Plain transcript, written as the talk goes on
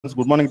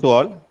Good morning to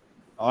all.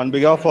 On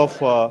behalf of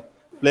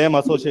Flame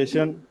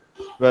Association,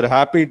 we are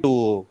happy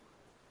to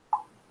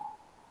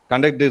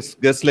conduct this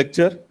guest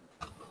lecture.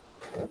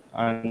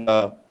 And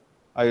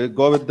I will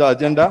go with the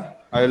agenda.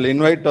 I will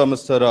invite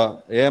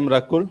Mr. A.M.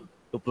 Rakul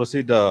to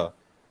proceed the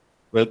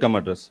welcome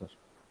address, sir.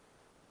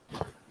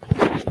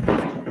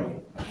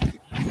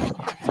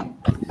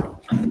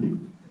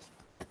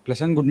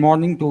 Pleasant good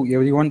morning to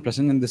everyone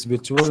present in this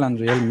virtual and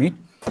real meet.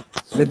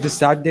 Let this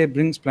Saturday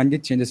bring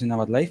splendid changes in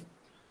our life.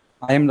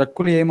 I am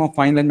Rakul A.M. of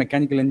Fine Line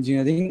Mechanical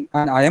Engineering,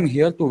 and I am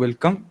here to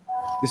welcome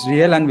this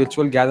real and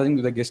virtual gathering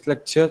to the guest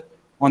lecture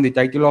on the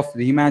title of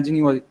Reimagine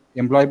Your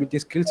Employability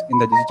Skills in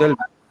the Digital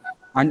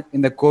and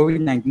in the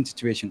COVID-19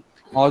 Situation,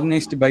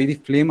 organized by the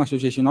Flame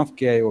Association of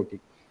Kiot.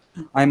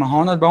 I am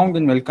honor-bound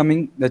in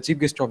welcoming the chief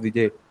guest of the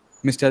day,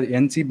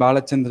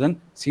 Mr.N.C.Balachandran,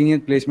 Senior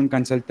Placement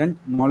Consultant,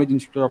 Knowledge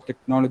Institute of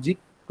Technology,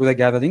 to the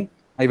gathering.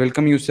 I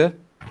welcome you, sir.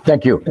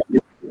 Thank you.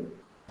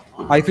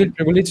 I feel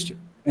privileged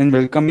in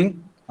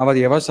welcoming our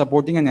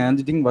ever-supporting and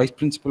energetic Vice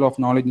Principal of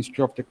Knowledge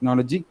Institute of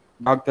Technology,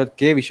 Dr.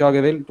 K.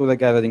 Vishagavel, to the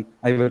gathering.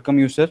 I welcome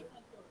you, sir.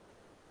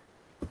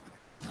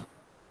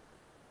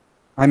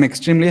 I am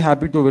extremely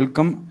happy to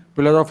welcome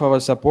pillar of our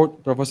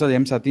support, Professor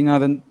M.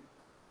 Satyanathan,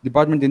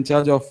 Department in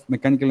charge of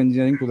Mechanical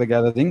Engineering, to the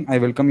gathering. I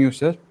welcome you,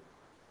 sir.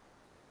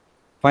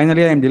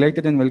 Finally, I am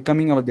delighted in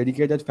welcoming our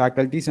dedicated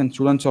faculties and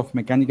students of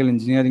Mechanical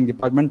Engineering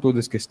Department to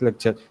this guest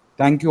lecture.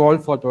 Thank you all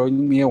for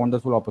providing me a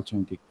wonderful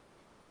opportunity.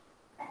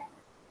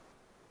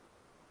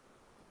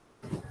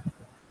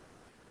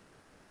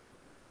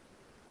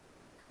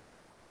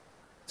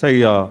 So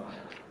I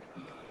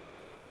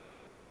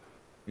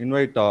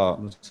invite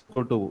Mr.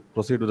 Rakul to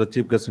proceed with the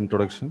chief guest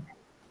introduction.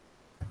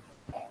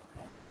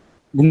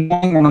 Good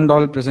morning, one and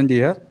all present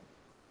here.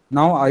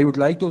 Now, I would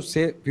like to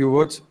say a few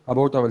words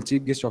about our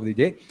chief guest of the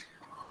day,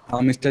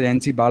 Mr.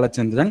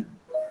 N.C.Balachandran.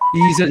 He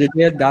is a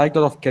retired director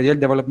of career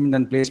development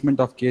and placement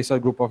of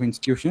KSR Group of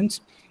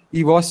Institutions.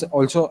 He was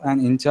also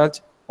in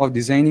charge of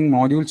designing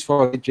modules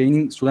for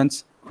training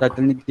students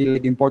fraternity,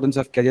 like importance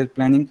of career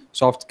planning,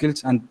 soft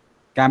skills, and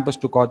campus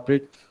to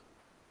corporate.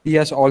 He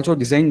has also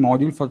designed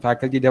module for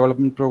faculty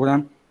development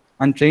program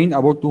and trained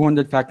about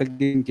 200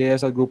 faculty in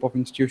KSR Group of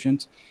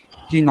Institutions.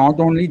 He not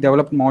only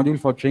developed module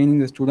for training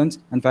the students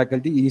and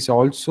faculty, he is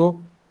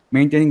also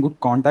maintaining good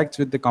contacts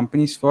with the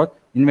companies for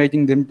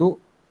inviting them to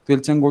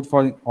Tilsangod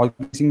for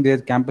organizing their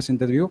campus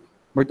interview,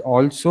 but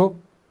also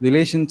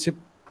relationship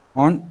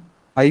on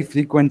high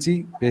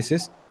frequency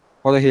basis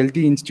for a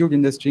healthy institute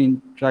industry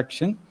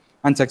interaction,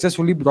 and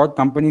successfully brought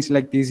companies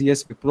like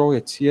TCS,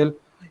 Wipro, HCL,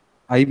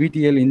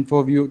 IBTL,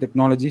 Infoview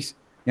Technologies,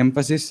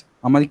 Emphasis,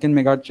 American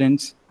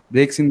Megatrends,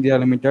 Breaks India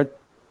Limited,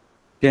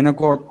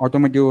 Tenneco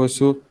Automotive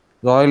Osur,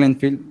 Royal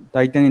Enfield,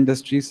 Titan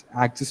Industries,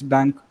 Axis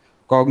Bank,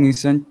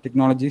 Cognizant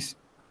Technologies.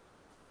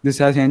 This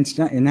has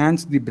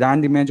enhanced the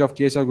brand image of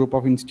KSR Group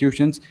of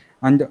Institutions,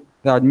 and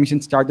the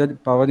admission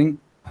started powering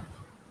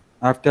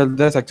after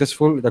the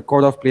successful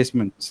record of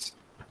placements.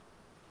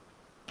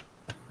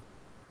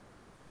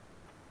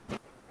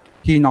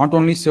 He not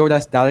only served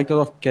as Director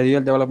of Career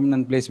Development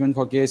and Placement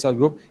for KSR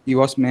Group, he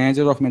was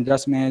Manager of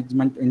Madras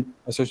Management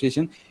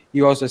Association.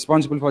 He was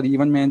responsible for the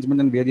event management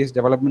and various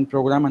development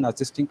program and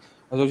assisting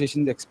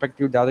association's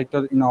Executive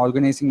Director in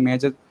organizing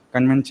major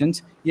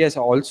conventions. He has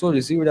also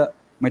received a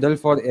medal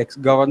for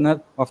ex-Governor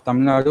of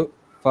Tamil Nadu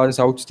for his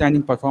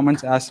outstanding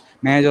performance as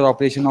Manager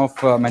Operation of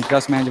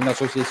Madras Management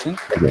Association.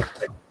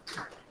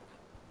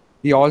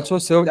 He also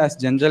served as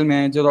General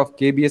Manager of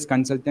KBS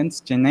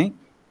Consultants, Chennai,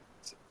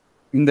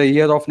 in the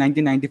year of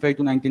 1995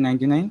 to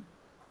 1999.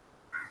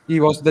 He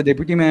was the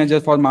Deputy Manager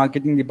for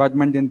Marketing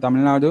Department in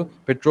Tamil Nadu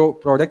Petro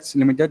Products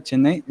Limited,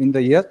 Chennai, in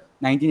the year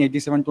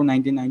 1987 to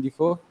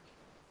 1994.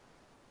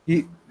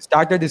 He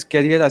started his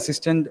career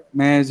Assistant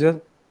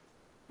Manager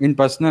in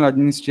Personal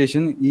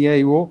Administration,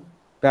 EIO,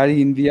 Paris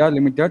India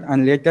Limited,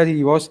 and later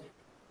he was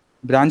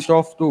branched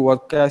off to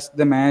work as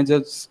the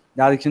manager's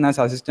direction as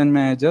Assistant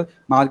Manager,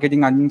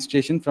 Marketing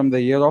Administration from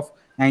the year of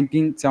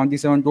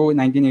 1977 to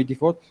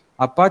 1984.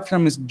 Apart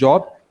from his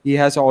job, he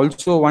has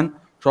also won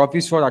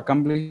trophies for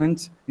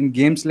accomplishments in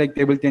games like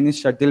table tennis,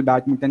 shuttle,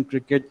 badminton,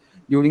 cricket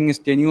during his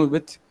tenure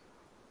with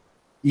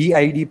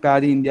EID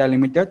Paris India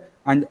Limited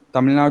and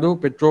Tamil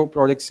Nadu Petro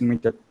Products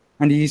Limited.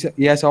 And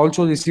he has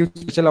also received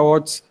special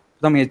awards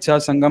from HR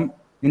Sangam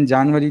in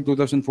January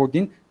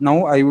 2014.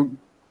 Now I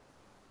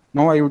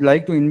would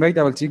like to invite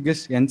our chief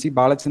guest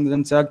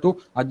N.C.Balachandran sir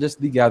to address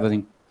the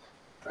gathering.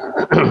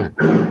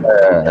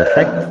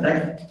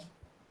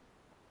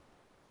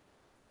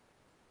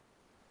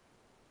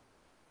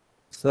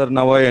 Sir,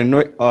 now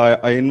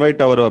I invite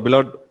our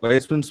beloved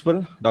Vice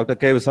Principal, Dr.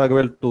 K.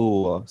 Vishagavel,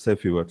 to say a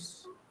few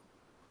words.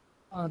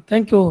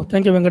 Thank you,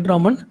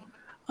 Venkatraman.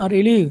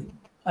 Really,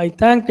 I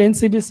thank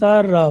NCB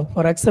sir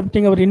for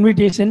accepting our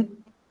invitation.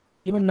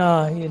 Even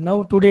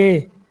now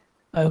today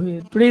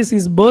is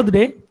his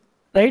birthday,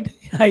 right?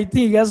 I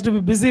think he has to be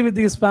busy with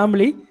his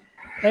family,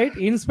 right?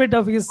 In spite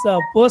of his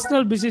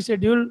personal busy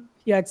schedule,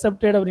 he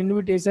accepted our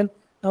invitation.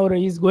 Now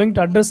he is going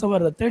to address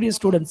our third year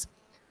students.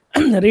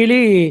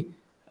 Really,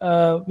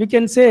 we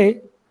can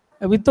say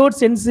without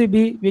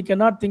NCB, we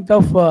cannot think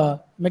of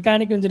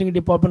mechanical engineering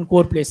department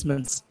core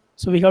placements.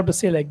 So we have to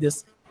say like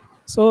this.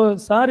 So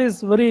Sir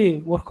is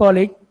very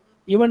workaholic.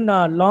 Even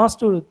last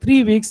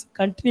 3 weeks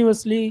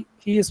continuously,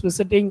 he is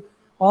visiting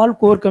all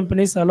core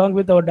companies along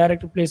with our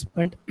director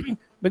placement.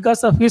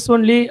 Because of his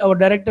only, our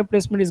director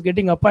placement is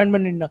getting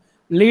appointment in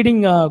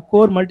leading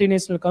core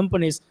multinational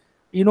companies.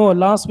 You know,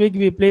 last week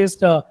we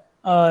placed,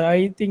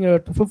 I think,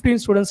 15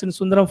 students in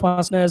Sundaram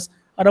Fasteners,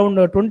 around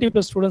 20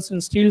 plus students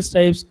in steel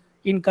types.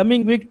 In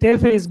coming week,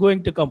 TEFE is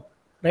going to come,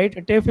 right?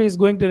 TEFE is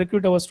going to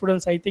recruit our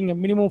students. I think a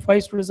minimum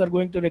 5 students are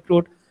going to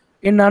recruit.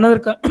 In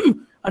another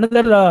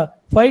another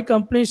 5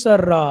 companies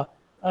are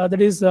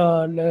that is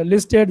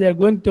listed. They are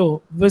going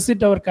to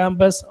visit our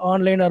campus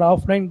online or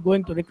offline,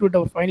 going to recruit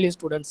our final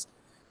students.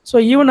 So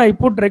even I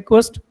put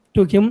request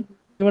to him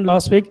even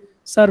last week,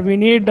 sir, we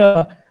need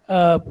good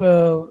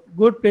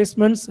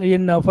placements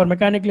in for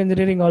mechanical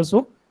engineering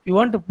also. We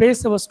want to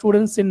place our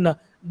students in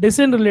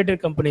design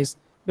related companies,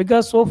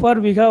 because so far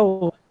we have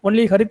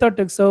only Haritha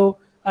Texo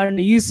and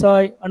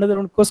ESI, another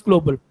one Coast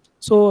Global.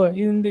 So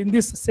in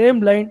this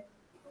same line,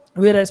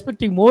 we are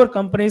expecting more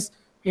companies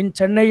in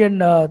Chennai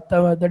and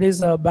that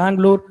is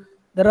Bangalore.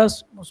 There are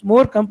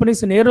more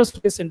companies in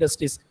aerospace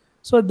industries.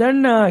 So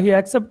then he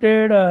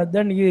accepted.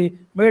 Then he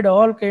made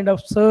all kind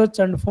of search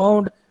and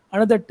found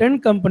another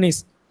 10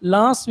 companies.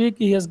 Last week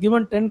he has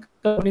given 10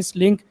 companies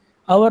link.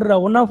 Our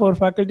one of our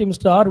faculty,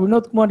 Mr. R.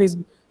 Vinod Kumar,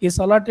 is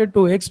allotted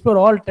to explore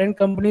all 10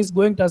 companies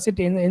going to assist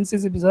in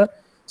NCCP, sir.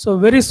 So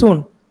very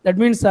soon. That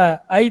means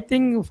I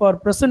think for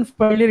present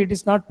final year it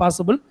is not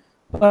possible.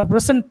 For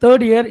present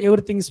third year,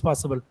 everything is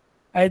possible.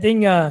 I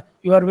think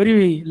you are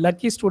very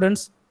lucky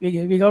students.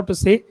 We have to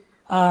say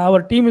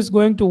our team is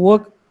going to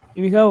work.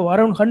 We have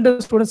around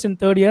 100 students in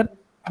third year.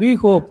 We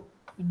hope,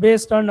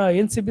 based on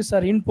NCP's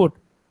input,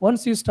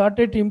 once you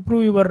started to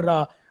improve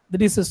your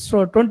that is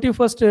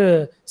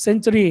 21st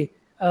century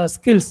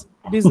skills.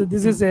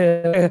 This is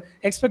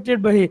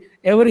expected by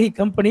every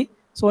company.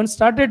 So once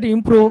started to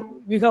improve,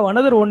 we have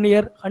another 1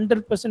 year.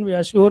 100% we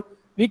are sure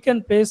we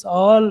can place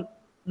all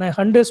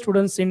 100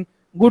 students in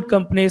good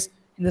companies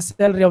in the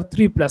salary of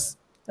 3 plus.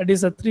 That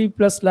is a 3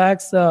 plus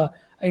lakhs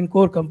in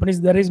core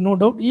companies. There is no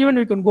doubt. Even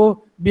we can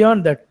go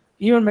beyond that.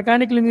 Even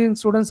mechanical engineering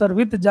students are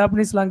with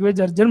Japanese language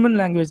or German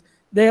language.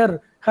 They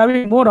are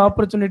having more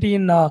opportunity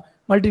in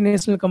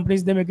multinational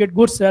companies. They may get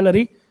good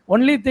salary.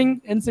 Only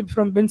thing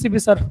from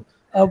NCP's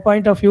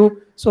point of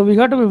view, so we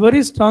have to be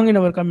very strong in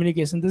our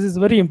communication. This is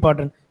very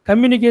important.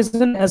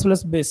 Communication as well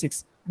as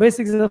basics.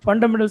 Basics is the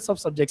fundamentals of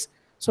subjects.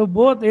 So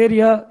both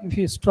area, if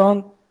you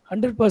strong,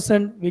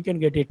 100% we can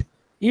get it.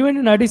 Even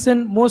in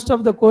addition, most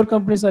of the core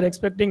companies are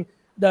expecting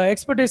the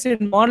expertise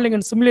in modeling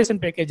and simulation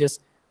packages.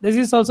 This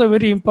is also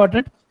very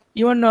important.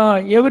 Even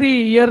every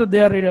year they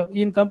are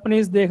in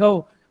companies, they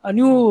have a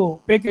new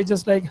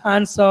packages like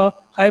Hansa,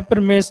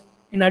 Hypermesh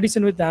in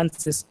addition with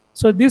ANSYS.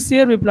 So this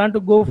year we plan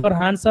to go for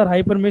Hansa,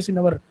 Hypermesh in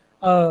our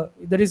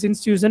there is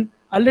institution.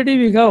 Already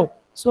we have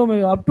so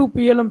up to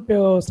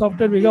PLM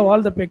software, we have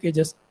all the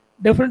packages.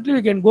 Definitely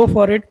we can go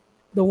for it.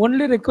 The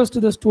only request to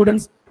the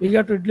students, we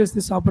have to utilize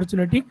this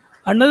opportunity.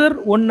 Another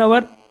 1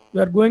 hour,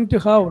 we are going to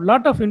have a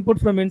lot of input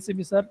from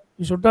NCB, sir.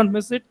 You should not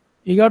miss it.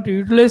 You have to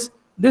utilize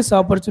this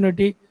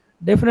opportunity.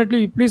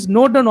 Definitely, please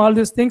note down all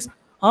these things.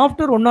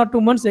 After 1 or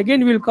 2 months,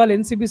 again, we will call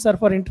NCB, sir,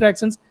 for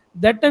interactions.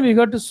 That time, we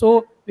got to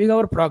show we have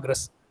our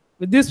progress.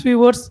 With these few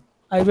words,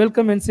 I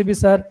welcome NCB,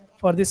 sir,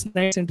 for this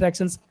nice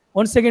interactions.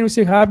 Once again, we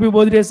say happy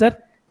birthday, sir.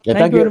 Yeah,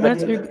 Thank you very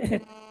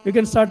much. We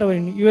can start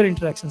your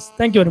interactions.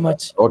 Thank you very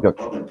much. Okay.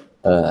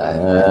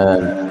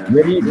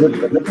 Very good,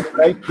 very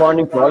bright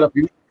morning to all of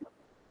you.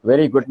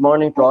 Very good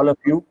morning to all of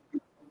you,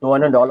 to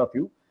one and all of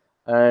you.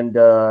 And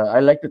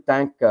I'd like to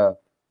thank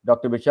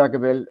Dr.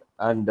 Vishakabel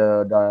and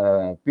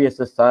the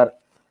PSS sir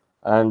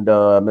and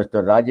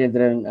Mr.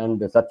 Rajendran and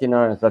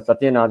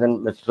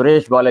Satyanathan, Mr.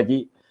 Suresh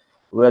Balaji,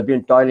 who have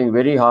been toiling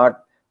very hard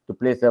to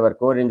place our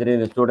core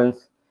engineering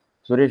students.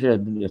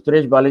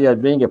 Suresh Balaji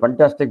is doing a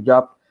fantastic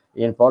job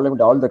in following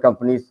all the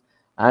companies,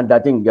 and I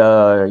think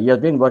he has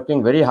been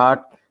working very hard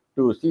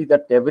to see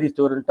that every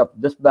student of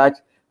this batch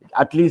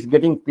at least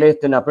getting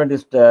placed in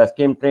apprentice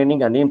scheme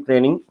training and NEEM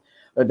training.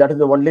 That is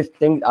the only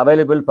thing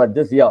available for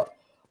this year.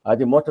 I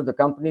think most of the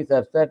companies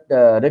have said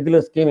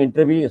regular scheme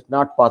interview is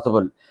not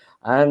possible,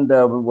 and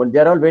when they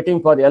are all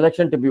waiting for the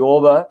election to be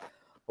over,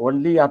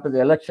 only after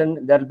the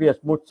election there will be a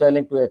smooth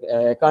sailing to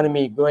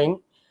economy going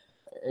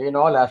in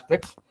all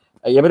aspects.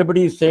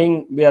 Everybody is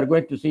saying we are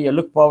going to see a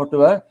look forward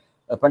to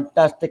a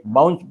fantastic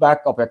bounce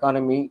back of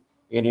economy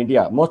in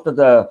India. Most of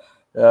the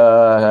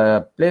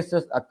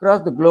places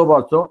across the globe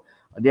also,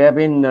 they have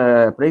been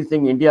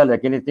praising India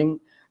like anything.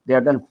 They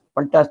have done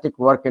fantastic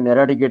work in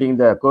eradicating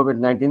the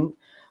COVID-19.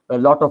 A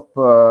lot of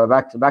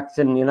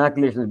vaccine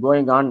inoculation is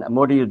going on.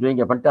 Modi is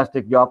doing a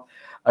fantastic job.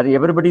 I think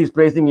everybody is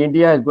praising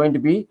India is going to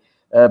be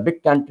a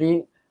big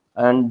country,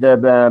 and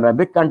a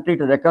big country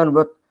to reckon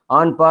with,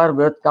 on par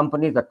with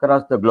companies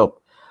across the globe.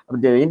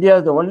 India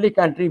is the only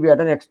country we have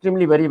done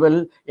extremely very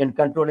well in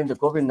controlling the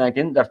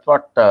COVID-19. That's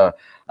what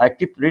I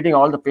keep reading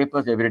all the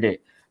papers every day.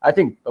 I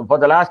think for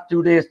the last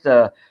 2 days,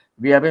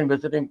 we have been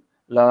visiting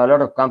a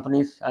lot of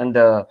companies, and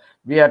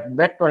we had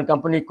met one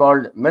company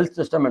called Milk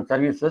System and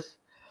Services.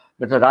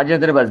 Mr.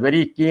 Rajendra was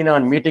very keen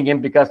on meeting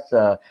him because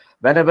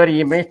whenever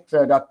he meets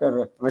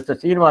Mr.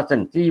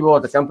 Srinivasan, CEO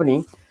of the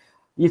company,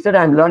 he said,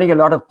 I'm learning a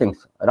lot of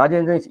things.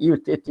 Rajendra,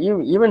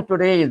 even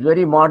today, is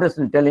very modest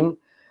in telling,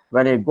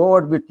 when I go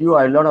out with you,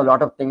 I learn a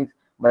lot of things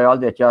by all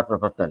the HR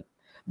professionals.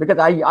 Because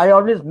I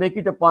always make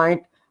it a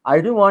point, I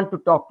do want to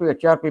talk to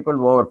HR people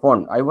over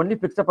phone. I only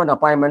fix up an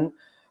appointment.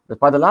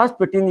 For the last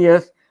 15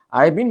 years,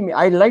 I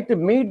like to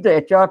meet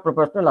the HR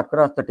professional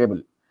across the table.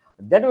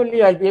 Then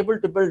only I'll be able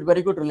to build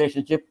very good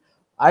relationship.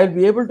 I'll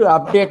be able to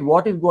update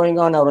what is going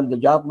on around the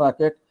job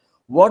market,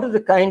 what is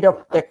the kind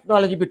of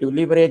technology to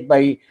leverage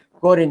by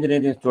core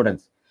engineering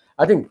students.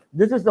 I think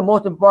this is the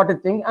most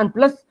important thing. And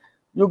plus,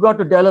 you got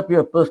to develop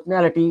your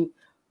personality,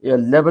 your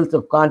levels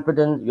of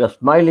confidence, your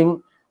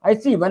smiling. I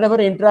see whenever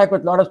I interact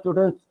with a lot of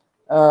students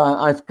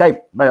on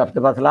Skype,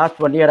 for the last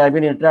 1 year, I've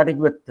been interacting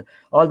with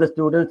all the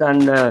students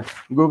on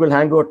Google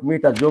Hangout,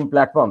 Meet, or Zoom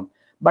platform.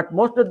 But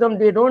most of them,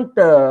 they don't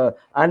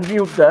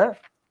unmute the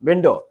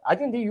window. I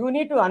think you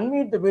need to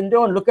unmute the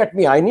window and look at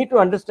me. I need to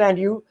understand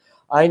you.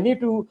 I need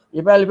to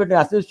evaluate and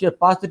assess your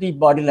positive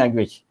body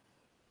language.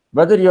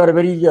 Whether you are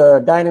very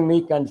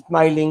dynamic and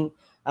smiling,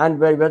 and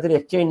whether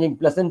exchanging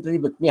pleasantry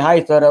with me,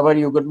 hi sir, how are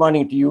you, good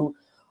morning to you.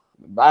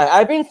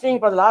 I've been seeing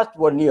for the last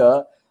 1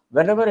 year,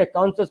 whenever I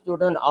counsel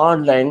student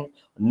online,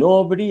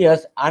 nobody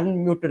has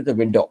unmuted the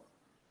window.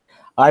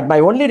 My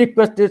only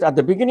request is, at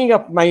the beginning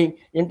of my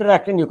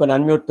interaction, you can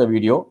unmute the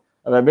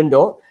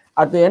window.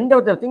 At the end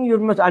of the thing, you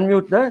must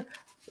unmute the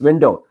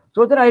window,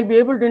 so that I'll be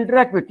able to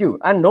interact with you.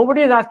 And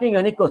nobody is asking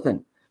any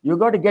question. You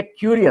got to get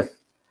curious.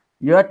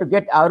 You have to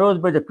get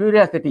aroused by the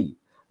curiosity.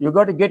 You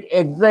got to get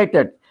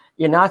excited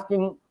in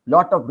asking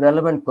lot of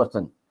relevant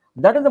questions.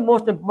 That is the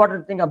most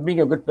important thing of being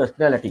a good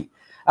personality.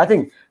 I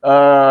think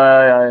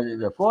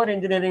the core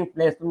engineering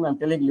placement, I'm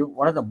telling you,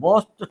 one of the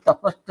most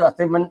toughest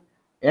assignment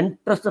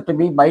entrusted to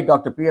me by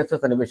Dr.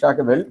 PSS and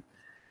Vishakaville.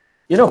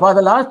 For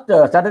the last,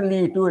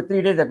 suddenly 2 or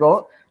 3 days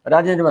ago,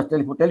 Rajendra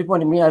was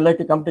telephoning me, I'd like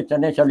to come to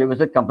Chennai, shall we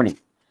visit company?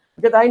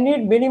 Because I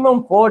need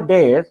minimum 4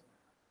 days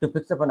to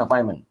fix up an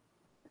appointment.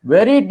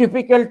 Very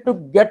difficult to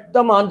get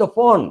them on the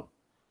phone.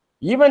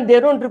 Even they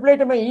don't reply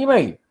to my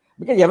email,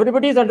 because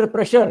everybody is under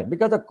pressure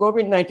because of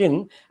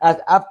COVID-19 has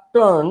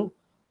upturned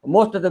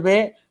most of the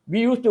way.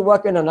 We used to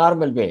work in a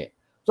normal way.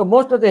 So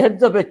most of the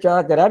heads of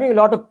HR, they're having a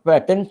lot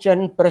of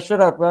tension,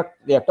 pressure at work.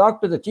 They have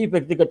talked to the chief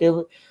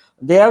executive.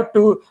 They have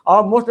to,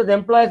 most of the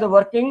employees are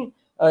working,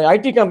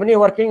 IT company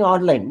working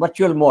online,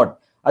 virtual mode.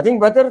 I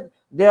think whether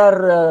they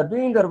are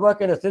doing their work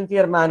in a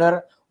sincere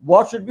manner,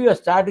 what should be a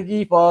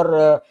strategy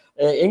for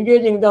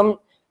engaging them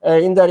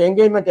in their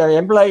engagement,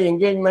 employee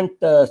engagement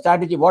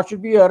strategy? What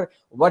should be your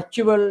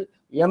virtual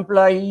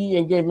employee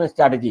engagement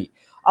strategy?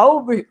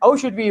 How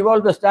should we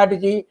evolve the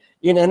strategy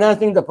in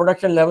enhancing the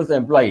production levels of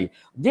employee?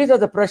 These are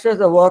the pressures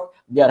of work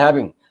they are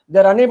having.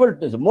 They're unable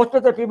to. Most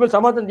of the people,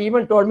 some of them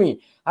even told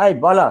me, hi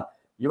Bala,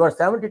 you are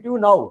 72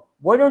 now.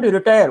 Why don't you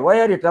retire? Why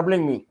are you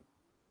troubling me?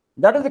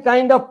 That is the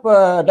kind of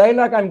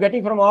dialogue I'm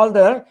getting from all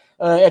the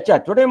HR.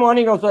 Today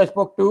morning also I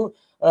spoke to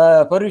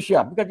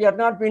Parisha, because he had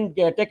not been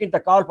taking the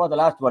call for the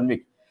last 1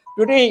 week.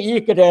 Today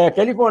he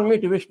telephoned me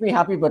to wish me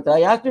happy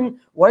birthday. I asked him,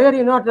 why are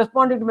you not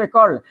responding to my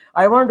call?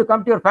 I want to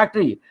come to your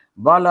factory.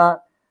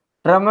 Bala,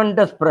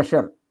 tremendous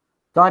pressure.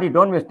 Sorry,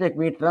 don't mistake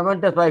me.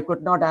 Tremendous. I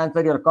could not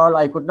answer your call.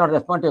 I could not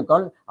respond to your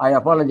call. I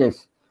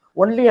apologize.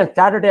 Only on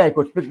Saturday I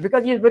could speak,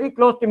 because he is very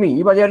close to me.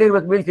 He was earlier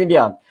with Wheels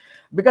India.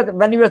 Because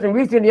when he was in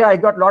Wheels India, I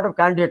got a lot of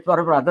candidates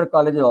for other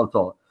colleges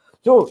also.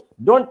 So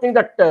don't think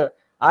that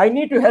I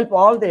need to help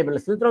all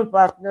the Children's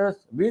Partners,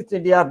 Wheels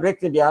India,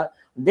 Breaks India.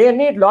 They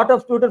need a lot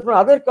of students from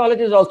other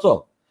colleges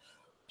also.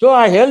 So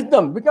I help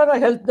them. Because I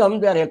help them,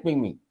 they are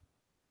helping me.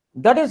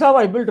 That is how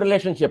I build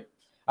relationship.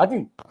 I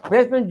think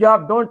placement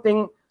job, don't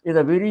think, is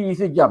a very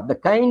easy job. The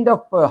kind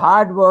of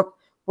hard work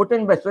put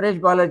in by Suresh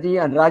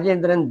Balaji and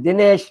Rajendran,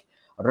 Dinesh,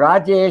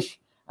 Rajesh,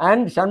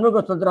 and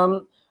Shanmuga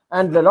Sundaram,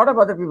 and a lot of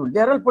other people, they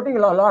are all putting a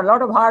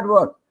lot of hard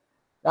work.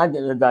 And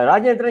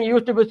Rajendran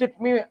used to visit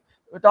me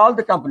with all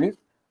the companies,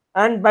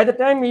 and by the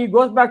time he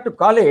goes back to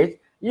college,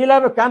 he'll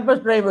have a campus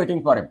drive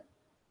waiting for him.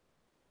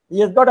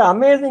 He has got an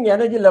amazing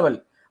energy level.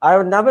 I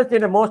have never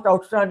seen a most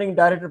outstanding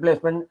director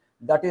placement.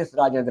 That is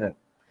Rajendran.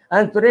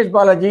 And Suresh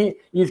Balaji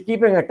is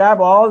keeping a tab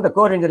on all the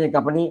core engineering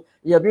company.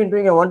 He has been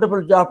doing a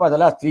wonderful job for the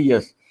last 3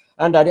 years.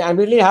 And I'm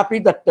really happy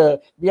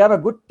that we have a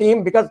good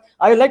team, because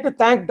I would like to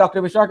thank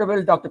Dr.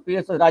 Vishakaville, Dr.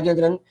 P.S.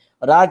 Rajendran,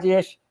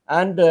 Rajesh,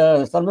 and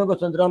Sarmuga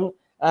Sundaram,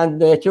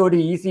 and the HOD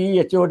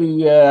ECE,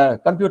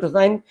 HOD Computer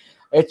Science,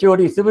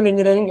 HOD Civil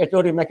Engineering,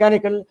 HOD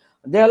Mechanical.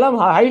 They are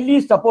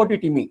highly supportive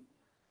to me.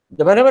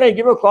 Whenever I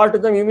give a call to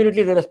them,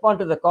 immediately they respond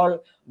to the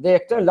call. They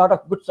extend a lot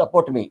of good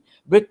support to me.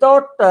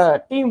 Without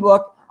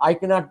teamwork, I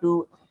cannot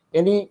do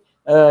any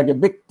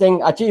big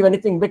thing, achieve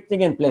anything big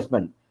thing in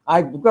placement.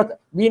 Because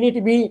we need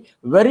to be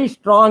very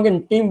strong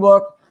in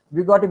teamwork.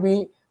 We got to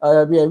be,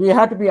 we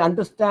have to be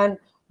understand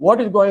what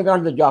is going on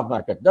in the job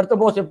market. That's the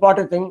most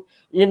important thing.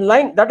 In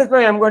line, that is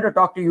why I'm going to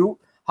talk to you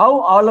how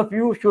all of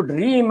you should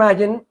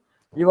reimagine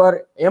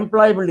your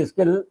employability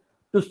skill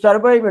to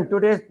survive in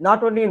today's,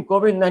 not only in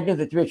COVID-19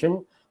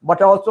 situation,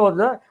 but also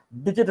the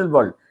digital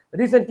world.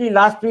 Recently,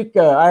 last week,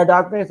 I had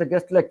organized a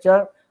guest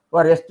lecture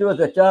for S2S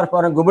HR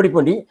for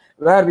Gumadipundi,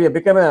 where we have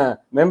become a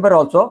member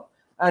also,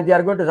 and they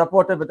are going to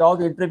support us with all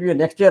the interview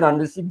next year. And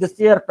this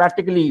year,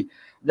 practically,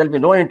 there will be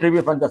no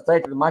interview from the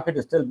site. The market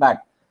is still bad.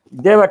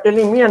 They were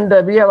telling me, and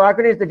we have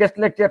organized the guest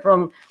lecture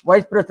from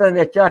Vice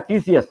President HR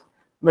TCS,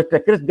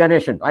 Mr. Chris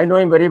Ganeshan. I know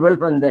him very well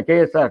from the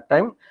KSR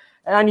time,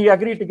 and he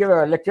agreed to give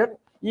a lecture.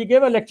 He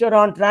gave a lecture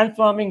on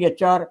transforming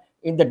HR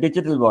in the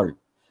digital world.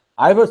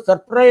 I was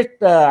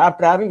surprised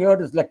after having heard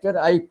his lecture.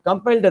 I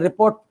compiled a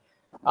report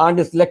on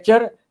his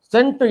lecture,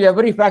 sent to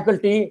every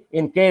faculty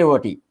in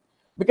Kiot,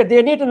 because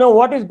they need to know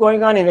what is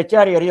going on in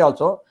HR area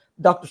also.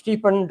 Dr.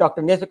 Stephen,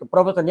 Dr.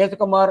 Professor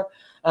Nesakumar,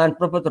 and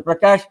Professor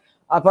Prakash,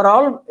 for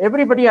all,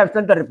 everybody have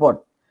sent the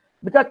report.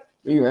 Because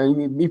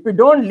if you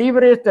don't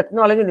leverage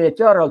technology in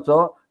HR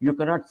also, you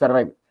cannot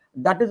survive.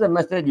 That is the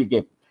message he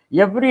gave.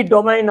 Every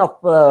domain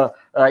of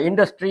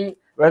industry,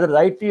 whether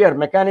IT or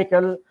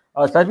mechanical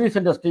or service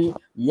industry,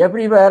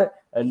 everywhere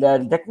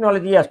the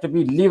technology has to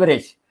be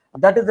leveraged.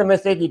 That is the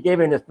message he gave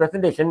in his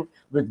presentation.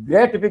 With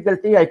great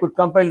difficulty, I could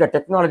compile the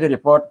technology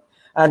report.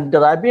 And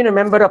I've been a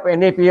member of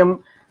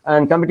NAPM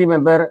and committee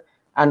member,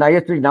 and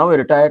IST now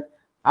retired.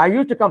 I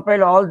used to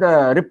compile all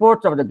the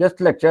reports of the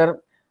guest lecture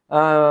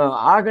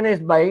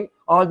organized by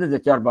all these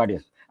HR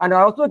bodies. And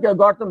I also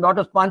got some lot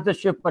of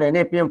sponsorship for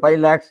NAPM 5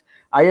 lakhs,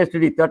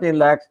 ISTD 13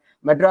 lakhs,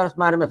 Madras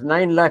Madam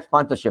 9 lakhs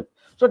sponsorship.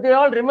 So they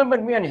all remember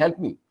me and help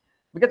me.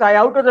 Because I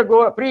out of the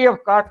go free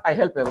of cost, I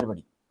help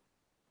everybody.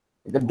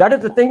 That is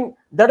the thing.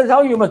 That is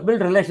how you must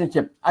build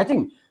relationship. I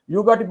think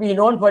you got to be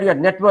known for your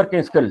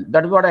networking skill.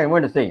 That is what I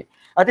want to say.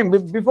 I think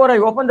before I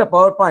open the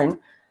PowerPoint,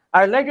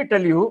 I'd like to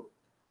tell you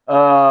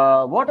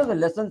what are the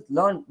lessons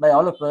learned by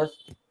all of us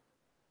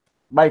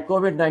by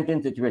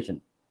COVID-19 situation.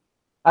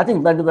 I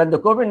think when the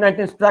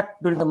COVID-19 struck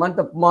during the month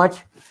of March,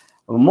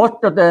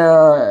 most of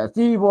the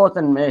CEOs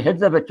and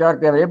heads of HR,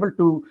 they are unable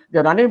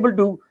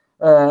to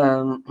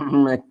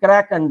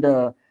crack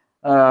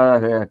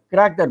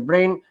their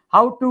brain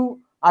how to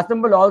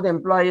assemble all the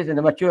employees in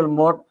a virtual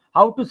mode,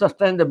 how to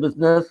sustain the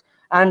business,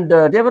 and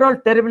they were all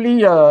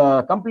terribly,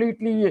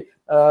 completely,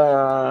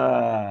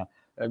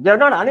 they are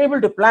not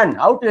unable to plan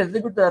how to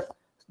execute the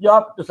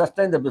job to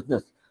sustain the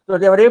business. So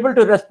they were able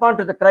to respond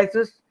to the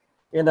crisis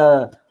in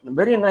a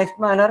very nice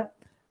manner.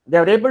 They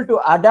were able to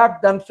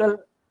adapt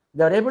themselves.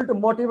 They are able to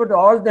motivate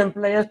all the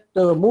employees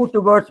to move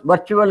towards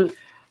virtual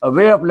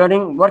way of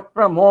learning, work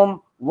from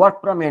home,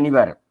 work from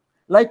anywhere.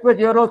 Likewise,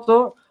 here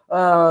also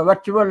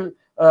virtual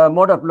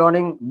mode of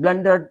learning,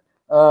 blended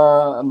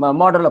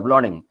model of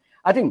learning.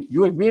 I think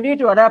we need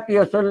to adapt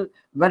yourself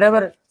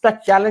whenever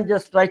such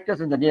challenges strike us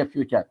in the near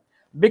future.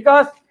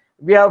 Because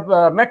we have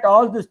met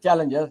all these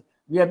challenges,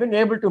 we have been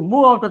able to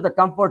move out of the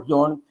comfort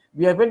zone.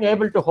 We have been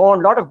able to hone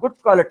a lot of good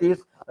qualities,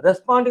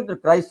 responding to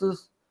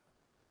crisis,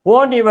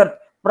 hone your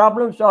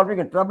problem solving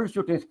and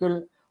troubleshooting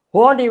skill,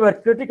 hone your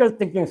critical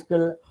thinking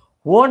skill,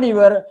 hone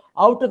your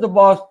out of the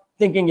box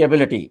thinking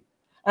ability.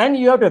 And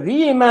you have to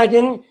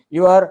reimagine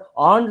your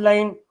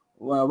online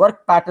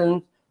work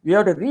patterns. You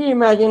have to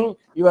reimagine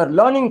your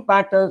learning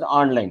patterns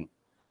online.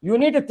 You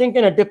need to think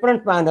in a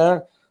different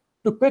manner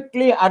to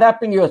quickly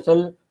adapting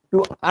yourself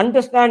to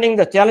understanding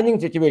the challenging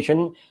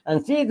situation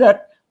and see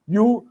that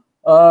you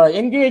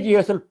engage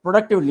yourself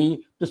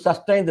productively to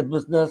sustain the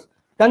business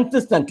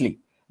consistently.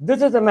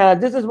 This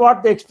is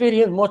what the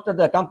experience most of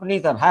the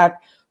companies have had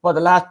for the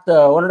last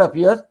 1.5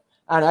 years.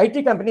 And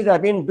IT companies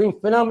have been doing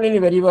phenomenally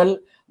very well.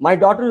 My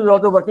daughter is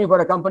also working for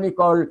a company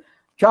called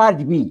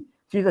ChargeB.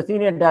 She's a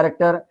senior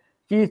director.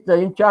 She's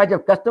in charge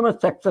of customer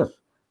success.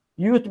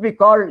 Used to be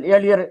called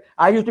earlier,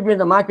 I used to be in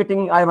the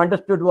marketing. I've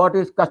understood what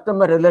is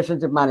customer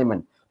relationship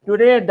management.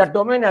 Today, that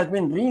domain has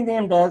been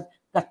renamed as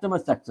customer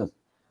success.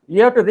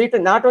 You have to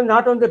retain, not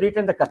only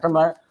retain the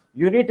customer,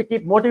 you need to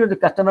keep motivating the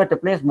customer to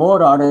place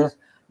more orders.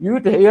 You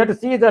have to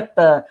see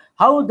that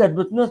how the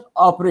business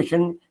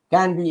operation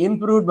can be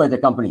improved by the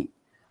company.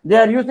 They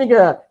are using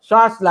a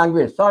SaaS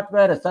language,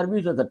 software as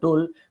service as a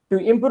tool, to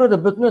improve the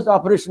business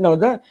operation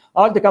of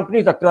all the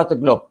companies across the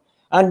globe.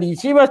 And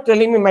she was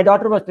telling me, my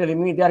daughter was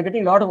telling me, they are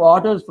getting a lot of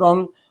orders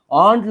from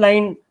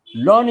online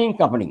learning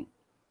company.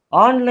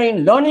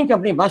 Online learning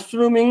company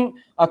mushrooming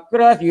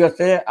across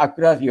USA,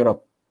 across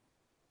Europe.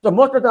 So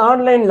most of the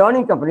online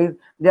learning companies,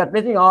 they are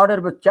placing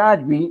order with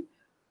ChargeB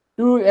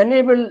to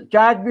enable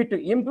ChargeB to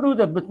improve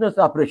the business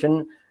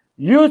operation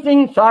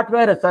using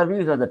software as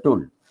service as a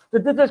tool. So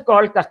this is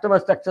called customer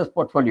success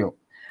portfolio.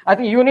 I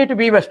think you need to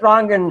be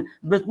strong in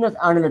business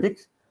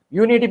analytics.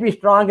 You need to be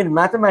strong in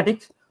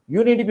mathematics.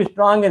 You need to be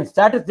strong in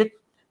statistics.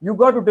 You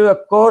got to do a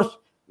course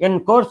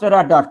in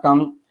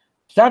Coursera.com,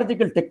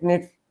 statistical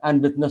techniques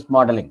and business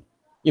modeling.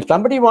 If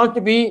somebody wants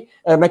to be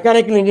a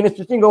mechanical engineer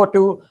switching over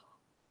to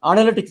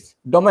analytics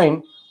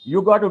domain,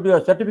 you got to do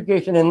a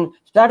certification in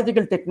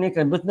statistical techniques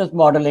and business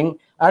modeling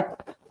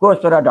at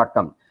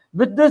Coursera.com.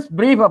 With this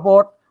brief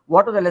about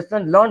what are the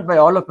lessons learned by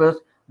all of us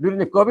during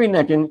the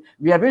COVID-19,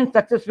 we have been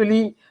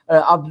successfully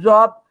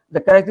absorbed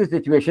the crisis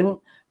situation.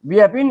 We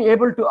have been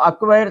able to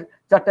acquire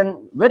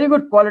certain very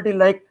good quality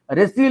like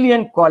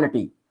resilient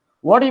quality.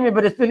 What do you mean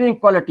by resilient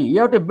quality?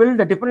 You have to build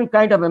a different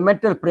kind of a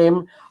mental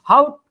frame,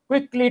 how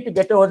quickly to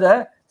get over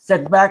the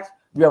setbacks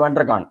we have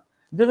undergone.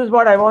 This is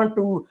what I want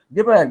to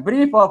give a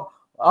brief of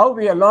how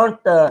we have learned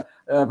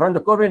from the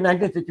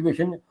COVID-19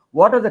 situation,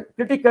 what are the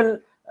critical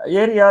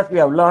areas we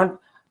have learned,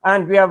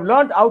 and we have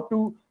learned how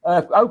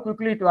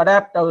quickly to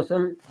adapt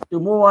ourselves to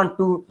move on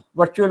to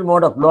virtual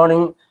mode of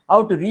learning,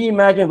 how to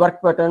reimagine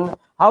work pattern,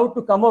 how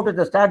to come up with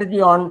a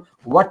strategy on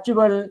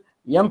virtual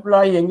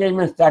employee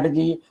engagement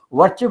strategy,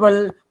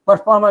 virtual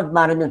performance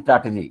management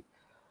strategy.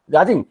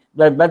 I think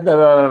from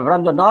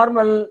the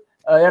normal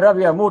era,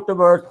 we have moved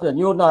towards the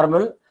new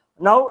normal.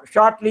 Now,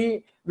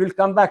 shortly, we'll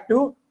come back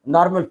to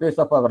normal phase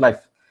of our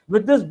life.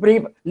 With this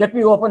brief, let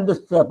me open this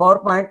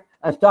PowerPoint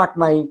and start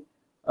my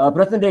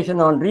presentation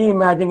on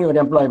reimagining your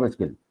employable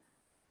skill.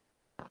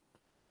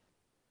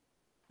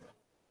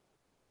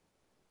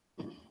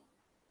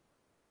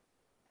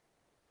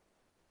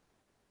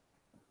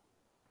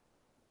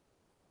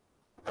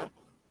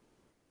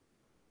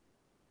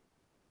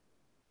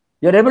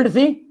 You're able to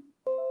see?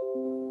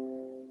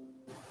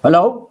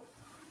 Hello?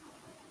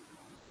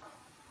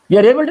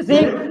 You're able to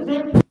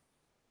see?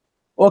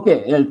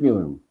 Okay, help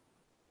you.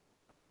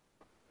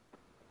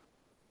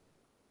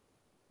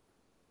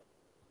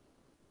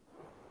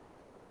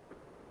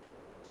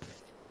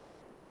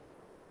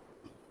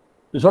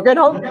 It's okay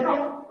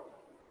now?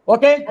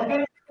 Okay?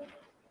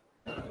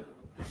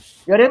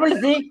 You're able to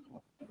see?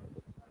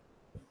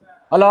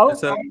 Hello?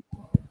 Yes, sir.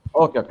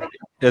 Okay.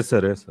 Yes,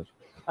 sir. Yes, sir.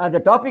 The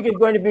topic is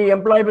going to be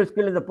employable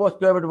skill in the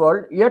post-COVID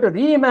world. You have to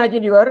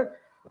reimagine your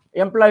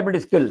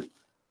employability skill,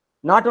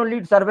 not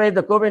only to survive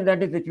the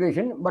COVID-19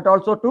 situation, but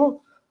also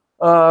to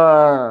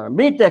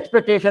meet the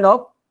expectation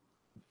of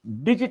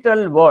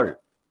digital world.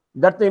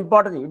 That's the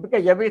important thing,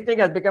 because everything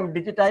has become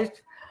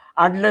digitized.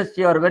 Unless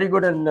you are very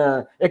good in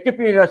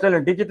equipping yourself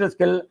in digital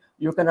skill,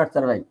 you cannot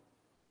survive.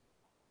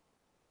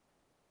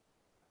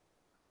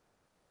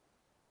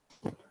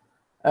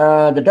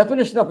 The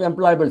definition of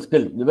employable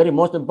skill, the very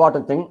most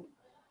important thing,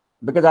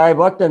 because I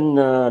worked in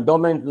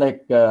domains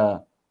like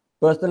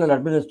personal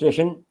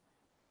administration.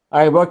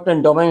 I worked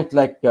in domains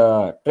like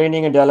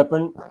training and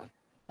development.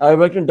 I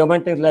worked in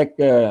domains like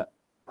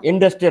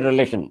industrial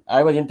relation.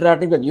 I was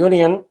interacting with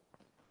union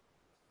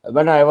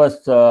when I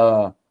was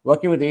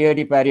working with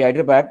AID Parry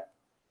Hyderabad.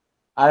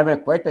 I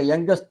am quite a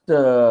youngest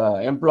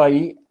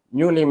employee,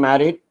 newly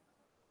married.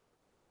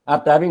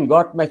 After having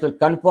got myself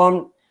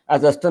confirmed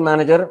as assistant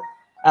manager,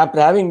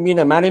 after having been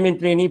a management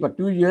trainee for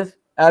 2 years,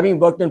 having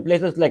worked in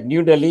places like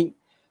New Delhi,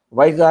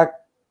 Vizag,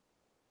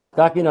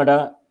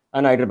 Kakinada,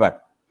 and Hyderabad.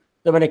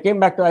 So when I came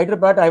back to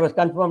Hyderabad, I was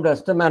confirmed as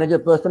assistant manager,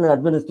 personal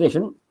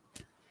administration.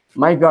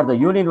 My God, the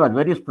union was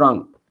very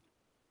strong.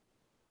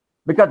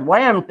 Because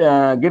why I'm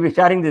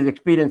sharing these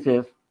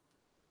experiences,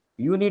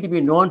 you need to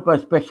be known for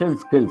special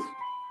skills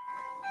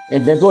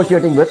in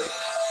negotiating with.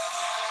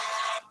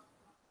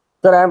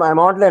 Sir, I'm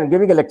online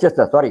giving a lecture,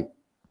 sir. Sorry. Happy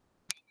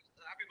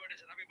birthday,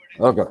 sir. Happy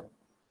birthday. Okay.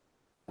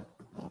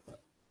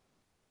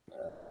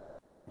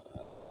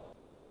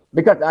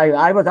 Because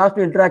I was asked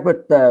to interact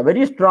with a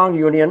very strong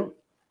union.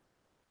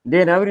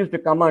 They never used to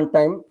come on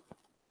time.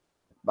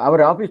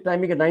 Our office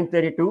timing is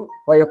 9:30 to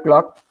 5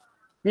 o'clock.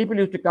 People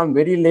used to come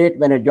very late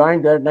when I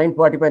joined there,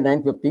 9:45,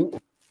 9:50.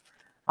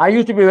 I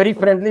used to be very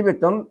friendly with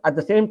them. At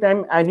the same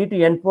time, I need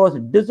to enforce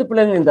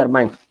discipline in their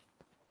minds.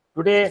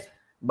 Today,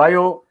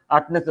 bio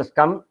attendance has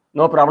come,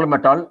 no problem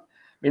at all.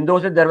 In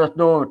those days, there was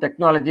no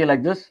technology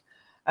like this.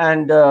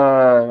 And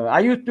I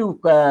used to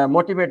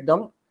motivate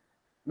them.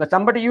 But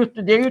they used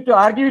to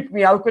argue with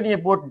me, how can you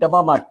put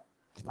double mark?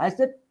 I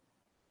said,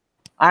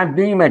 I'm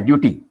doing my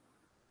duty.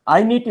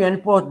 I need to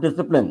enforce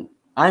discipline.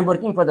 I'm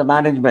working for the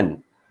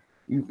management.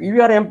 If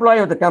you are an employee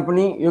of the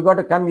company, you got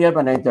to come here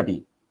by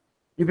 9:30.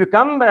 If you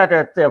come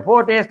at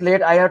 4 days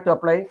late, I have to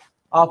apply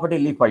half-day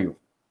leave for you.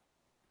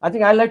 I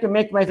think I like to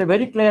make myself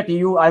very clear to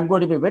you. I'm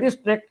going to be very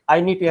strict. I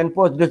need to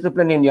enforce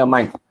discipline in your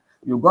mind.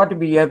 You got to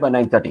be here by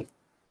 9:30.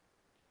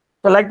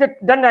 So like that,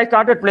 then I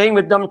started playing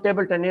with them,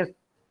 table tennis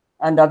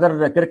and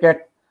other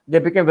cricket. They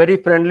became very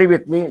friendly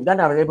with me. Then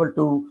I was able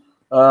to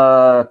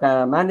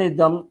manage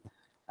them,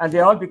 and they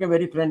all became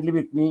very friendly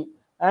with me.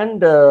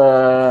 And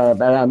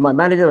my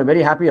manager was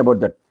very happy about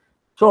that.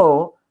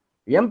 So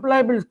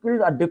employable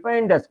skills are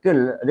defined as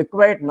skill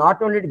required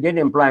not only to gain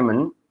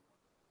employment,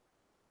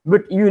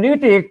 but you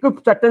need to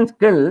equip certain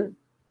skill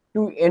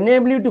to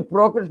enable you to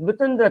progress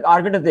within the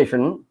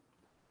organization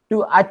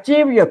to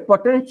achieve your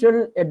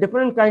potential, a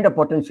different kind of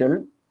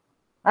potential,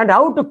 and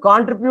how to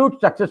contribute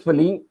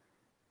successfully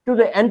to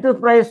the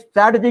enterprise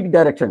strategic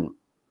direction.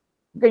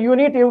 Okay, you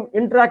need to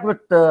interact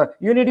with,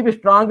 you need to be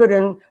stronger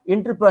in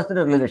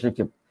interpersonal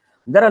relationship.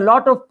 There are a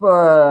lot of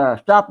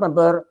staff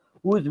member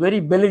who is very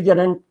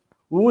belligerent,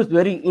 who is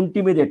very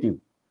intimidative.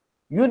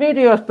 You need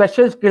your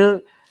special skill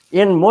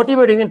in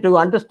motivating him to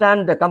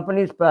understand the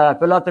company's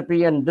philosophy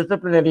and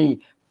disciplinary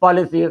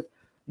policies.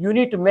 You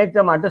need to make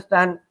them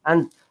understand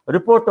and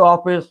report to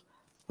office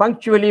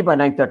punctually by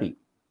 9:30.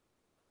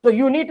 So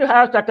you need to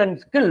have certain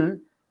skill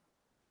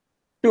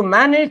to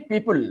manage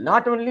people,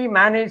 not only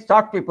manage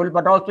soft people,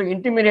 but also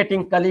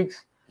intimidating colleagues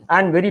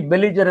and very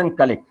belligerent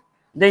colleagues.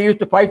 They used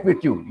to fight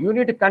with you. You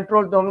need to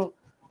control them.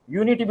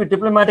 You need to be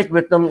diplomatic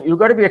with them. You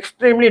got to be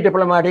extremely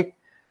diplomatic.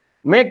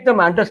 Make them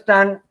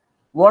understand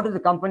what is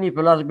the company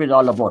philosophy is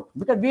all about.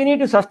 Because we need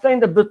to sustain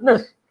the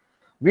business.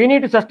 We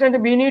need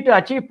to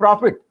achieve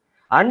profit.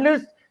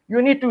 Unless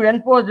you need to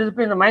enforce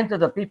discipline in the minds of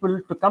the people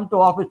to come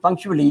to office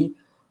punctually,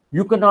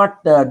 you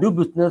cannot do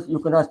business, you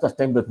cannot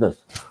sustain business.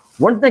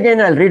 Once again,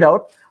 I'll read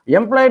out.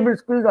 Employable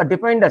skills are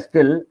defined as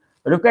skill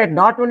required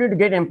not only to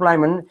get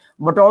employment,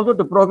 but also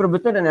to progress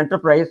within an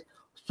enterprise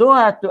so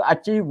as to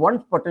achieve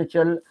one's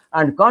potential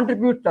and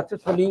contribute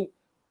successfully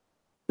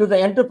to the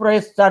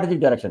enterprise strategic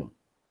direction.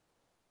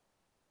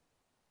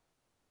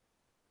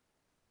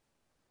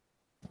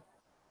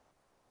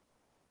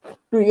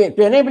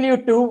 To enable you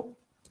to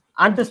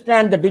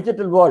understand the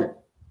digital world,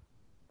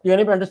 to enable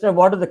you to understand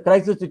what is the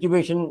crisis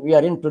situation we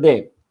are in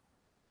today.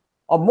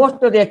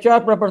 Most of the HR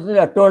professors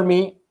have told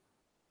me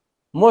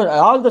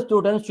all the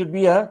students should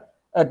be a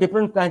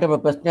different kind of a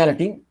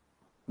personality.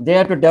 They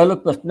have to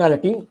develop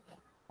personality.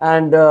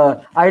 And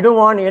I don't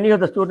want any of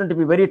the students to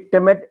be very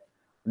timid.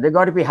 They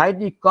got to be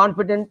highly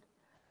confident,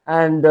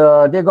 and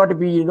they got to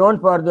be known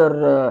for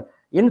their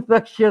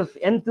infectious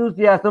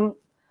enthusiasm.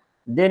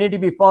 They need to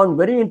be found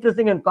very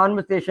interesting in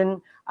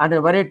conversation and a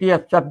variety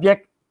of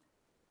subjects.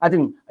 I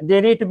think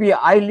they need to be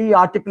highly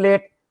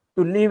articulate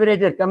to leverage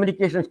their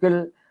communication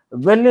skill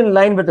well in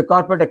line with the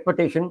corporate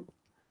expectation.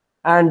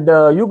 And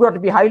you got to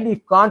be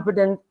highly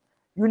confident.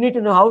 You need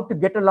to know how to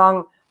get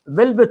along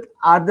well with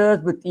others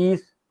with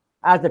ease.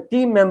 As a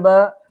team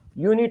member,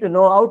 you need to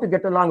know how to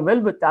get along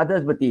well with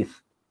others with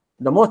ease.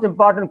 The most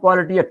important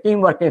quality of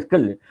teamwork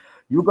skill.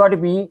 You got to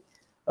be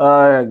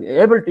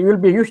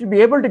you should be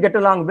able to get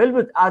along well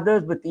with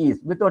others with ease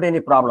without any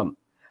problem.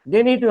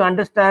 They need to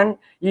understand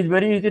he's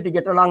very easy to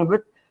get along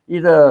with.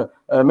 He's a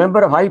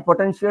member of high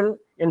potential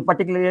in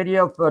particular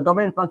area of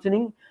domain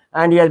functioning,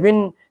 and he has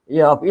been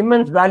of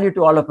immense value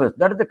to all of us.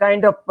 That is the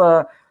kind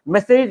of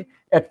message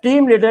a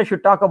team leader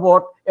should talk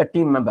about a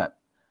team member.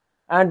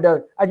 And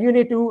you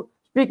need to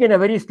speak in a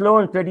very slow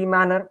and steady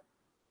manner.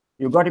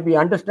 You got to be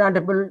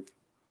understandable.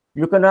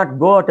 You cannot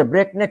go at a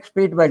breakneck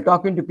speed while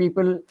talking to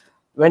people.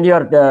 When you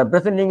are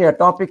presenting a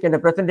topic in a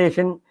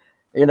presentation,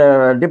 in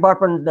a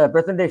department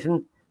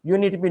presentation, you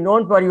need to be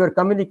known for your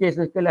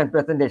communication skill and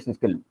presentation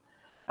skill.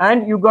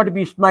 And you got to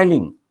be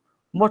smiling.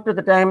 Most of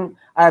the time,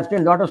 I have seen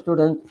a lot of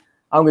students,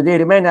 they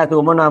remain as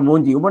Umana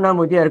Munji. Umana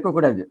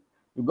Munji,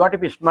 you got to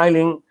be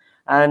smiling,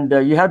 and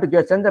you have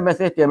to send the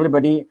message to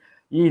everybody.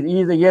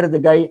 He's here is the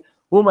guy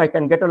whom I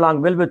can get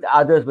along well with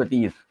others with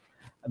ease.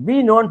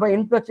 Be known for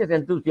infectious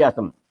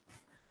enthusiasm,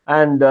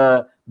 and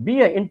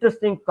be an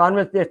interesting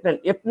conversational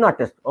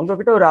hypnotist.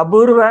 உங்ககிட்ட ஒரு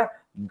அபூர்வ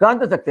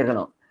காந்த சக்தி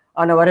இருக்கணும்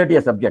on a variety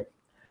of subject.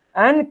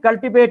 And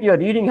cultivate your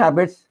reading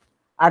habits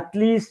at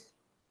least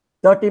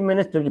 30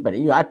 minutes to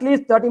read. At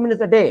least 30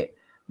 minutes a day,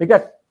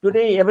 because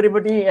today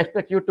everybody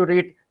expects you to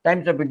read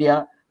Times of India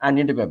and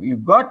Hindu paper. You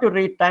got to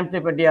read Times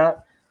of India,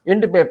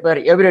 Hindu paper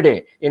every day.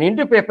 In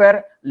Hindu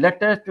paper,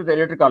 letters to the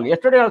editor column.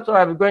 Yesterday also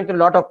I was going through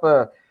a lot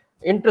of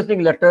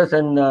interesting letters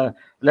and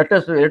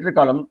letters to the editor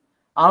column.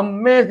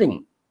 Amazing.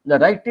 The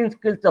writing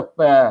skills of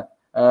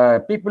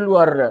people who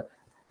are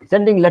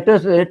sending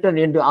letters to the editor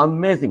into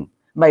amazing.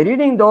 By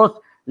reading those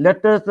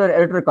letters to the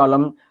editor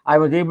column, I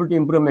was able to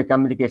improve my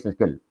communication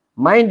skill.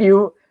 Mind you,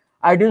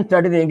 I didn't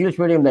study the English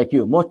medium like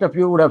you. Most of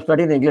you would have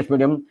studied the English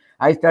medium.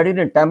 I studied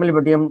in Tamil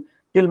medium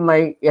till my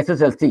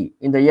SSLC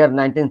in the year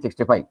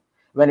 1965.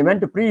 When I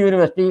went to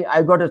pre-university,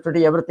 I got to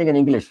study everything in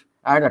English.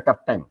 I had a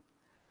tough time.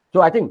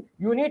 So I think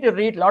you need to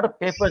read a lot of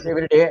papers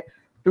every day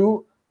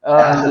to...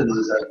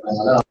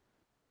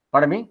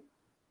 pardon me?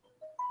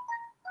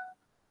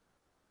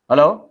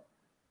 Hello?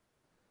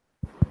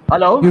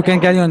 Hello? You can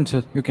carry on,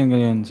 sir. You can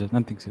carry on, sir.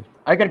 Nothing, sir.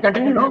 I can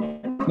continue now?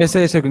 Yes,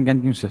 sir. Yes, sir. You can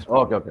continue, sir.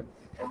 Okay, okay.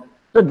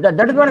 So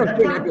that is what I'm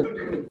saying.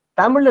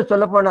 Tamil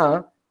சொல்லப்போனா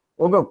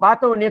உங்க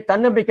பார்த்த உடனே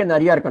தன்னம்பிக்கை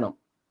நிறைய இருக்கணும்.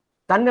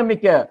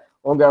 தன்னம்பிக்கை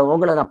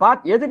உங்களை நான்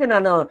பார்த்து எதுக்கு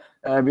நான்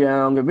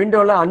உங்க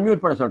விண்டோல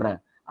அன்மியூட் பண்ண சொல்றேன்.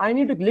 I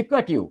need to look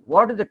at you.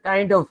 What is the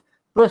kind of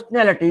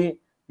personality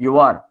you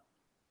are?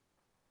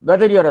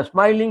 Whether you are a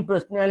smiling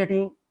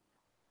personality,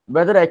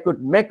 whether I could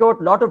make out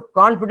a lot of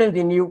confidence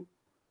in you,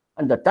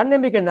 அந்த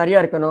தன்னம்பிக்கை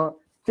நிறைய இருக்கணும்,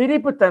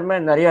 சிரிப்பு தன்மை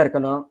நிறைய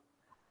இருக்கணும்,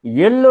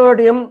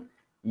 எல்லோரையும்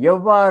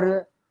எவ்வாறு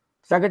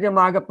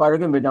சகஜமாக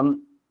பழகும் விதம்,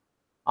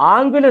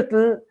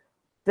 ஆங்கிலத்தில்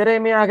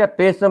திறமையாக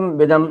பேசும்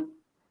விதம்,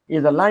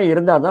 இதெல்லாம்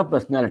இருந்தால் தான்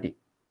personality.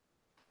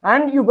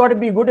 And you got to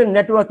be good in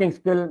networking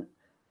skill.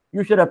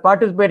 You should have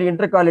participated in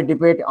inter-college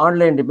debate,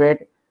 online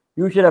debate.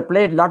 You should have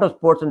played a lot of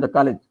sports in the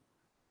college.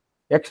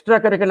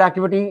 Extracurricular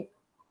activity,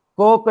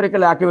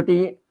 co-curricular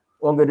activity,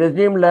 உங்க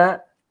ரெஸ்யூம்ல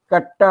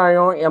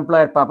கட்டாயம்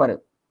employer பார்ப்பாரு.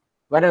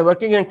 When I'm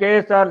working in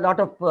KSR, a lot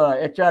of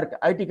HR,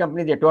 IT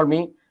companies, they told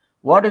me,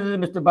 what is this,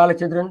 Mr.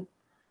 Balachandran?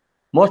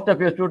 Most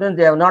of your students,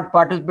 they have not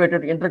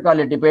participated in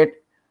inter-college debate.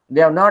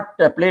 They have not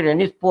played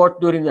any sport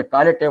during the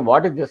college time.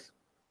 What is this?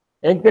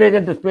 Encourage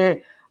them to play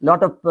a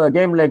lot of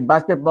games like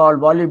basketball,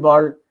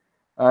 volleyball,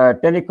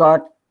 tennis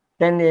court,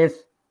 tennis,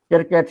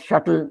 cricket,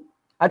 shuttle.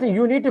 I think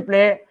you need to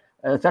play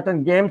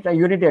certain games, and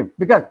you need to,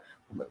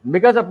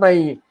 because of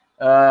my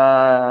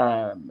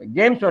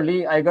games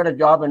only, I got a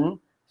job in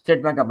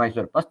State Bank of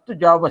Mysore. First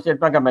job was State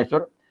Bank of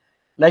Mysore.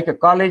 Like a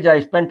college, I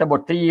spent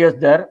about 3 years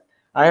there.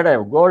 I had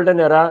a golden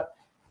era,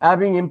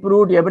 having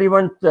improved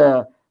everyone's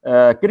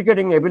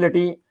cricketing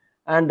ability,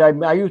 and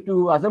I used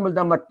to assemble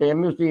them at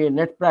MUC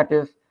net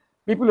practice.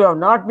 People who have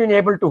not been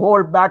able to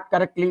hold bat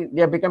correctly,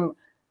 they have become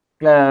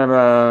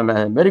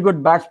very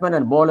good batsmen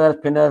and bowlers,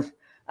 spinners.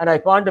 And I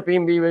found the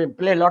team, we will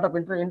play a lot of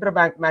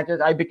inter-bank matches.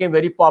 I became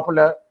very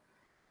popular.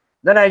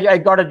 Then I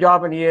got a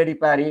job in EAD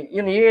Parry.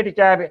 In EAD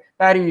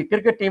Parry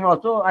cricket team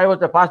also, I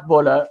was a fast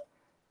bowler.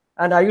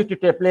 And I used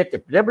to play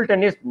table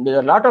tennis. There are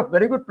a lot of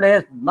very good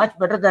players, much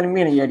better than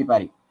me in EAD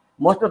Parry.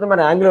 Most of them are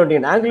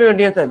Anglo-Indian.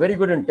 Anglo-Indians are very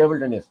good in table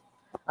tennis.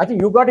 I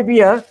think you got to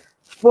be a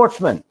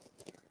sportsman.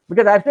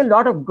 Because I've seen a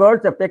lot of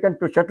girls have taken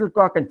to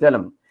shuttlecock in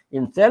Salem.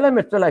 In Salem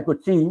itself, I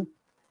could see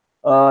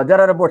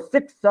there are about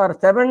 6 or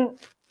 7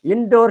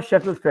 indoor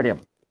shuttle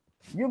stadiums.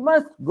 You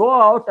must go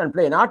out and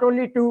play, not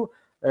only to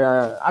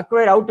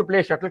acquire how to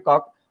play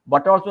shuttlecock,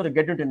 but also to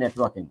get into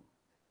networking.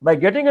 By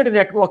getting into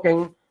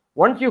networking,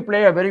 once you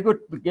play a very good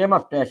game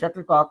of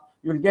shuttlecock,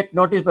 you'll get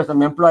noticed by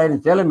some employer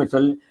in Salem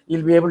itself.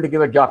 He'll be able to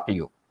give a job to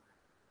you.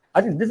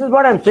 I think this is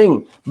what I'm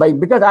saying.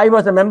 Because I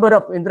was a member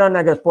of Indira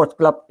Nagar Sports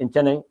Club in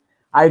Chennai,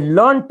 I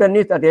learned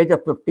tennis at the age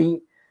of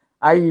 50.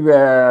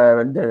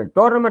 The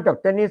tournament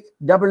of tennis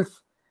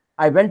doubles,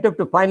 I went up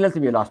to finals,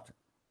 we lost.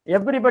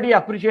 Everybody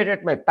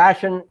appreciated my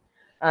passion,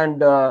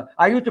 and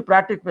I used to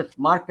practice with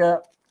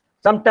marker.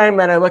 Sometime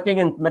when I was working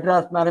in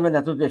Madras Management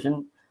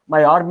Association,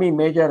 my army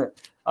major,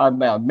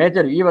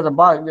 he was a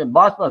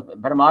boss was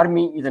from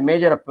army, he's a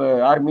major of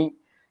army,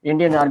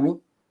 Indian Army,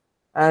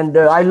 and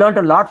I learned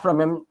a lot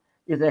from him.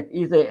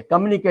 He's a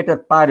communicator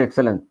par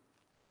excellence.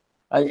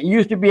 He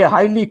used to be a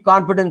highly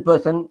confident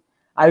person.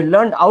 I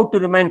learned how to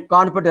remain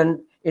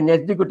confident in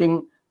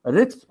executing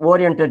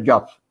risk-oriented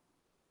jobs.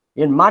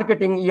 In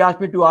marketing, he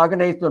asked me to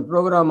organize the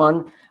program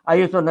on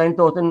ISO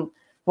 9000,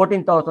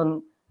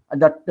 14,000,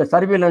 that the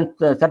surveillance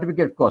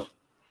certificate course.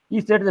 He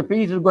said the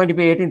fees is going to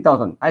be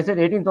 18,000. I said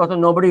 18,000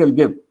 nobody will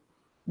give.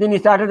 Then he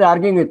started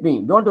arguing with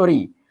me. Don't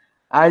worry.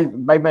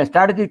 By my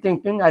strategy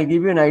thinking, I'll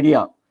give you an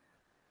idea.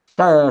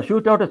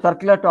 Shoot out a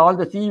circular to all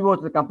the CEOs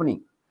of the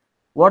company.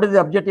 What is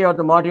the objective of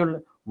the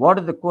module? What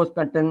is the course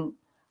content?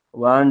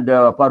 And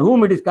for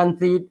whom it is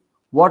conceived?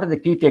 What are the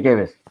key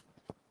takeaways?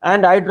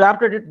 And I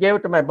drafted it, gave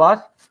it to my boss.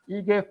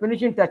 He gave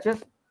finishing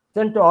touches,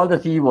 sent to all the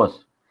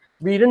CEOs.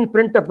 We didn't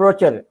print a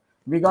brochure.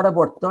 We got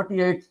about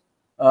 38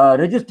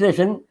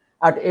 registration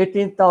at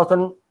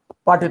 18,000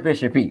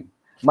 participation fee.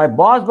 My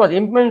boss was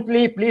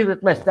immensely pleased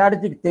with my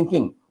strategic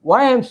thinking.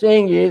 Why I'm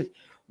saying is,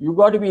 you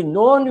got to be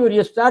known for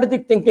your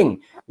strategic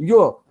thinking.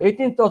 You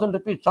 18,000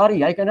 rupees,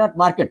 sorry, I cannot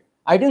market.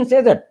 I didn't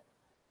say that.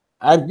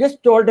 I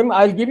just told him,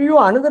 I'll give you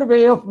another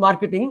way of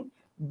marketing,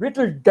 which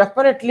will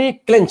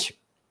definitely clinch.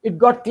 It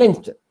got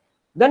clinched.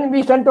 Then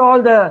we sent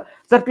all the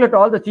circular to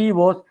all the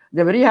CEOs.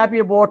 They're very happy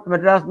about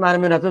Madras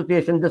Management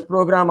Association, this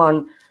program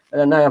on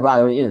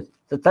the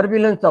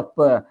surveillance of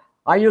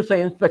ISO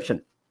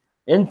inspection,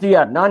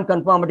 NCR,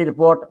 non-conformity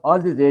report, all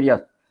these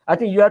areas. I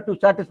think you have to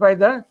satisfy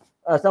the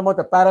some of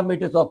the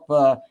parameters of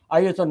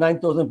ISO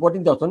 9000,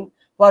 14,000,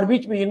 for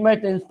which we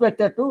invite the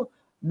inspector to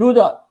do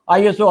the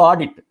ISO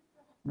audit.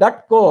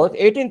 That course,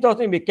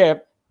 18,000 we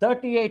kept,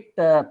 38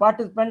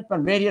 participants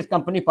from various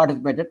companies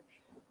participated.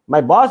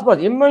 My boss was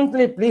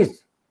immensely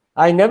pleased.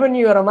 I never knew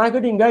you were a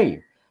marketing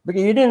guy,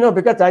 because he didn't know,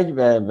 because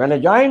when I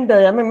joined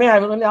MMA, I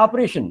was only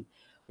operation.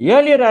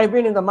 Earlier, I've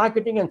been in the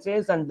marketing and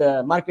sales and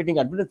marketing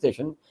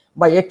administration.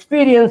 By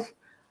experience,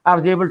 I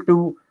was able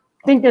to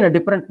think in a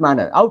different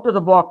manner, out of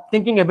the box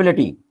thinking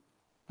ability.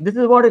 This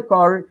is what is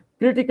called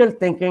critical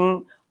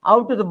thinking,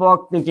 out of the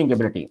box thinking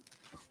ability.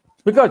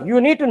 Because you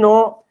need to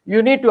know,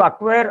 you need to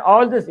acquire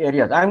all these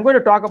areas. I'm going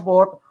to talk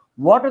about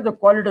what are the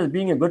qualities of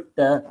being a good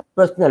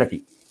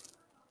personality.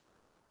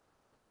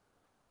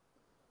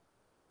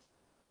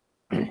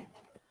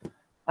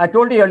 I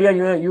told you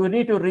earlier, you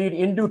need to read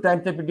Hindu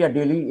Times of India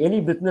daily,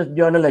 any business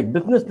journal like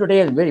Business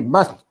Today is very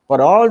must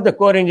for all the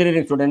core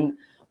engineering students.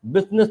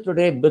 Business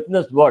Today,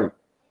 Business World.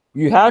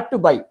 You have to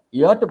buy.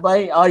 You have to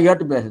buy, or you have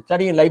to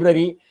study in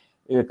library,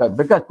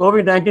 because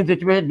COVID-19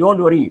 situation,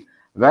 don't worry.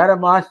 Wear a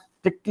mask,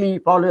 strictly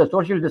follow a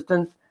social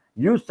distance,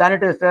 use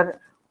sanitizer,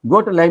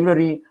 go to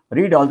library,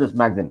 read all this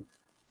magazine.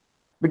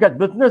 Because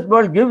Business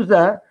World gives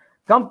a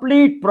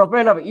complete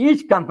profile of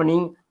each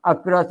company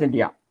across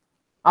India.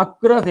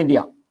 Across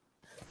India.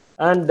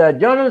 And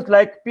journals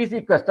like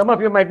PC Quest, some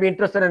of you might be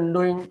interested in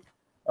doing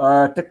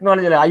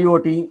technology like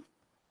IoT,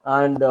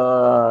 and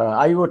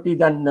IoT,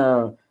 then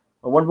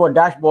one more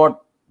dashboard.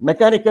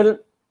 Mechanical,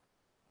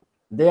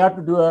 they have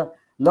to do a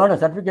learn a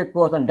certificate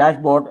course on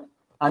dashboard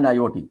and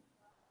IoT,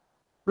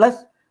 plus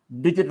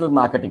digital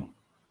marketing.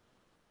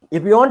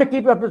 If you want to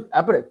keep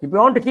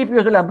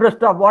yourself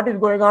abreast of what is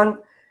going on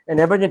in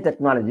emerging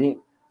technology,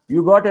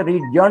 you got to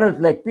read journals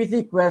like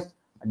PC Quest,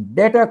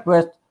 Data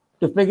Quest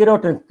to figure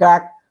out and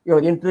crack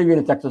your interview in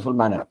a successful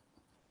manner.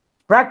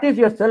 Practice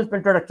your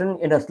self-introduction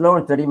in a slow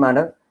and steady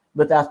manner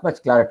with as much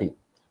clarity.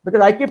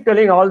 Because I keep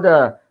telling all the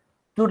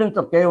students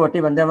of Kiot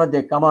whenever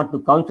they come out to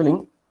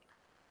counseling,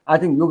 I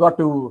think you got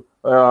to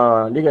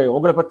நீங்கள்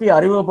உங்களை பற்றி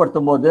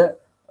அறிமுகப்படுத்தும் போது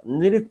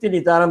நிறுத்தி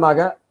நிதானமாக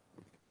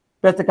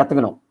பேச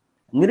கற்றுக்கணும்.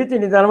 நிறுத்தி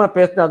நிதானமாக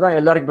பேசினா தான்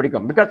எல்லாருக்கும்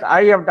பிடிக்கும். Because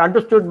I have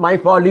understood my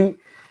folly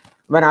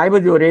when I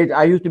was your age.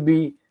 I used to be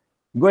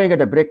going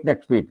at a breakneck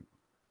speed.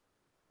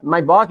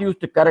 My boss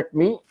used to correct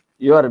me.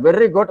 You are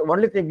very good.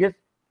 Only thing is,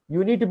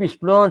 you need to be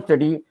slow and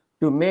steady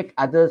to make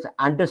others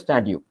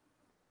understand you.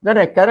 Then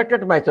I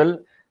corrected myself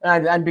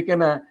and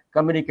became a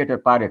communicator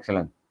par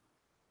excellence.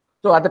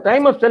 So at the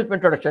time of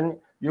self-introduction,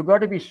 you got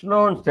to be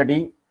slow and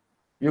steady.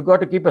 You got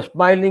to keep a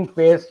smiling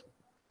face.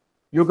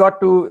 You got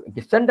to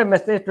send a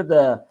message to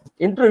the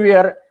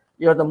interviewer.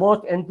 You're the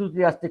most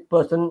enthusiastic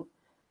person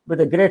with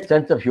a great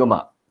sense of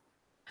humor.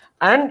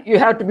 And you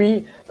have to be,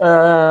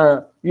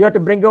 you have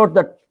to bring out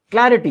the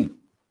clarity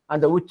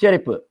and the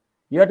ucharipu.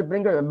 You have to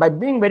bring out, by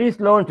being very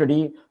slow and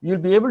steady,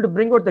 you'll be able to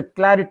bring out the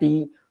clarity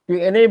to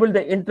enable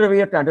the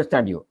interviewer to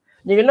understand you.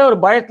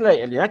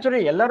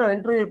 Naturally,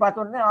 interview,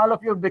 all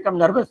of you become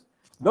nervous.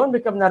 Don't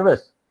become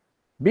nervous.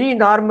 Be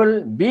normal,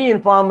 be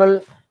informal.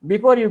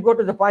 Before you go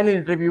to the final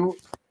interview,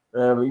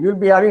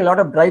 you'll be having a lot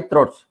of dry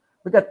throats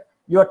because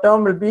your term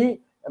will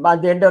be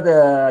at the end of the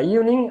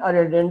evening or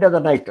at the end of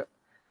the night.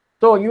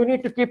 So you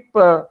need to keep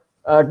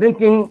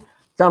drinking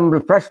some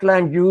fresh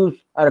lime juice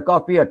or a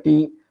coffee or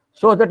tea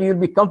so that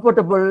you'll be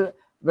comfortable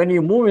when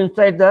you move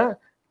inside the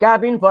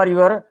cabin for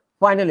your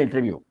final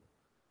interview.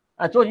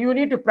 And so you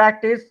need to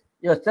practice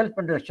your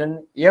self-introduction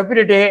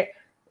every day.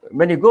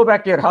 When you go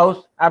back to your house,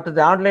 after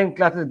the online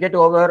classes get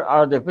over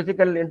or the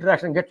physical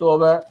interaction gets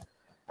over,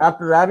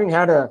 after having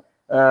had a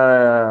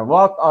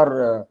walk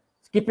or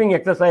skipping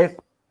exercise,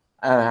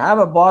 have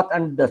a bath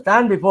and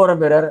stand before a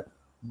mirror,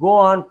 go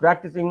on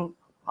practicing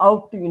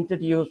how to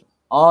introduce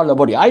all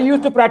about you. I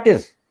used to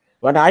practice.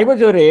 When I was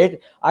your age,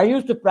 I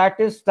used to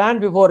practice, stand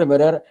before a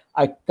mirror,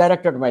 I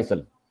corrected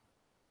myself.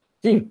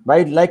 See,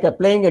 by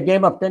playing a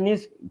game of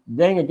tennis,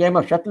 playing a game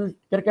of shuttle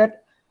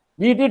cricket,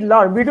 we do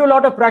a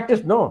lot of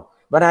practice, no.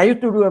 When I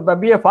used to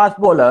be a fast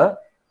bowler,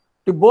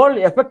 to bowl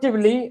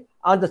effectively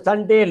on the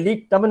Sunday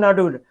League, Tamil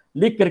Nadu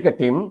League cricket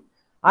team,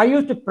 I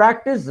used to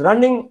practice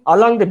running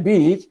along the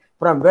beach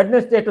from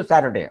Wednesday to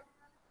Saturday,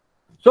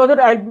 so that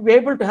I'll be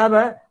able to have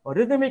a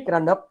rhythmic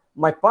run-up.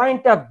 My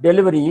point of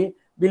delivery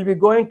will be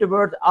going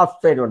towards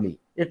offside only.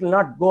 It will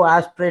not go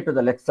as straight to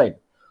the left side.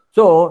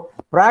 So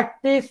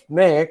practice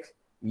makes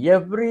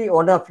every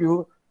one of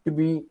you to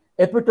be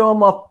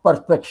epitome of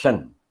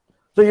perfection.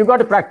 So you got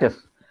to practice.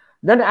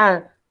 Then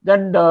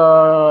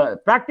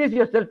practice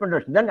your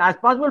self-introduction. Then as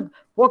possible,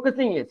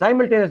 focusing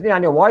simultaneously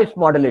on your voice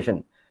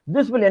modulation.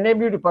 This will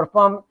enable you to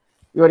perform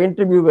your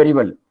interview very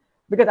well.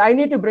 Because I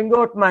need to bring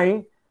out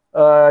my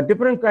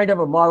different kind of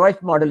a voice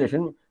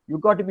modulation. You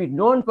got to be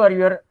known for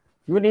your,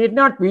 you need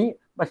not be,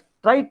 but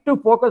try to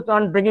focus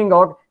on bringing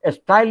out a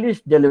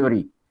stylish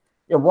delivery,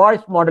 a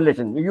voice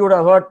modulation. You would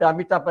have heard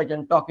Amitabh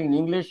Bachchan talking in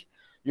English.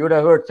 You would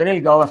have heard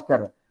Sunil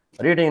Gavaskar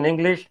reading in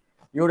English.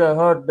 You would have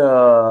heard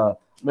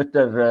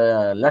Mr.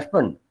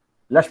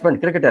 Lashman,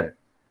 cricketer.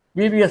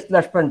 VVS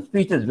Lashman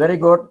speech is very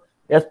good,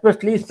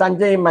 especially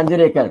Sanjay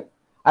Manjarekar.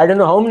 I don't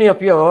know how many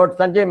of you have heard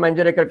Sanjay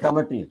Manjarekar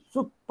commentary.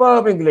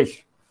 Superb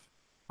English.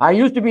 I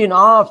used to be in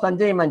awe of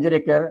Sanjay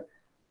Manjarekar.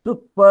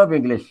 Superb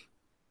English.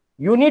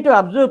 You need to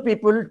observe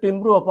people to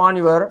improve upon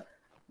your,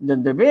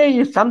 the way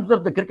he sums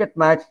up the cricket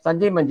match.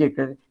 Sanjay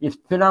Manjarekar is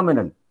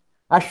phenomenal.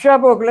 Asha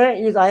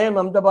Bogle is IIM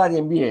Ahmedabad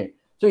MBA.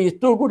 So he's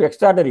too good,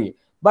 extraordinary.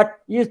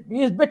 But he is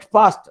a bit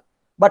fast.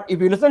 But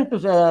if you listen to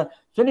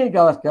Sunil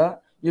Gavaskar,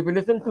 if you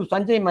listen to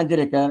Sanjay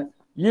Manjarekar,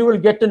 you will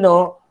get to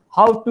know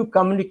how to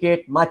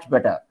communicate much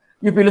better.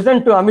 If you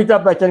listen to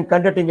Amitabh Bachchan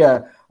conducting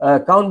a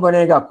Kaun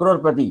Banega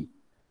Crorepati,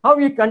 how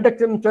he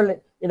conducts himself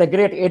in a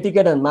great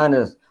etiquette and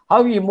manners,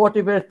 how he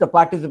motivates the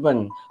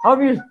participant, how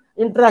he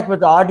interacts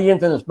with the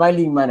audience in a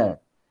smiling manner.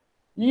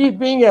 He is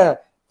being a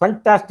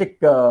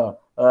fantastic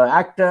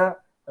actor,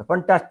 a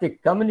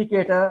fantastic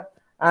communicator,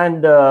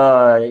 and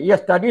he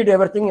has studied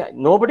everything.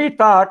 Nobody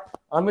thought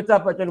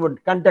Amitabh Bachchan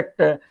would conduct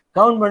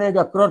Kaun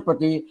Banega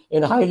Crorepati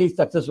in a highly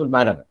successful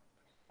manner.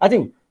 I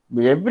think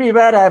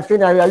everywhere I have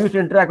seen, I used to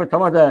interact with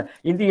some of the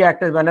Hindi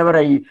actors whenever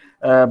I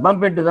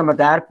bump into them at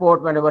the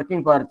airport when I'm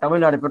working for Tamil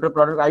Nadu Petrol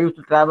Products. I used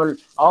to travel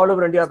all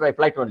over India by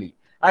flight only.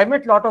 I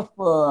met a lot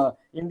of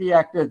Hindi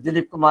actors,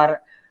 Dilip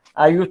Kumar.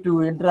 I used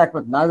to interact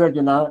with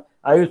Nagarjuna.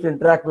 I used to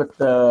interact with,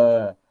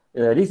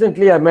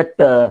 recently I met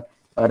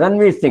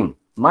Ranveer Singh.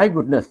 My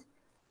goodness.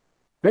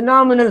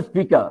 Phenomenal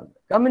speaker,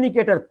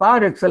 communicator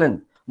par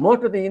excellence.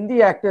 Most of the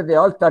Hindi actors, they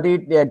all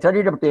studied, they had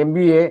studied up to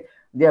MBA,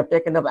 they have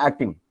taken up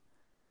acting.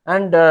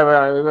 And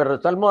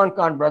Salman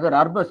Khan, brother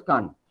Arbaz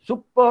Khan,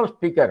 Superb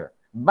speaker.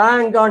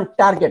 Bang on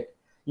target.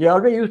 You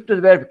always used to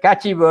wear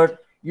catchy word.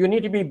 You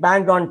need to be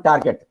bang on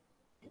target.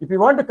 If you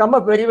want to come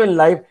up very well in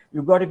life,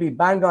 you've got to be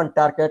bang on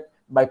target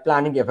by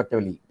planning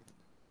effectively.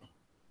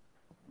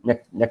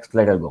 Next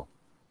slide, I'll go.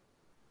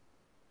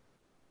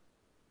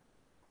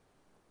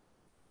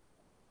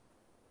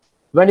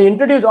 When you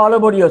introduce all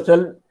about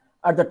yourself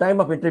at the time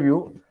of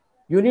interview,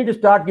 you need to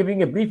start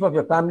giving a brief of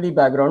your family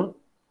background,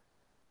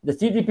 the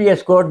CGPA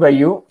scored by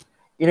you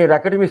in your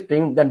academic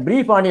stream, then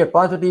brief on your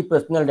positive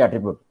personality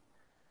attribute.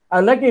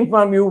 I'd like to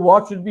inform you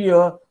what should be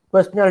your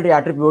personality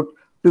attribute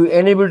to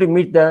enable to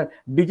meet the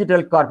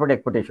digital corporate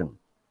expectation.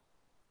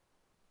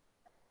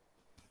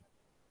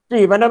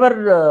 See,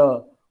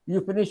 whenever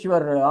you finish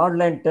your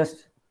online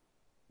test,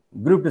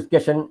 group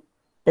discussion,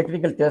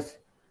 technical test,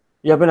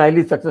 you have been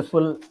highly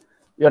successful,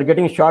 you are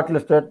getting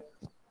shortlisted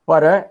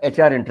for a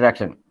HR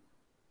interaction.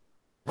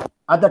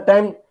 At the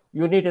time,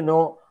 you need to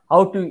know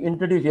how to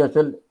introduce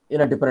yourself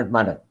in a different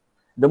manner.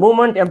 The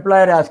moment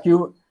employer asks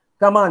you,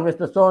 come on,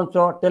 Mr.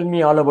 So-and-so, tell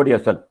me all about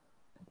yourself.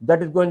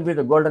 That is going to be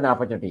the golden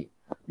opportunity.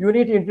 You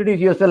need to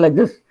introduce yourself like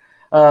this.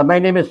 My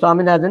name is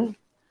Swaminathan.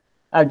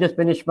 I've just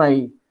finished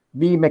my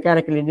BE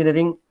Mechanical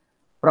Engineering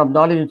from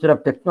Knowledge Institute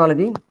of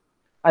Technology.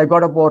 I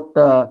got about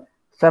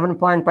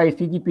 7.5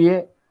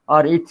 CGPA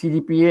or 8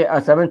 CGPA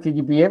or 7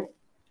 CGPA.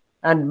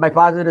 And my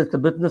father is a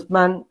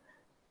businessman,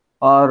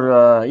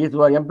 or he's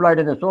employed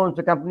in a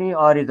so-and-so company,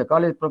 or he's a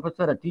college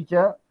professor, a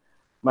teacher.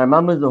 My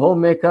mom is a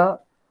homemaker,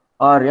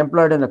 or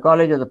employed in a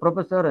college as a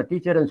professor, a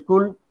teacher in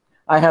school.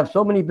 I have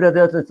so many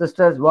brothers and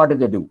sisters. What do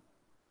they do?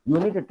 You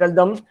need to tell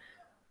them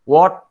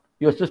what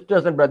your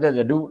sisters and brothers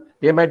they do.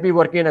 They might be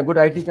working in a good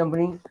IT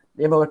company.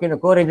 They might work in a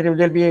core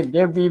engineering.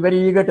 They'll be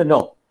very eager to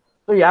know.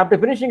 So after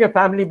finishing a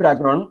family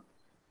background,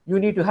 you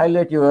need to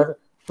highlight your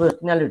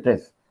personality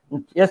traits.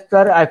 Yes,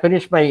 sir, I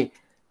finished my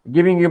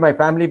giving you my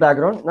family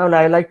background. Now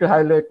I like to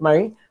highlight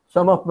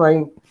some of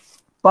my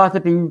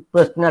positive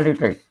personality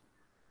traits.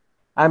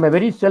 I'm a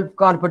very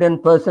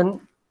self-confident person,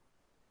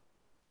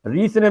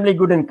 reasonably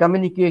good in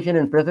communication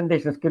and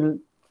presentation skill,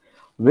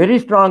 very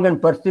strong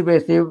and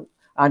persuasive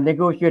and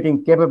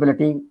negotiating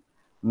capability,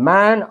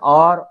 man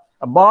or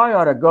a boy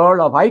or a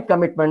girl of high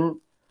commitment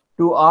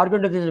to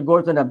organizational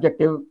goals and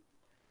objectives.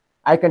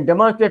 I can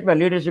demonstrate my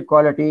leadership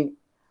quality.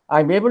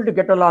 I'm able to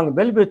get along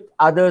well with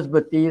others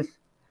with ease.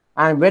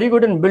 I'm very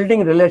good in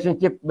building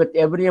relationship with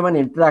everyone I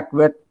interact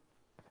with.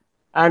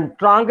 I'm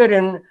stronger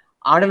in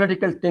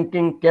analytical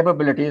thinking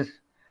capabilities.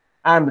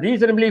 I'm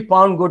reasonably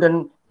found good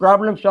in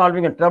problem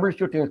solving and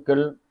troubleshooting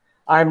skill.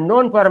 I'm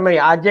known for my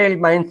agile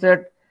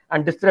mindset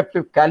and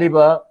disruptive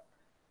caliber.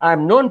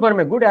 I'm known for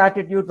my good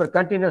attitude for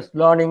continuous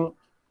learning.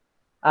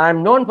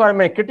 I'm known for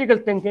my critical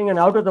thinking and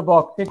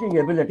out-of-the-box thinking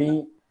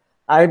ability.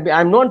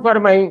 I'm known for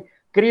my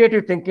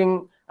creative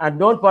thinking and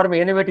known for my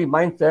innovative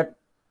mindset.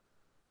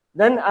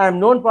 Then I'm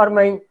known for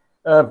my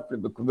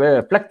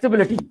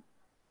flexibility.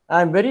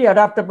 I'm very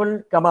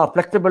adaptable,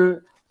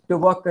 flexible to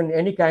work in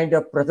any kind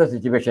of pressure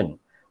situation.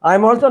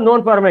 I'm also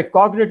known for my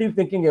cognitive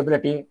thinking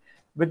ability.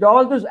 With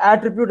all these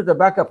attributes at the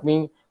back of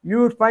me, you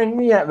would find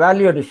me a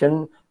value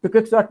addition to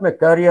kickstart my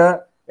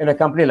career in a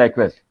company like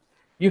this.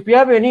 If you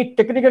have any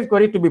technical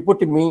query to be put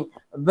to me,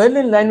 well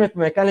in line with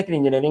mechanical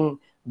engineering,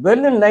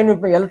 well in line with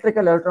my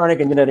electrical electronic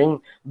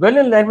engineering, well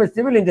in line with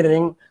civil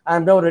engineering, I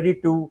am now ready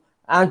to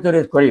answer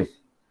his queries.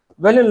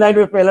 Well in line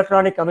with my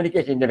electronic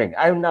communication engineering,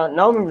 I am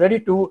now ready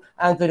to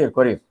answer your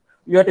queries.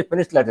 You have to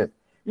finish like this.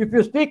 If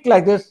you speak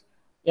like this,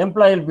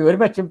 employee will be very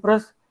much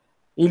impressed.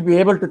 He'll be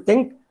able to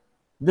think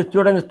this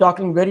student is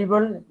talking very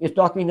well, is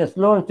talking in a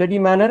slow and steady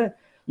manner.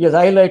 He has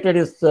highlighted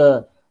his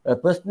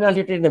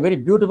personality in a very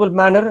beautiful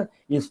manner.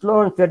 He is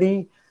slow and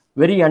steady,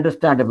 very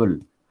understandable.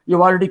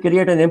 You've already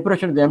created an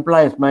impression of the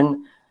employee's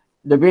mind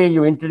the way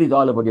you introduce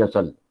all about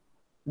yourself.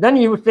 Then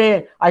you would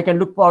say, I can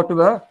look forward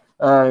to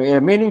a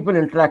meaningful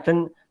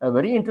interaction, a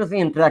very interesting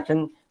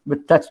interaction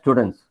with such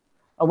students.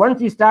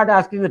 Once you start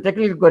asking the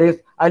technical queries,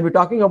 I'll be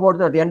talking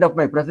about at the end of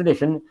my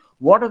presentation,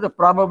 what are the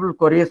probable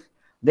queries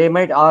they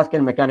might ask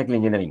in mechanical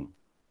engineering.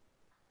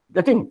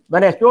 The thing,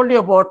 when I told you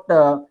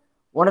about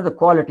one of the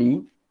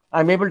quality,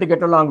 I'm able to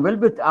get along well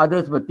with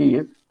others with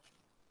ease.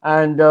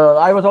 And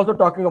I was also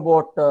talking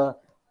about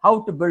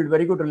how to build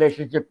very good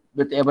relationship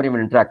with everyone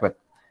you interact with.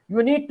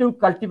 You need to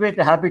cultivate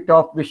the habit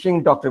of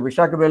wishing Dr.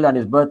 Vishakabel on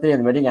his birthday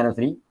and wedding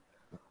anniversary.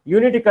 You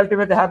need to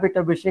cultivate the habit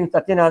of wishing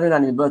Satyanarayana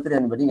on his birthday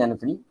and wedding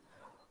anniversary.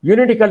 You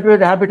need to cultivate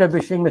the habit of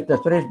wishing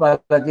Mr.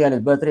 Suresh-Balaji on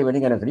his birthday,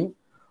 wedding anniversary.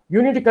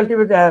 You need to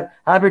cultivate the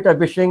habit of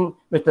wishing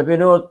Mr.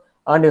 Vinod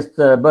on his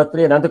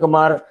birthday,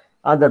 Nandakumar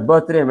on their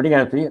birthday and wedding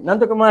anniversary.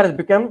 Nandakumar has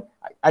become,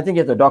 I think,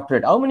 it's a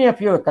doctorate. How many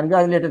of you have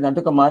congratulated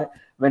Nandakumar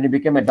when he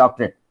became a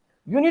doctorate?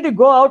 You need to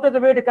go out of the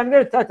way to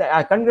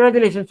congratulate.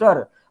 Congratulations,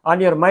 sir, on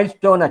your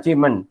milestone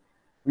achievement.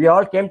 We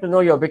all came to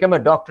know you have become a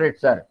doctorate,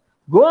 sir.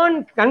 Go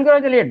and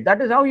congratulate.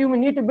 That is how you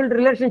need to build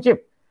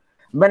relationship.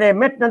 When I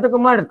met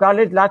Nandakumar at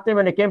college last time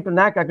when I came to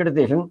NAC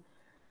accreditation,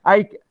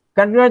 I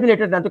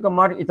congratulated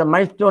Nandakumar. It's a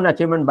milestone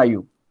achievement by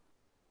you.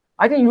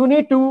 I think you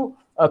need to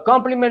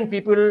compliment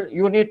people.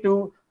 You need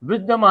to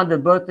wisdom on the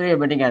birthday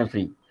wedding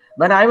anniversary.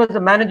 When I was the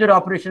manager of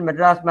operation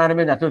Madras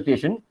Management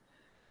Association,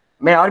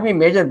 my army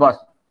major boss,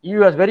 he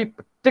was very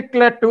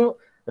particular to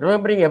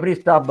remembering every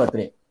staff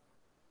birthday.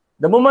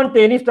 The moment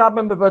any staff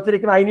member birthday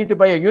comes, I need to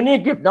buy a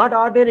unique gift, not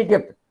ordinary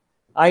gift.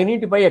 I need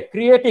to buy a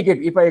creative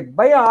gift. If I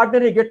buy an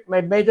ordinary gift, my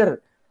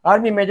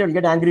army major will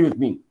get angry with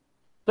me.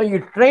 So you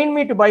train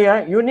me to buy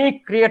a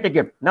unique creative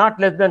gift, not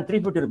less than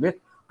 350 rupees.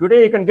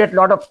 Today you can get a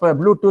lot of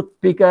Bluetooth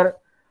speaker,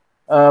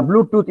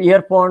 Bluetooth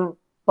earphone,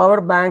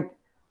 power bank,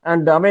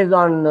 and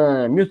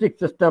Amazon music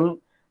system.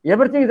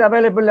 Everything is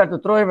available at the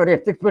throwaway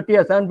rate, 650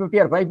 or 750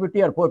 or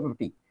 550 or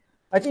 450.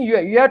 I think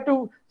you have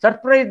to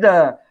surprise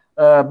the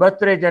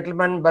birthday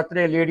gentleman,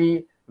 birthday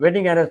lady,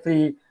 wedding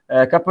anniversary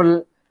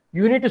couple.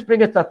 You need to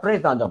spring a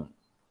surprise on them.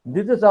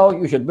 This is how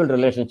you should build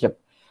relationship.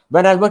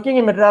 When I was working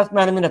in Madras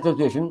Management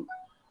Association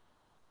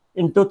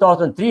in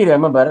 2003,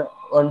 remember,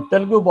 one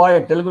Telugu boy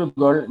and Telugu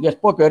girl, they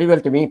spoke very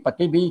well to me,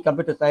 PB,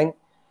 computer science.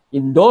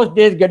 In those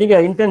days, getting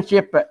an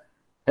internship,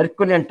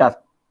 Herculean task.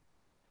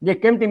 They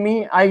came to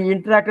me, I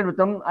interacted with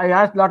them, I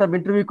asked a lot of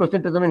interview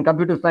questions to them in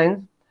computer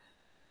science.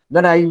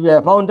 Then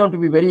I found them to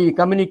be very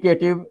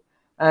communicative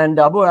and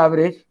above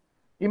average.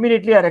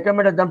 Immediately, I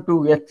recommended them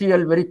to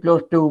SCL, very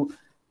close to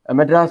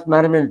Madras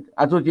Management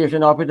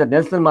Association office at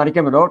Nelson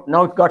Markham Road.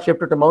 Now it got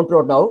shifted to Mount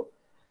Road now.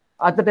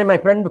 At the time, my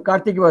friend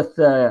Karthik was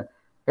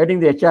heading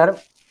the HR.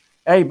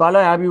 Hey,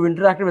 Bala, have you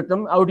interacted with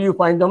them? How do you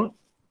find them?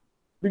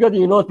 Because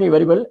he knows me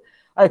very well.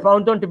 I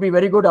found them to be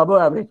very good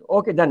above average.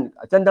 Okay, then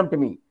send them to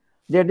me.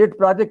 They did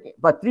project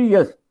for 3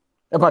 years.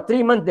 For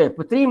 3 months,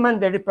 for 3 months,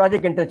 they did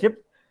project internship.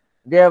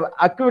 They have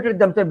acquitted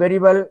themselves very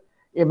well,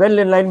 well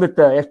in line with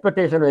the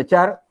expectation of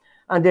HR.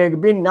 And they've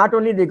been, not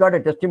only they got a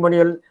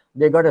testimonial,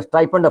 they got a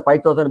stipend of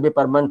 5,000 rupees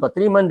per month. For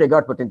 3 months, they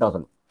got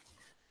 15,000.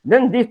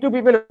 Then these two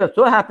people were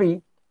so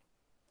happy.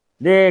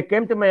 They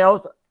came to my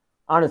house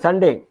on a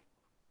Sunday.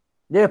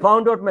 They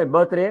found out my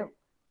birthday.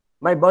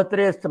 My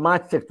birthday is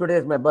March 6th. Today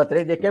is my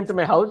birthday. They came to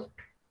my house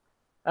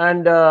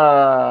and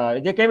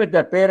they came with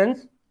their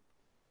parents.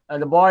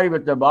 And the boy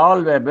with the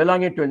ball were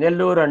belonging to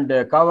Nellore and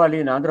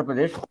Kavali in Andhra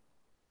Pradesh.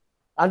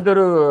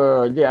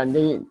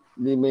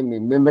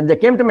 When they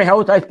came to my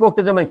house, I spoke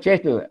to them and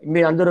chased them.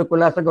 Me Andhuru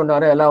Kulasaga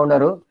unnaru, ela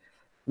unnaru,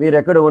 meer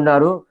ekkada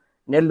unnaru,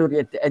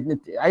 Nellore.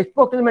 I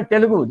spoke to them in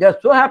Telugu. They are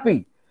so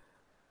happy.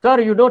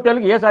 Sir, you know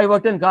Telugu? Yes, I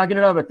worked in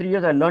Kakinada for 3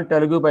 years. I learned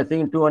Telugu by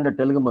seeing 200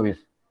 Telugu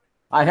movies.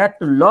 I had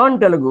to learn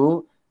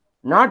Telugu,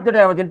 not that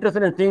I was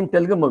interested in seeing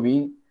Telugu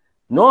movie.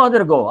 No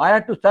other go. I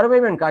had to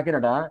survive in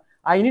Kakinada.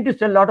 I need to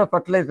sell a lot of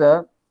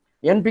fertilizer,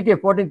 NPK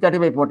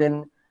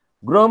 14-35-14,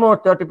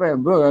 Gromo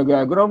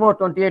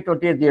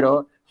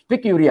 28-28-0,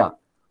 Spic urea.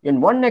 In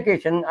one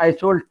occasion, I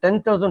sold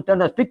 10,000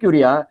 tons of Spic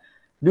urea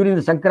during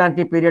the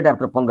Sankranti period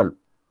after Pongal.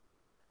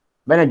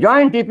 When I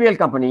joined TPL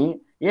company,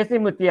 A.C.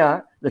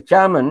 Muthia, the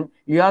chairman,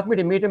 he asked me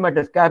to meet him at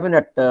his cabin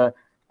at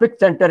Spic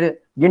Center,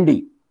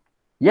 Gindi.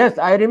 Yes,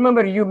 I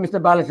remember you,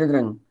 Mr.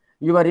 Balachandran.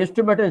 You were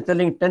instrumental in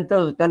selling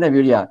 10,000 tons of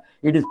urea.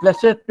 It is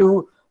pleasure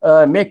to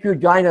make you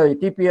join a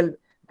TPL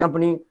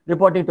company,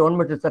 reporting to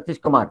Mr. Satish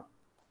Kumar.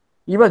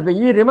 He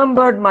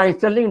remembered my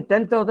selling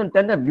 10,000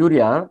 tons of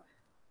urea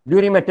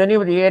during my tenure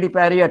with the AID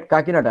Parry at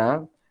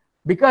Kakinada.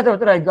 Because of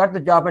that, I got the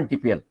job in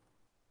TPL.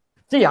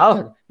 See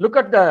how, look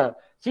at the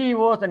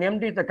CEOs and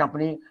MDs of the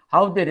company,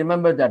 how they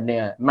remember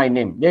that my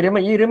name.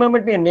 He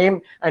remembered me a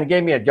name and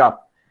gave me a job.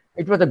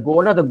 It was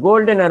one of the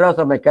golden eras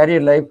of my career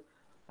life.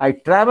 I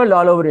traveled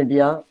all over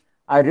India.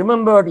 I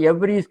remembered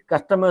every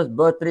customer's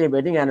birthday,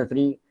 wedding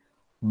anniversary,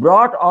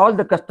 brought all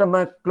the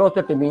customers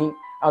closer to me.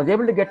 I was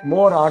able to get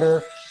more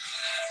orders.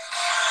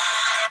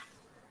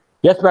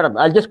 Yes, madam.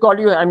 I'll just call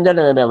you. I'm in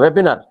a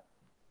webinar.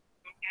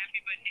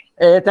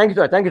 Thank you,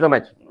 sir. Thank you so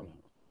much.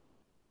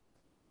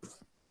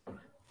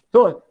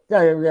 So,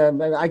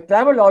 I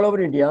traveled all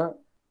over India.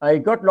 I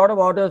got a lot of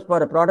orders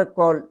for a product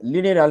called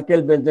linear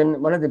alkyl benzene,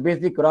 one of the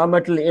basic raw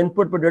material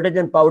input for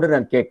detergent powder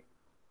and cake.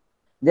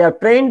 They have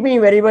trained me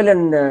very well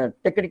in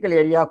technical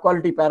area,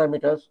 quality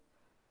parameters.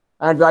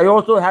 And I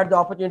also had the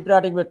opportunity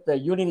interacting with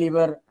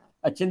Unilever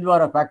at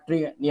Chindwara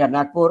factory near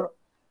Nagpur.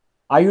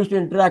 I used to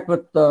interact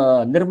with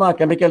Nirma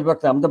Chemical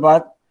Works,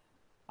 Ahmedabad.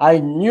 I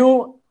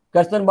knew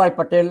Karsanbhai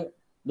Patel,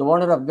 the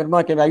owner of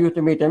Nirma Chemical. I used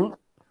to meet him.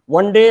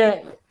 One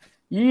day,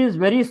 he is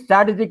very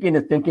strategic in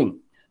his thinking.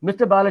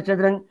 Mr.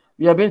 Balachandran,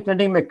 we have been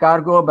sending my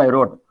cargo by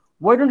road.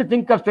 Why don't you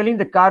think of selling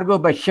the cargo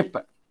by ship?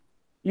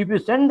 If you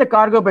send the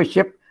cargo by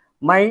ship,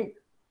 my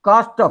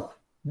cost of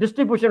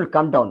distribution will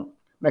come down.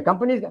 My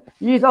company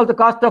is also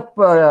cost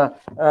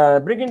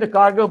of bringing the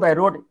cargo by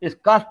road is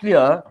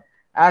costlier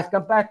as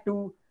compared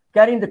to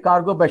carrying the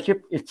cargo by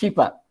ship is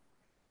cheaper.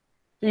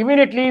 So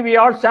immediately we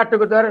all sat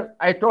together.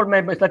 I told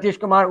my Satish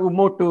Kumar, who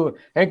moved to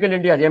Henkel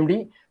India as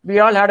MD, we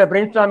all had a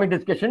brainstorming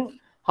discussion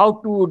how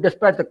to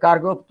dispatch the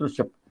cargo through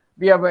ship.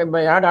 I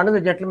had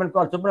another gentleman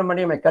called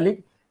Subramani, my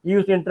colleague. He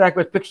used to interact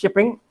with fixed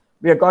shipping.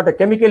 We have got a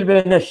chemical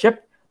wellness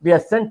ship. We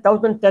have sent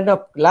 1,000 tons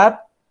of lab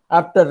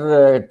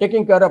after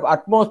taking care of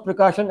utmost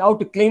precaution how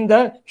to clean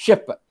the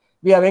ship.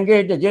 We have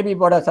engaged the JB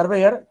Boda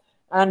surveyor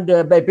And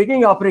by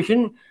beginning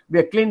operation, we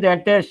have cleaned the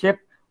entire ship,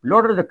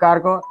 loaded the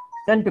cargo,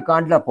 sent to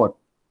Kandla port.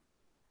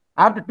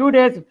 After 2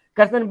 days,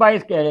 Karsan Bhai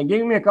is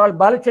giving me a call,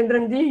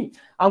 Balachandran ji,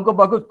 हमको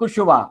बहुत खुश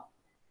हुआ,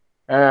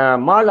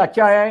 माल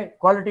अच्छा है,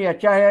 quality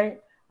अच्छा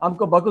है,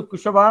 हमको बहुत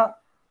खुश हुआ,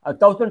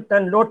 1000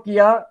 ton load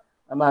किया,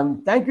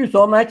 thank you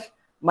so much,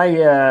 my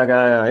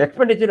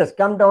expenditure has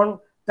come down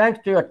thanks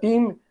to your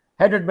team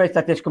headed by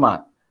Satish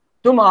Kumar.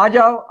 तुम आ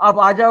जाओ, आप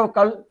आ जाओ,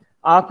 कल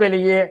आपके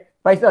लिए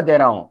पैसा दे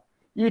रहा हूँ.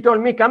 He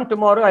told me, come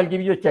tomorrow, I'll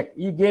give you a check.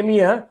 He gave me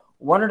a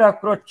 1.5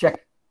 crore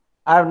check.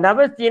 I've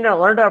never seen a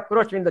 1.5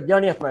 crore in the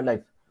journey of my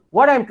life.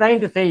 What I'm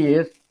trying to say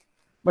is,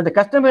 but the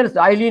customer is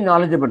highly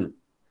knowledgeable.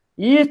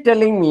 He is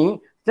telling me,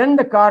 send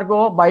the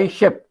cargo by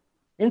ship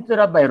instead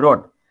of by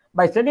road.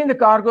 By sending the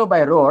cargo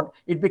by road,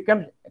 it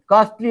becomes a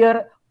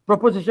costlier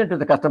proposition to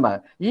the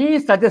customer. He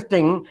is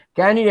suggesting,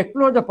 can you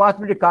explore the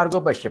possibility of cargo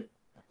by ship?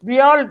 We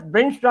all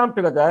brainstormed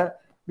together.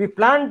 We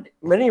planned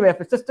many ways,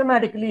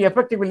 systematically,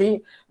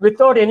 effectively,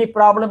 without any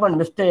problem and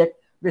mistake.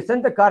 We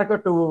sent the cargo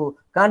to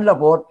Kandla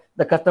port.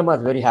 The customer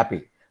is very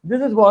happy.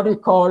 This is what we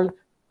call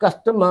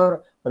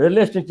customer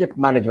relationship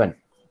management.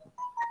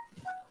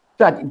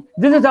 So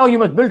this is how you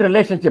must build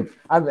relationship,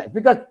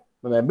 because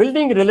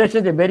building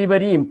relationship is very,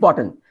 very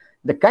important.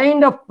 The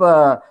kind of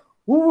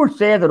who would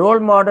say the role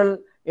model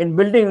in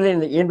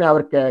building in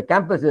our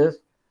campuses.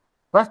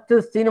 First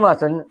is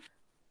Srinivasan.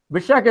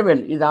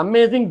 Vishakavel is an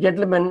amazing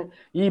gentleman.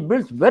 He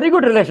builds very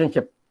good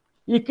relationship.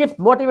 He keeps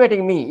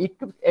motivating me. He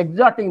keeps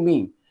exhorting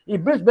me. He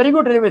builds very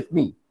good relationship with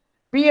me.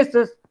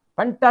 PSS,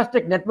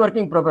 fantastic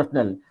networking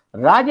professional.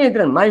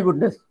 Rajendran, my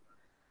goodness.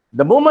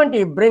 The way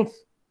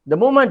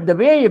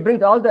he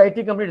brings all the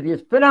IT companies, he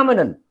is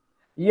phenomenal.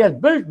 He has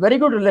built very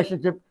good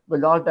relationship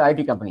with all the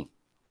IT company.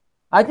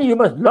 I think you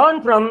must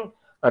learn from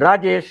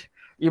Rajesh.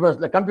 You must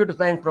the computer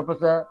science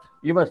professor.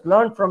 You must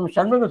learn from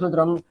Shanmugha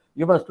Sundaram.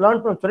 You must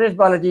learn from Suresh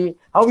Balaji,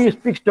 how he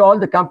speaks to all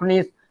the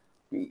companies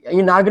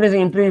in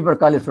organizing interview for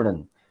college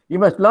students. You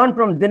must learn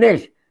from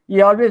Dinesh.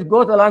 He always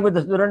goes along with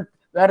the student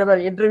wherever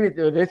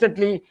interview.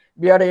 Recently,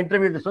 we had an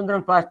interview with the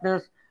Sundaram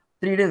partners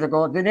 3 days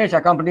ago. Dinesh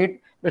accompanied,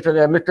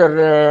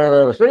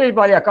 Mr. Suresh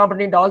Balaji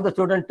accompanied all the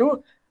students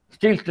to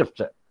steel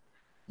strips.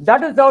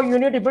 That is how you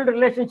need to build a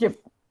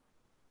relationship.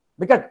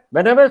 Because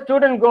whenever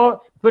students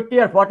go 50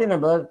 or 40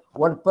 numbers,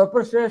 one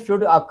professor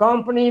should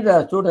accompany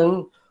the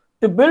student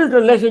to build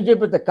relationship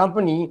with the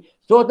company,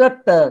 so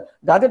that the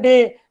other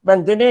day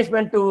when Dinesh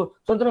went to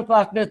Sundaram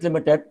Partners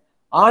Limited,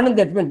 Anand,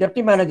 that means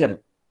deputy manager,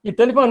 he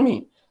telephoned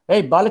me,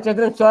 hey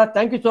Balachandran sir,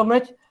 thank you so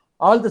much.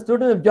 All the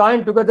students have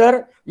joined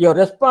together. You have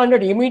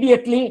responded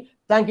immediately.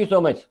 Thank you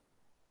so much.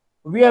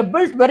 We have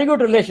built very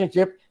good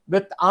relationship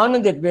with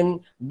Anand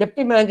Edwin,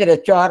 deputy manager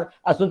HR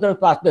at Sundaram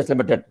Partners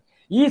Limited.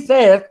 He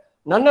says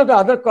none of the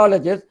other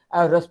colleges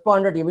have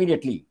responded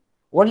immediately.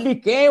 Only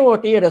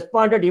KOT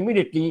responded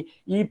immediately.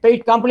 He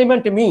paid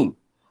compliment to me.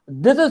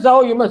 This is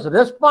how you must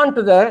respond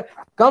to the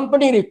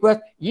company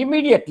request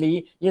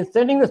immediately in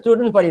sending the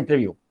student for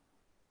interview.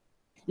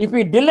 If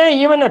we delay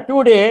even a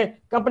 2 day,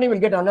 company will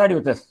get annoyed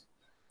with us.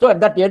 So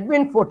that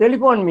Edwin for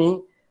telephone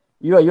me,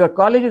 your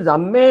college is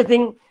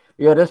amazing.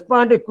 You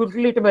responded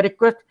quickly to my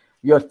request.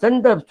 You have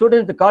sent the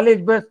students the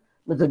college bus.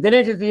 Mr.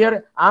 Dinesh is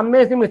here.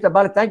 Amazing, Mr.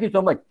 Bala. Thank you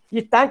so much.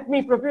 He thanked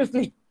me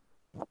profusely.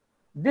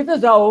 This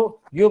is how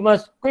you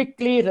must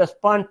quickly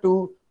respond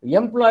to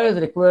employers'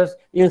 requests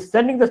in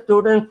sending the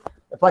students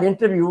for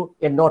interview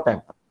in no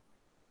time.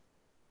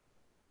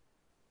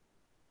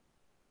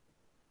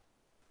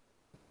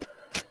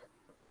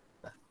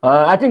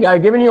 I think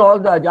I've given you all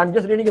the, I'm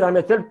just reading it. I'm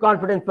a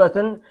self-confident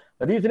person,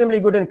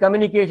 reasonably good in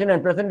communication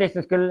and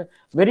presentation skill,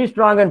 very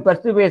strong and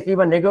persuasive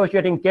and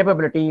negotiating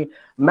capability,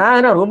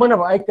 man or woman of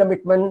high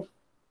commitment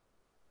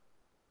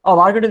of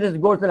organizing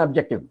goals and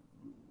objectives.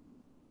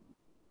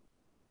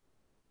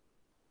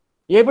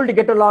 Able to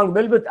get along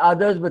well with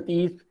others with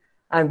ease.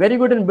 I'm very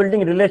good in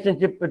building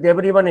relationship with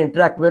everyone I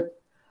interact with.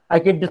 I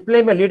can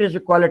display my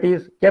leadership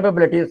qualities,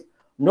 capabilities,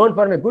 known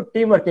for my good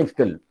team working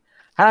skill.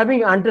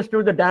 Having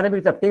understood the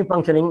dynamics of team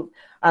functioning,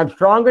 I'm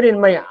stronger in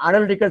my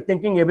analytical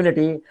thinking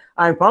ability.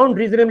 I'm found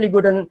reasonably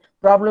good in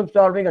problem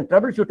solving and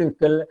troubleshooting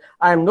skill.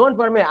 I am known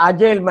for my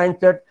agile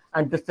mindset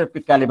and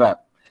disruptive caliber.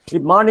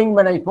 This morning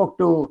when I spoke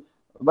to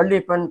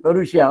Vallipan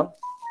Perusia,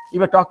 we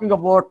were talking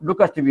about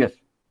Lucas TVS.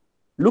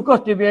 Lucas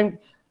TVS,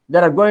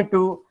 there are going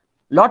to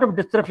lot of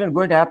disruption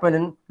going to happen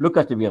in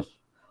Lucas TVS.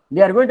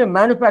 They are going to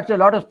manufacture a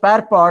lot of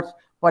spare parts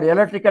for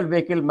electrical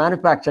vehicle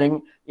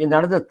manufacturing in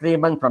another 3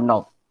 months from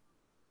now.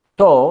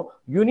 So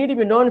you need to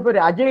be known for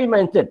agile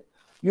mindset.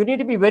 You need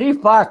to be very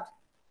fast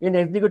in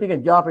executing a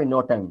job in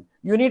no time.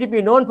 You need to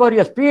be known for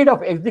your speed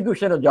of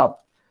execution of job.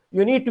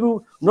 You need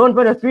to known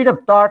for your speed of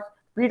thought,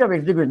 speed of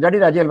execution. That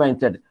is agile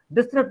mindset.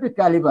 Disruptive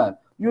caliber.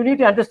 You need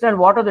to understand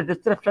what are the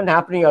disruption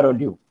happening around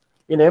you.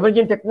 In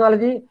emerging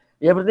technology,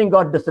 everything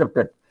got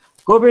disrupted.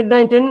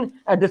 COVID-19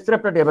 had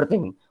disrupted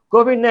everything.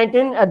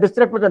 COVID-19 had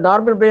disrupted the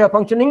normal way of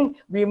functioning.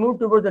 We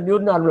moved towards the new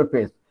normal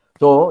phase.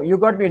 So you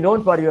got to be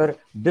known for your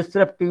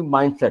disruptive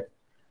mindset.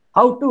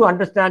 how to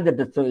understand the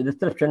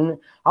description,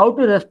 how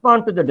to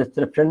respond to the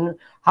description,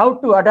 how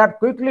to adapt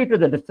quickly to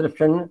the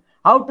description,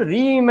 how to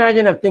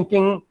reimagine a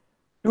thinking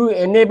to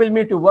enable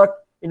me to work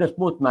in a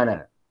smooth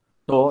manner.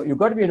 So you've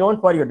got to be known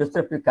for your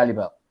descriptive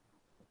caliber.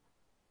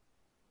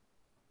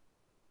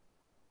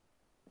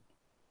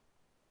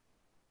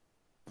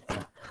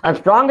 I'm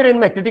stronger in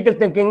my critical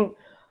thinking.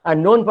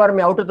 I'm known for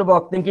my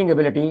out-of-the-box thinking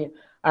ability.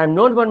 I'm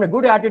known for my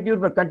good attitude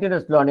for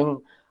continuous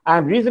learning.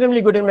 I'm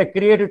reasonably good in my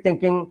creative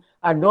thinking.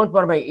 I'm known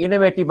for my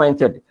innovative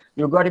mindset.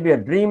 You've got to be a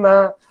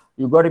dreamer.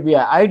 You've got to be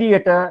an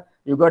ideator.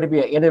 You've got to be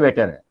an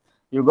innovator.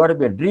 You've got to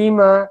be a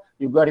dreamer.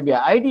 You've got to be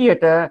an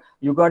ideator.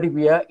 You've got to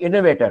be an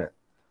innovator.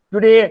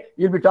 Today,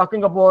 you'll be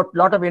talking about a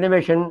lot of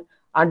innovation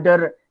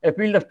under a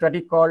field of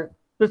study called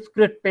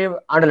prescriptive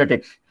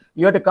analytics.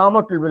 You have to come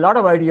up with a lot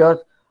of ideas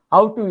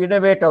how to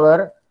innovate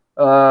our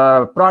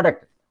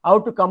product, how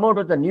to come out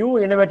with a new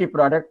innovative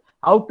product,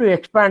 how to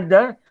expand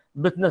the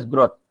business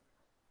growth.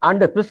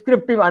 Under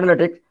prescriptive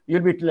analytics,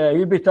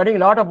 you'll be studying a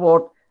lot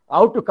about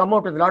how to come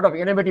out with a lot of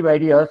innovative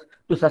ideas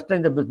to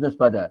sustain the business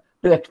further,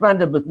 to expand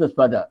the business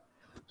further.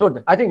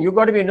 So I think you've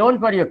got to be known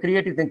for your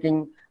creative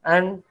thinking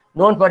and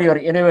known for your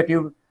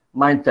innovative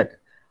mindset.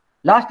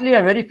 Lastly,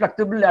 I'm very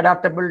flexible,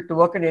 adaptable to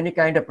work in any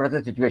kind of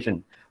process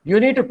situation. You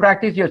need to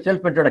practice your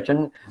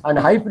self-introduction on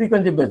a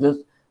high-frequency basis,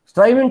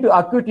 striving to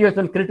acquit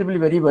yourself critically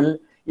very well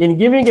in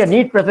giving a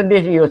neat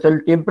presentation of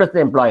yourself to impress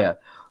the employer.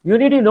 You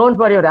need to be known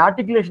for your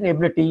articulation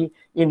ability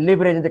in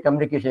leveraging the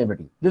communication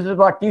ability. This is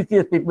what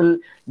TCS people,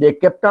 they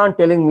kept on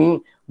telling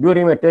me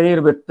during my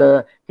tenure with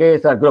the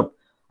KSR group.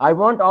 I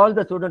want all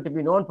the students to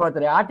be known for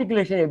their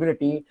articulation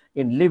ability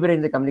in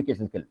leveraging the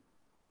communication skill.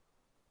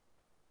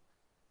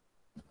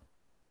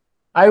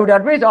 I would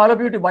advise all of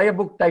you to buy a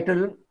book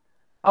titled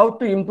How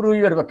to Improve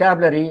Your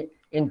Vocabulary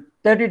in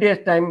 30 Days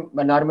Time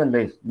by Norman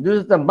Weiss.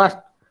 This is the must.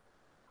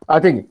 I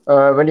think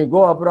when you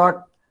go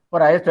abroad for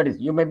higher studies,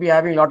 you may be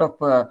having a lot of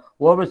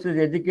overseas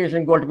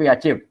education goal to be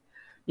achieved.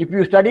 If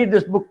you study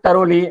this book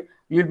thoroughly,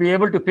 you'll be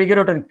able to figure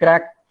out and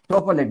crack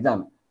TOEFL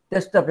exam,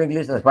 test of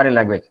English as foreign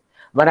language.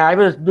 When I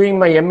was doing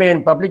my MA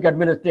in public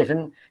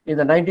administration in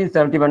the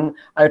 1971,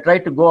 I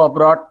tried to go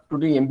abroad to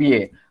do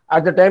MBA.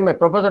 At the time, my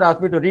professor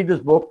asked me to read this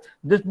book.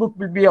 This book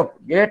will be of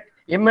great,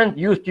 immense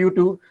use to you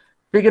to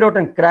figure out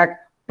and crack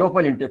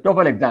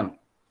TOEFL exam.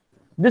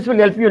 This will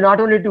help you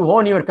not only to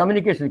hone your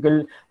communication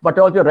skill, but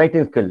also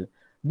writing skill.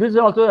 This is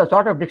also a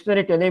sort of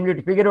dictionary to enable you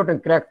to figure out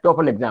and crack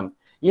TOEFL exam.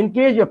 In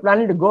case you're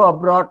planning to go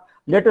abroad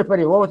later for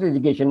your overseas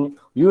education,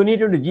 you need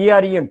to do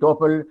GRE and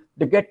TOEFL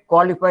to get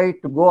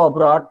qualified to go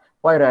abroad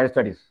for your higher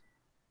studies.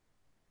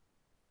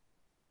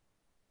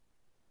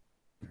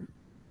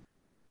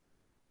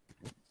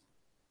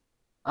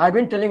 I've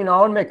been telling in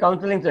all my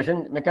counseling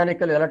sessions,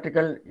 mechanical,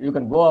 electrical, you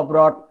can go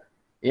abroad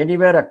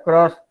anywhere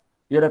across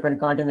European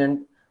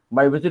continent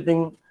by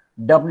visiting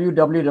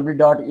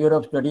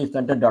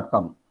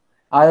www.europestudyscenter.com.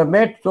 I have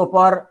met so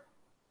far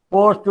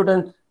 4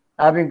 students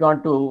having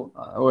gone to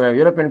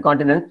European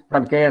continent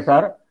from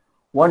KSR.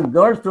 One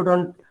girl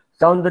student,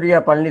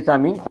 Soundarya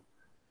Palanisamy,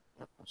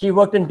 she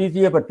worked in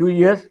TCA for 2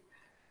 years.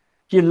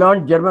 She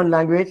learned German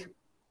language.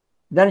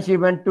 Then she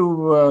went to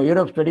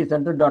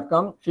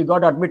europestudyscenter.com. She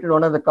got admitted to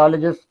one of the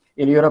colleges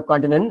in Europe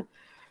continent.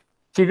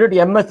 She did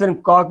MS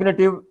in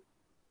cognitive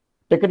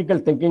technical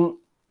thinking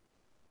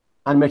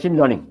and machine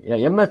learning.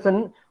 Yeah, MS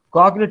in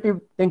cognitive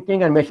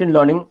thinking and machine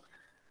learning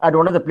at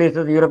one of the places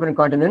in the European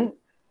continent.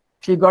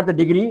 She got the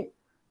degree.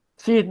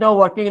 She is now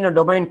working in a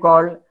domain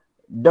called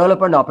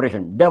development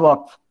operation,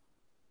 DevOps.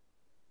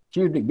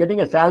 She is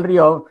getting a salary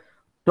of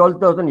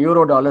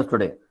 €12,000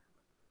 today.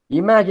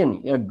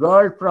 Imagine a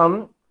girl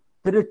from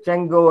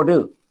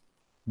Tiruchengodu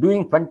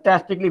doing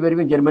fantastically very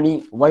well in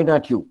Germany. Why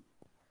not you?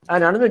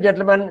 And another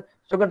gentleman,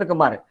 Sugata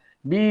Kumar,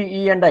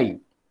 BE&I.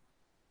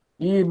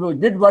 He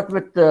did work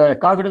with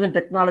Cognition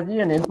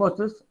Technology and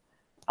Infosys.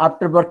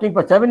 After working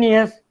for 7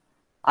 years,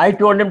 I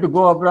told him to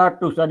go abroad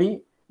to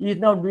study. He is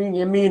now doing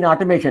ME in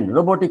automation,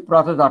 robotic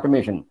process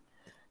automation.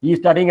 He is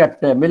studying at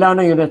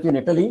Milano University in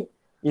Italy.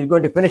 He is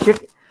going to finish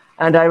it.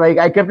 And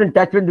I kept in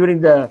touch with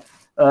during the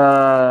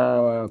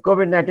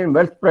COVID-19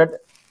 widespread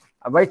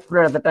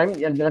at the time.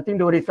 And nothing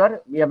to worry,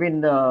 sir. We have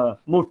been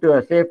moved to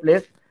a safe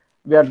place.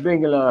 We are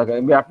doing,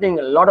 we are attending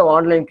a lot of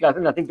online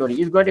classes. Nothing to worry.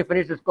 He's going to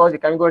finish his course.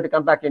 He's going to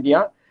come back to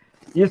India.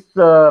 His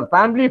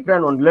family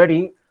friend, one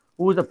lady,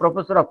 who is a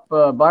professor of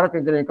Bharat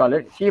Engineering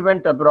College, she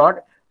went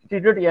abroad. She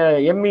did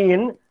ME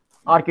in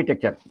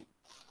architecture.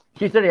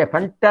 She said, yeah,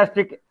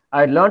 fantastic.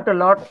 I learned a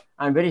lot.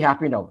 I'm very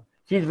happy now.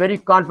 She's very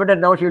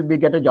confident now she will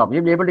get a job.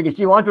 She'll be able to get,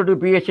 she wants to do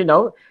PhD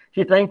now.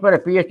 She's trying for a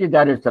PhD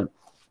there itself.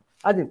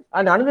 And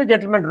another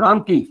gentleman,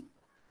 Ramki,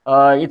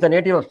 is a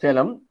native of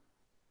Salem.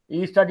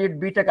 He studied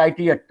BTech IT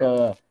at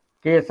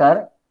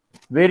KSR.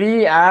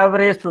 Very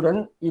average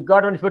student. He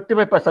got only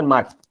 55%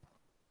 marks.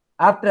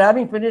 After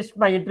having finished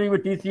my interview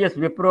with TCS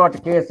Wipro at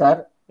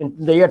KSR in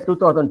the year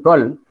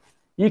 2012,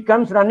 he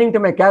comes running to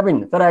my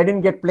cabin. Sir, I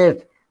didn't get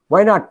placed.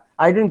 Why not?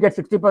 I didn't get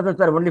 60%,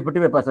 sir, only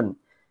 55%.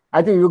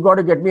 I think you got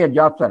to get me a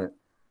job, sir.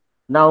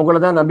 Now,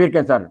 Ungaladan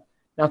Ambirkan, sir.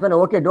 I said,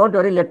 okay, don't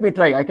worry, let me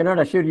try. I cannot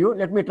assure you,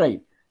 let me try.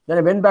 Then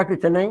I went back to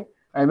Chennai.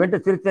 I went to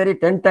Sircheri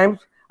 10 times.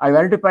 I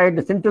identified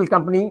the Central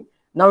company.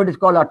 Now it is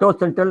called Auto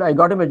Central. I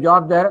got him a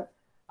job there.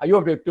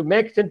 To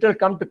make Central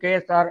come to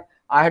KSR,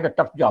 I had a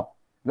tough job.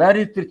 Where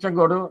is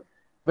Tirchangodu?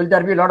 Will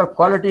there be a lot of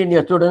quality in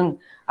your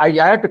students? I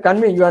had to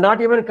convince you are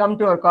not even come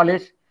to our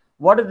college.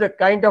 What is the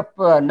kind of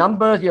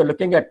numbers you're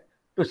looking at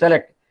to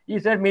select? He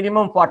said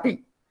minimum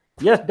 40.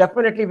 Yes,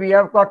 definitely we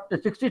have got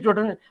 60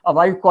 students of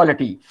high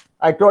quality.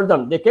 I told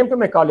them, they came to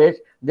my college,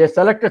 they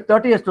selected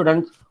 30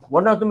 students.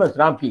 One of them was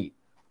Ramki.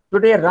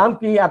 Today,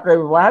 Ramki, after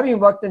having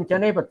worked in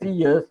Chennai for 3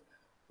 years,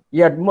 he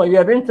had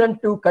been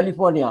sent to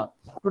California.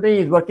 Today,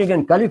 he is working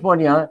in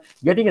California,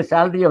 getting a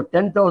salary of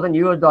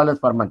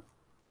 $10,000 per month.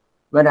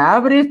 When an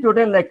average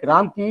student like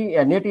Ramki,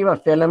 a native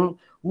of Salem,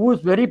 who is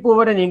very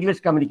poor in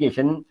English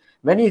communication,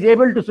 when he is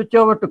able to switch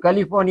over to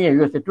California,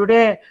 USA,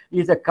 today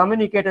he is a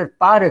communicator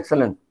par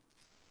excellence.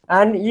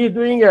 And he is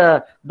doing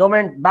a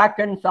domain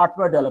back-end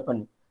software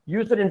development,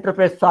 user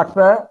interface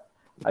software,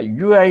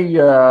 UI,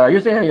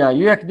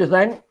 UX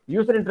design,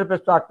 user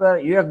interface software,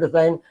 UX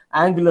design,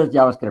 Angular,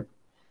 JavaScript.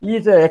 He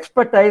is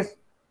expertise.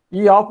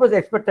 He offers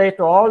expertise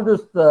to all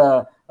these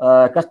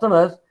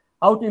customers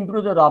how to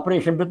improve their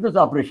operation, business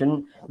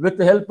operation, with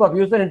the help of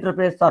user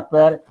interface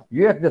software,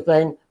 UX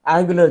design,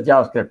 Angular,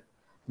 JavaScript.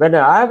 When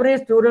an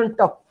average student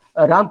of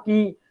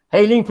Ramki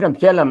hailing from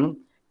Salem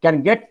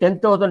can get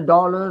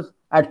 $10,000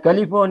 at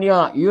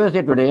California,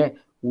 USA today,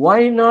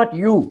 why not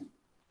you?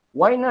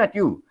 Why not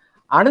you?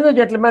 Another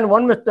gentleman,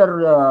 one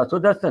Mr.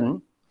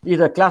 Sudarshan, is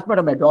a classmate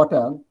of my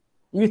daughter.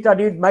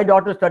 My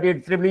daughter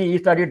studied civil, he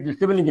studied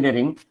civil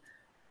engineering,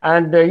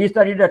 and he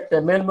studied at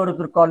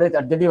Melmaruthur College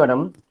at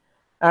Didivanam.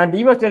 And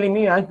he was telling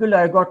me, Uncle,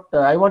 I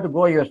want to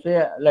go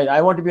USA, like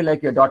I want to be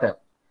like your daughter.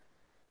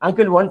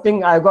 Uncle, one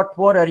thing, I've got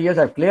 4 areas,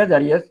 I've cleared the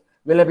areas,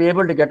 will I be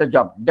able to get a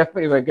job?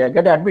 Definitely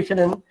get admission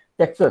in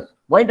Texas.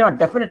 Why not?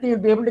 Definitely you'll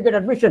be able to get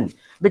admission.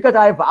 Because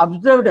I've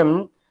observed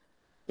him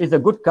is a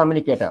good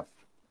communicator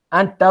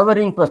and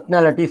towering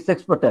personality,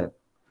 6-footer.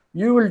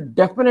 You will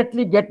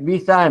definitely get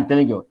visa, I'm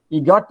telling you.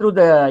 He got through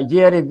the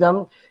GR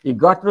exam, he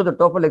got through the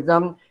TOEFL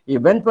exam, he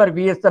went for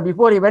visa.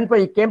 Before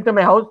he came to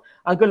my house,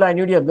 Uncle, I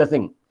need your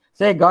blessing.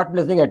 Say God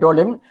blessing, I told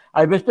him.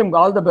 I wished him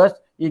all the best.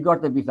 He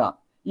got the visa.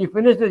 He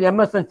finished his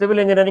MS in civil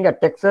engineering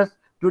at Texas.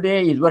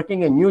 Today, he's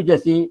working in New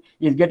Jersey.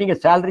 He's getting a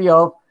salary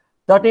of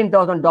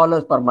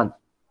 $13,000 per month.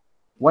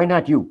 Why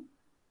not you?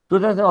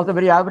 2000 also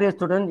very average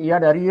student. He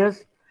had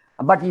arrears,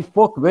 but he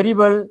spoke very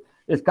well.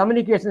 His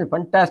communication is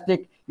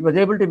fantastic. He was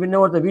able to win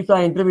over the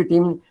visa interview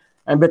team,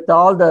 and with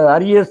all the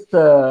arrears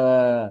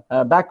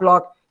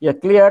backlog, he has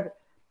cleared.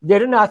 They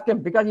didn't ask him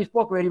because he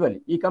spoke very well.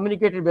 He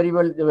communicated very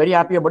well. They're very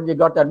happy about he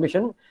got the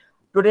admission.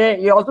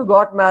 Today, he also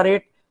got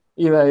married.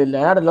 He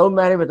had a love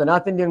marriage with a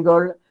North Indian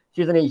girl.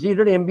 She did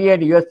MBA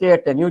at USA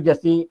at New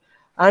Jersey,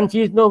 and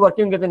she's now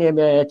working with an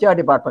HR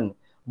department.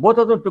 Both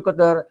of them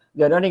together,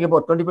 they're earning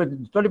about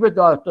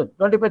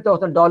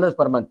 $25,000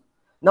 per month.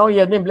 Now he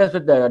has been blessed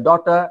with a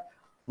daughter.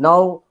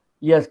 Now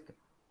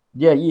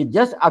he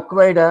just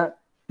acquired a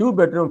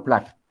 2-bedroom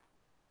flat.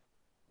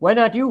 Why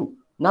not you?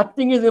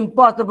 Nothing is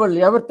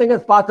impossible. Everything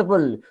is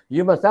possible.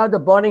 You must have the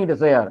burning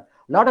desire.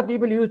 A lot of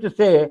people used to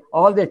say,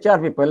 all the HR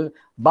people,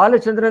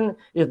 Balachandran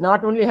is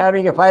not only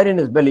having a fire in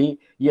his belly,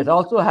 he is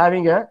also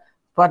having a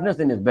furnace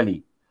in his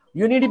belly.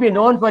 You need to be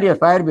known for your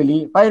fire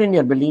in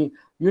your belly.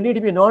 You need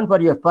to be known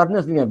for your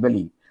furnace in your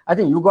belly. I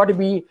think you got to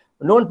be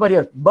known for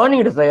your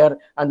burning desire.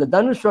 And the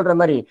Dhanush சொல்ற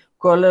மாதிரி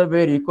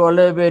கொலவெறி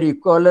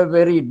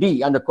D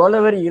அந்த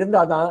கொலவெறி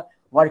இருந்தாதான்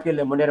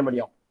வாழ்க்கையில முன்னேற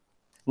முடியும்.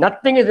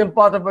 Nothing is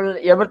impossible.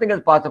 Everything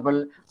is possible.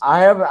 I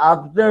have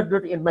observed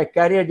it in my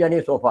career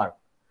journey so far.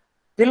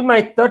 Till my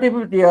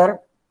 35th year,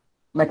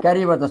 my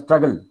career was a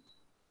struggle.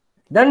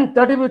 Then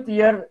 35th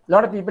year, a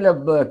lot of people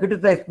have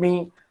criticized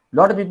me. A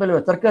lot of people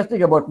were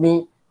sarcastic about me.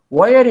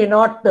 Why are you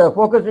not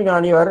focusing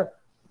on your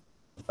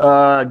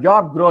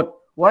job growth?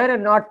 Why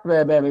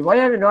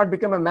have you not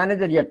become a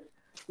manager yet?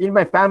 In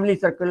my family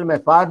circle, my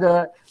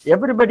father,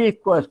 everybody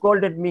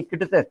scolded me,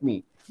 criticized me.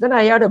 Then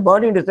I had a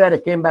burning desire. I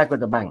came back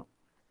with a bang.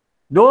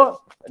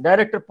 Though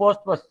director post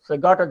was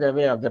got at the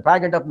way of the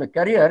fag end of my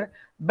career,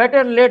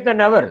 better late than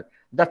never.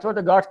 That's what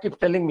the gods keep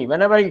telling me.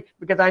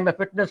 Because I'm a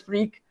fitness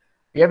freak,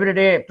 every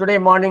day, today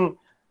morning,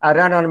 I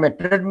ran on my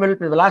treadmill.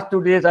 For the last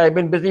 2 days, I've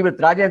been busy with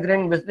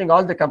Rajendran, visiting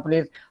all the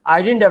companies.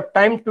 I didn't have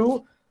time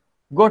to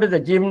go to the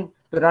gym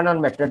to run on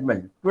my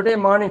treadmill. Today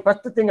morning,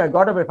 first thing, I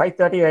got up at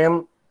 5:30 a.m.,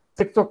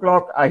 6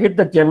 o'clock, I hit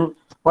the gym.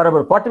 For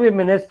about 45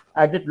 minutes,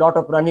 I did a lot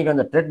of running on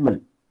the treadmill.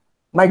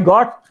 My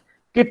God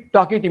keep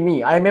talking to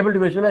me. I am able to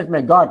visualize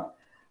my God.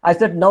 I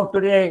said, now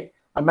today,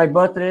 on my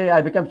birthday,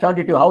 I become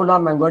 72. How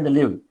long I'm going to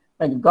live?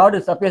 And God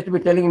is supposed to be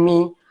telling me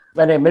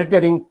when I'm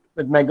meditating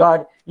with my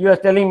God, you are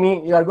telling me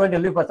you are going to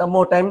live for some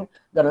more time.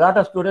 There are a lot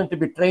of students to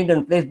be trained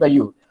and placed by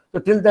you. So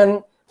till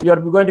then, you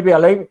are going to be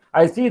alive.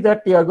 I see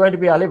that you are going to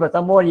be alive for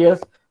some more years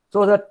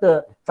so that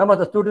some of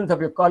the students of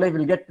your college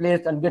will get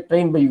placed and get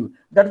trained by you.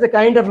 That's the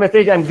kind of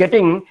message I'm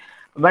getting.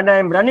 when I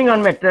am running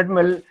on my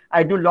treadmill,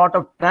 I do a lot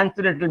of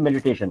transcendental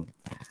meditation.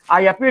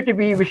 I appear to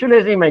be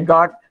visualizing my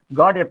God.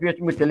 God appears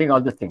to be telling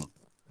all these things.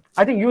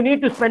 I think you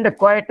need to spend a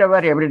quiet hour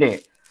every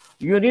day.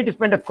 You need to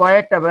spend a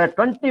quiet hour,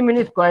 20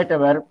 minutes quiet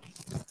hour,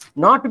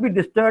 not to be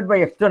disturbed by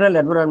external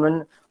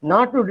environment,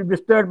 not to be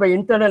disturbed by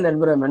internal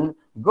environment.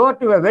 Go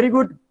to a very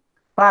good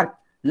park,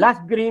 lush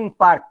green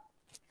park,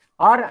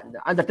 or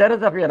on the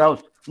terrace of your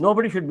house.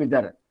 Nobody should be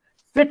there.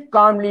 Sit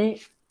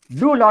calmly,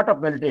 do a lot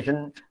of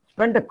meditation,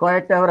 spend a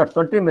quiet hour of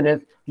 20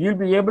 minutes. You'll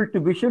be able to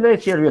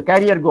visualize your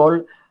career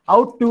goal,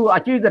 how to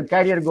achieve that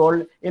career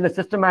goal in a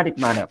systematic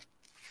manner.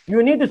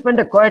 You need to spend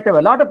a quiet hour.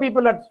 A lot of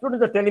people,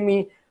 students are telling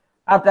me,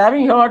 after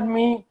having heard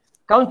me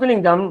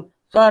counseling them,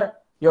 sir,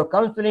 your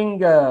counseling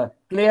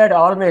cleared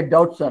all my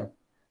doubts, sir.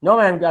 No,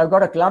 I've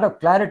got a lot of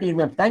clarity,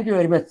 ma'am. Thank you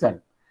very much,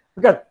 sir.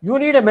 Because you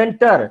need a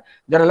mentor.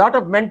 There are a lot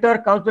of mentor,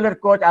 counselor,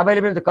 coach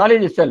available in the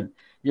college itself.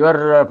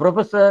 Your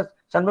professors,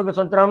 Shanmugha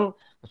Sundaram,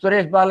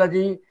 Suresh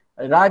Balaji,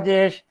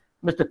 Rajesh,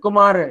 Mr.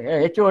 Kumar,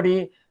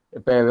 HOD,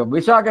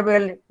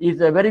 Vishagavel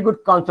is a very good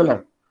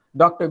counselor.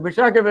 Dr.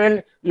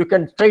 Vishagavel, you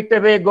can straight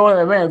away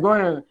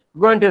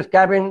go into his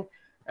cabin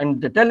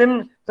and tell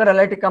him, sir, I'd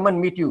like to come and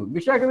meet you.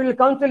 Vishagavel will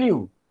counsel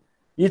you.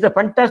 He's a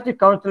fantastic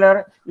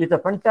counselor, he's a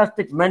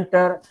fantastic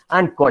mentor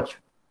and coach.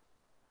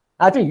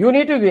 I think you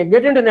need to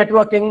get into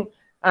networking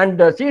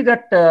and see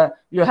that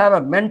you have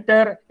a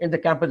mentor in the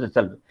campus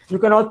itself. You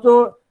can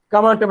also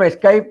come onto my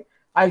Skype.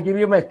 I'll give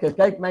you my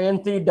Skype, my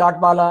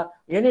Mr.N.C.Bala.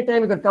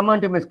 Anytime you can come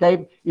onto my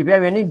Skype. If you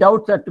have any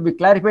doubts that to be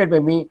clarified by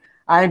me,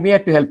 I am here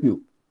to help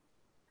you.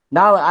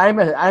 Now, I'm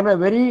a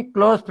very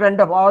close friend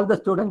of all the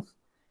students.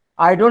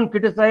 I don't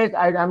criticize.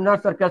 I'm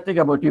not sarcastic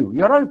about you.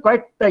 You're all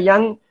quite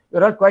young.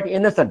 You're all quite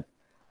innocent.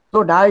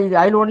 So now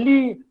I'll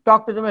only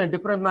talk to them in a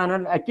different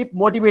manner. I keep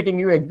motivating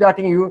you,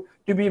 exhorting you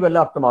to be well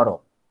off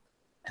tomorrow.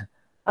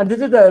 And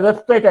this is the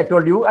website I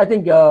told you. I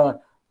think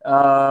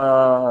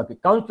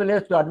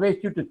counselors to advise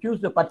you to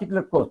choose a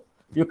particular course.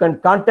 You can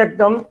contact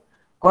them.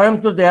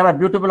 Coimbatore, they have a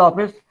beautiful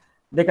office.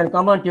 They can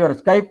come onto your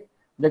Skype,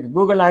 the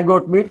Google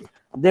Hangout Meet.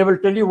 They will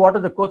tell you what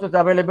are the courses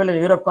available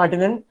in Europe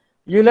continent.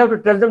 You'll have to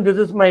tell them this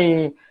is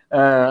my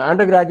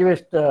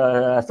undergraduate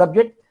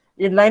subject.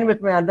 In line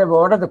with my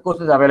what are the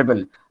courses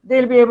available.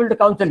 They'll be able to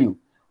counsel you.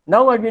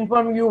 Now I'll be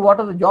informing you what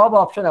are the job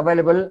options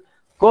available,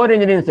 core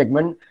engineering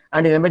segment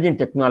and in emerging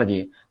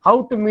technology.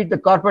 How to meet the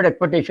corporate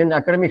expectation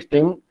academic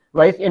stream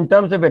wise in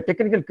terms of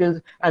technical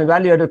skills and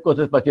value-added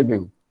courses pursued by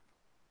you.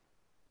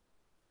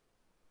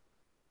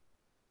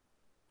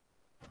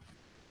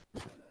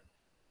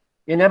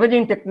 In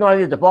emerging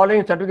technology, the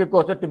following certificate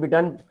courses to be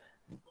done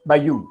by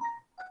you.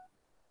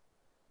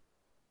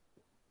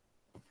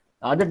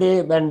 Other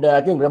day, when I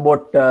think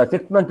about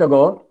 6 months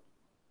ago,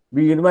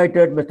 we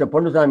invited Mr.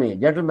 Pondusamy,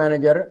 General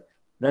Manager,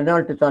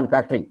 Renault Nissan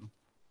Factory.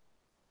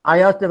 I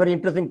asked a very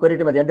interesting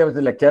question at the end of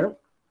the lecture.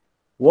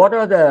 What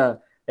are the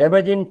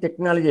emerging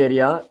technology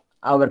area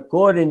our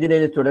core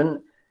engineering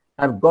students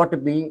have got to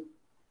be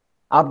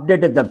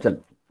updated themselves?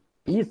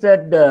 He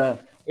said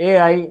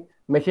AI,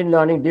 machine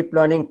learning, deep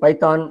learning,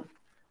 Python,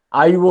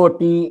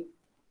 IoT,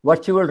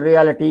 virtual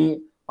reality,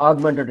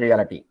 augmented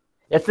reality.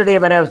 Yesterday,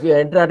 when I was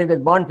interacting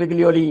with Bon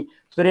Figlioli,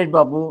 Suresh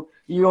Babu,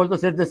 he also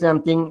said the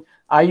same thing.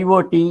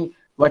 IoT,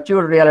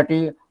 virtual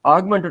reality,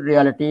 augmented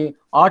reality,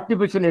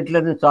 artificial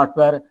intelligence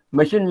software,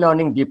 machine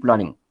learning, deep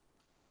learning,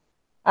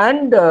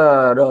 and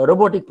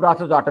robotic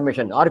process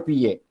automation,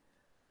 RPA.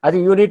 I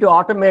think you need to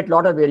automate a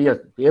lot of areas.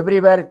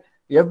 Everywhere,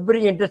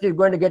 every industry is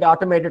going to get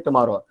automated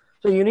tomorrow.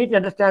 So you need to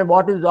understand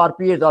what is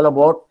RPA is all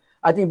about.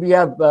 I think we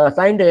have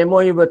signed a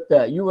MOU with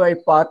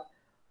UiPath.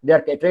 They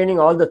are training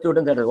all the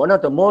students. That is one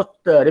of the most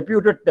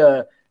reputed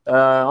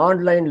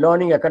online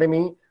learning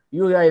academy,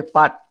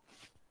 UiPath.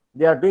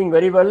 They are doing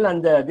very well,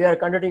 and they are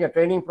conducting a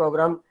training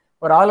program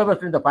for all of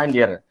us in the final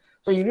year.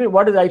 So you need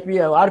what is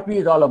RPA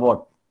is all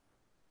about.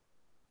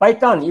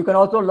 Python, you can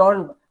also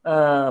learn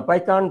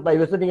Python by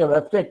visiting a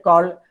website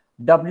called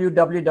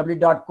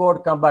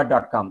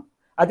www.codecombat.com.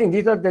 I think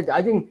these are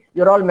I think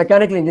you're all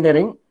mechanical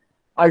engineering.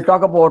 I'll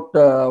talk about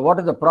what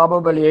are the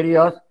probable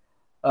areas.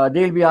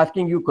 They'll be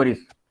asking you queries.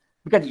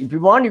 Because if you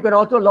want, you can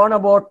also learn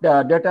about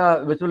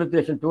data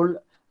visualization tool.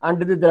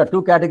 Under this, there are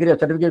two categories of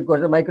certificate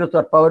courses: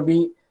 Microsoft Power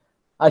BI,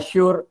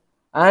 Azure,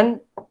 and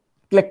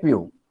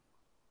ClickView.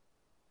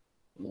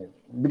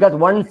 Because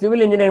one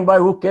civil engineering boy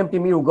who came to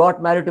me, who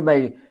got married to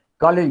my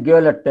college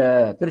girl at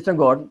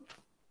Tirusangod,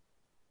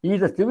 he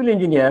is a civil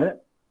engineer.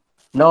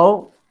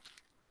 Now,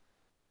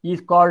 he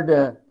is called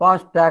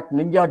Fast Track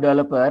Ninja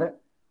Developer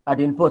at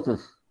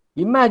Infosys.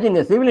 Imagine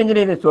a civil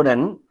engineering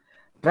student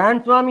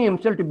transforming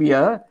himself to be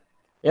a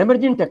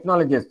emerging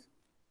technologist.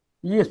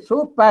 He is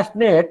so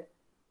passionate.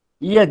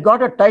 He has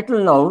got a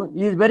title now.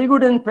 He is very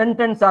good in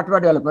front-end software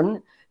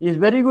development. He is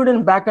very good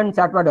in back-end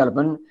software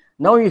development.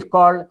 Now he is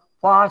called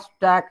Fast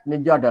Track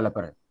Ninja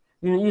Developer.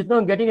 He is now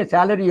getting a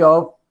salary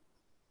of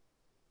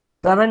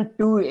 7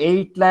 to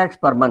 8 lakhs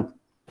per month.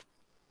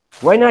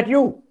 Why not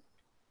you?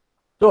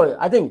 So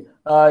I think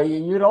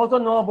you also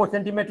know about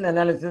sentimental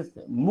analysis,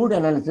 mood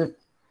analysis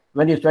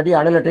when you study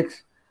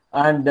analytics.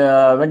 And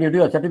when you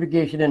do a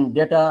certification in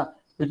data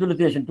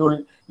visualization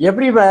tool,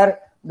 everywhere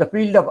the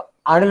field of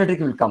analytics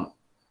will come.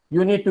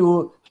 You need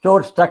to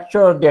store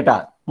structured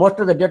data. Most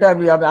of the data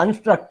we have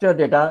unstructured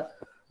data.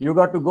 You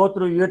got to go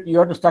through it. You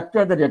have to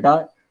structure the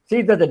data,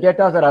 see that the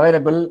data are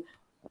available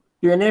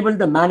to enable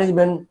the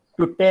management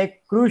to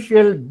take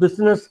crucial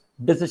business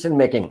decision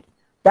making.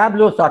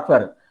 Tableau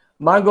software,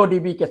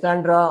 MongoDB,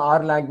 Cassandra,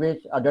 R language,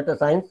 data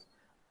science,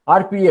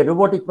 RPA,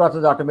 robotic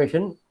process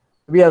automation.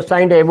 We have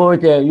signed a MOU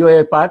with a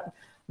UAE path.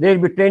 They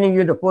will be training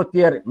you in the 4th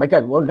year.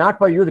 Well, not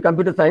for you, the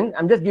computer science.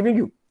 I'm just giving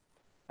you.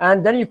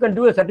 And then you can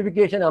do a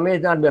certification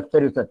Amazon Web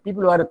Services.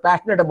 People who are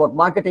passionate about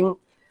marketing,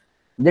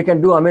 they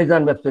can do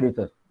Amazon Web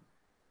Services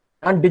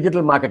and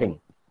digital marketing.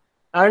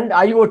 And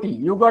IoT,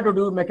 you got to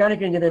do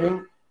mechanical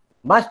engineering,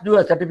 must do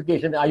a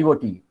certification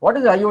IoT. What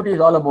is IoT is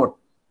all about?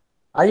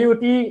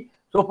 IoT,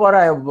 so far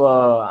I have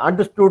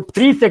understood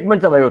 3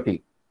 segments of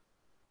IoT.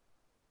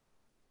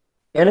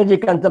 Energy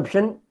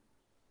consumption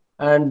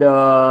and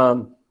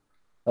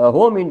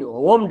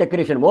home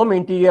decoration, home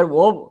interior,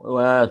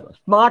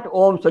 smart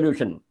home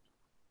solution.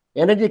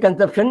 Energy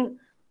consumption,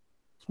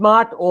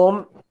 smart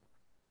home,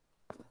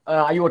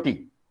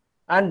 IoT.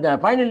 And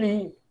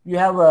finally, you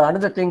have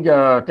another thing,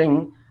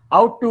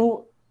 how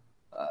to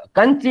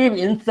conceive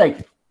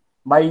insight.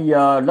 By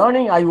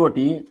learning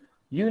IoT,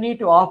 you need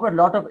to offer a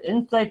lot of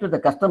insight to the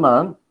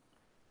customer,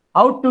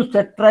 how to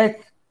set right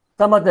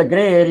some of the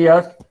gray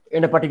areas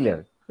in a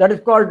particular. That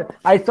is called,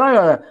 I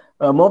saw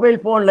a mobile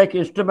phone like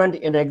instrument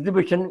in an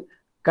exhibition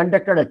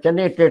conducted at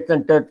Chennai Trade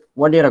Center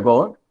 1 year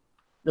ago.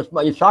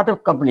 The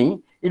startup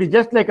company, it is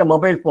just like a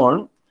mobile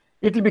phone.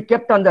 It will be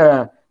kept on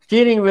the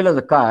steering wheel of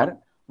the car.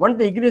 Once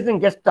the ignition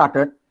gets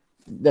started,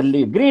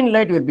 the green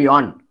light will be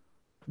on.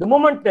 The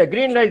moment the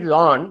green light is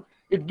on,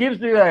 it gives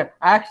you an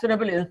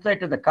actionable insight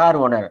to the car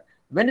owner.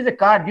 When is the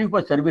car due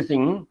for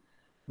servicing?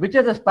 Which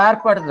are the spare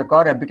parts of the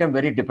car have become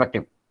very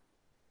defective?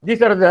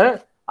 These are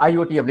the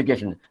IoT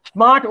applications.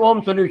 Smart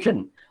home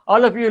solution.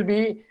 All of you will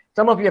be,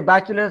 some of your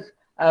bachelors,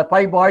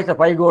 5 boys or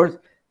 5 girls,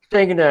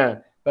 staying in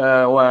a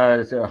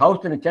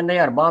house in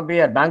Chennai or Bombay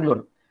or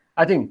Bangalore.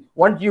 I think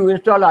once you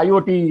install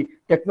IoT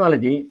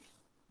technology,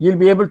 you'll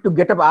be able to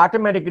get up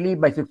automatically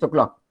by 6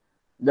 o'clock.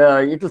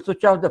 It will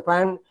switch off the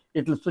fan,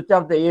 it will switch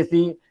off the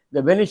AC,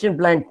 the Venetian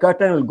blind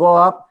curtain will go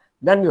up,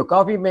 then your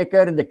coffee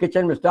maker in the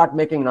kitchen will start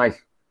making noise.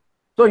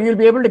 So you'll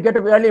be able to get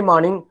up early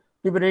morning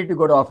to be ready to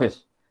go to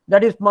office.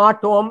 That is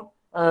smart home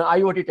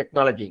IoT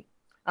technology.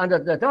 And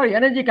the third,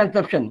 energy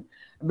consumption.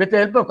 With the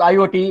help of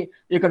IoT,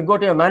 you can go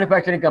to a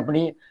manufacturing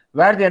company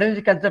where the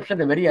energy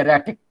consumption is very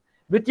erratic.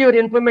 With your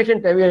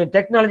information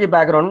technology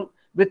background,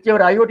 with your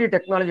IoT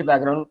technology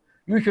background,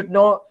 you should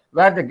know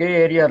where the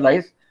gray area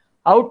lies,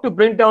 how to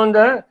bring down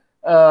the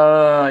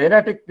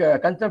erratic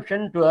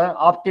consumption to an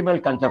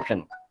optimal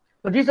consumption.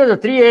 So these are the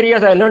 3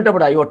 areas I learned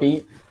about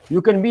IoT.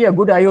 You can be a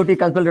good IoT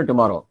consultant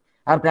tomorrow.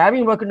 After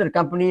having worked in a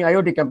company,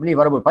 IoT company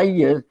for about 5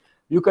 years,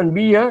 you can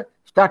be a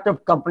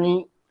startup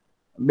company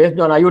based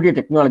on IoT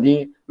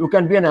technology. You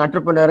can be an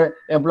entrepreneur,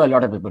 employ a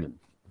lot of people.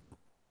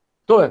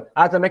 So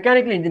as a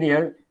mechanical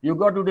engineer, you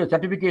got to do a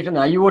certification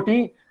in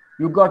IoT,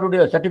 you got to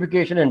do a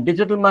certification in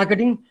digital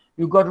marketing,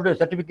 you got to do a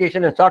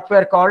certification in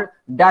software called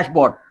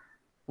dashboard.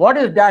 What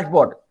is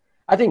dashboard?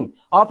 I think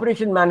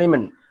operation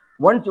management.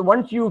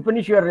 Once you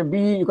finish your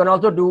BE, you can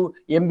also do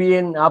MBA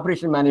in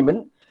operation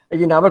management.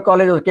 In our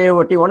college of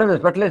KOT, one of the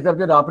specialized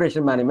subjects is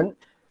operation management.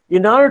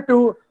 In order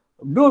to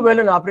do well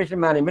in operation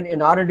management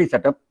in R&D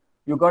setup,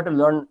 you got to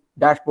learn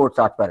dashboard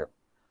software.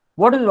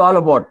 What is it all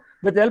about?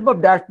 With the help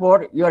of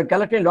dashboard, you are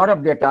collecting a lot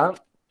of data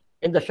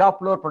in the shop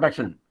floor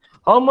production.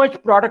 How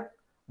much product,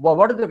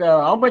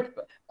 how much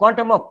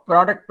quantum of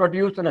product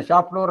produced in a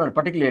shop floor or a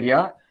particular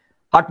area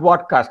at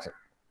what cost?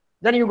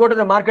 Then you go to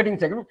the marketing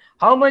segment.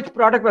 How much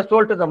product was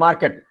sold to the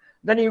market?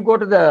 Then you go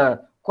to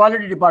the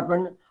quality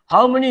department.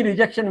 How many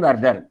rejections were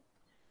there?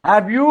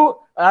 Have you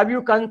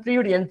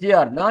conceived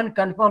NCR,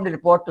 non-conformed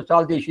report, to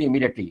solve the issue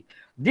immediately?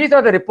 These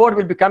are the report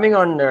will be coming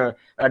on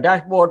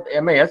dashboard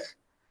MIS.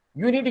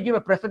 You need to give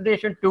a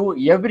presentation to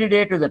every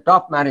day to the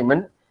top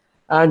management.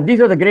 And these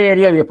are the gray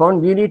area we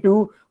found. We need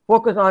to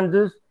focus on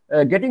this,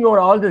 getting over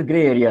all these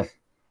gray areas.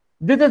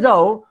 This is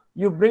how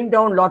you bring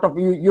down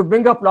you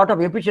bring up lot of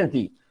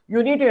efficiency.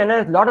 You need to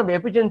enhance a lot of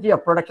efficiency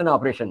of production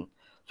operation.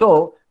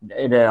 So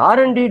the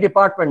R&D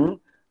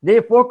department,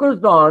 they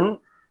focused on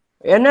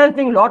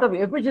enhancing a lot of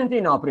efficiency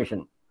in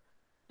operation.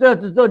 So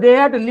they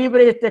have to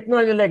leverage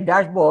technology like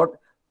dashboard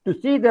to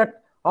see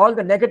that all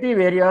the negative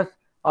areas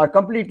are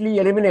completely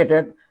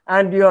eliminated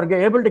and you are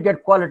able to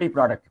get quality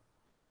product.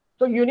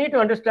 So you need to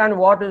understand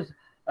what is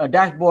a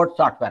dashboard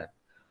software.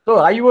 So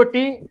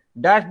IoT,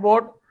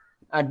 dashboard,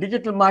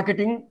 digital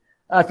marketing,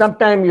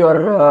 sometime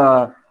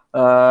your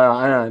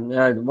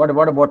what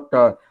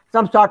about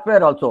some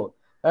software also,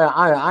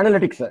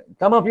 analytics.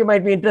 Some of you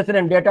might be interested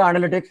in data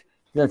analytics.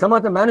 Some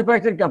of the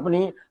manufacturing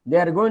company, they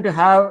are going to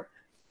have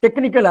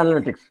technical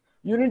analytics.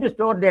 You need to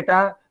store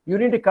data, you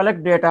need to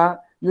collect data,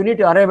 you need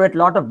to arrive at a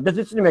lot of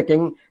decision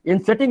making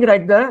in setting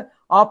right the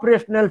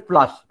operational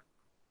flaws.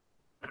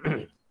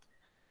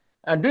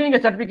 Doing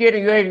a certificate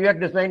in UI UX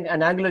design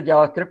and Angular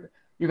JavaScript,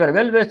 if you are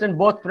well versed in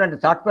both front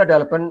software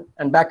development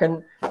and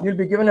backend, you'll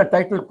be given a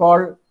title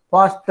called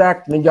Fast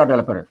Track Ninja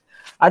Developer.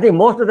 I think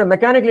most of the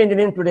mechanical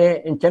engineering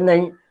today in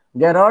Chennai,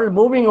 they are all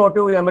moving over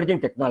to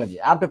emerging technology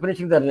after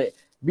finishing their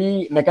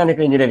B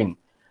mechanical engineering.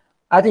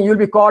 I think you'll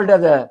be called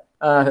as a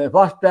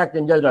fast track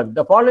ninja developer.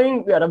 The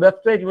following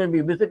website you will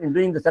be visiting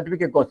doing the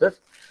certificate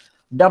courses: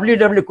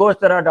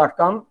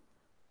 www.coursera.com.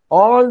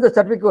 All the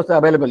certificate courses are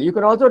available. You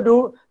can also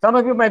do, some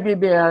of you might be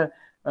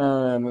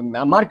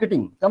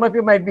marketing. Some of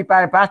you might be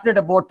passionate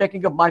about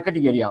taking up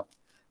marketing area.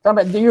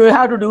 You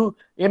have to do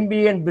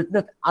MBA in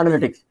business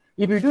analytics.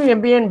 If you do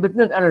MBA in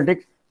business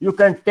analytics, you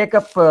can take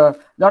up a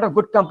lot of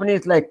good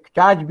companies like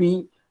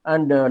ChargeBee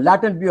and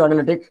Latent View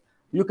Analytics.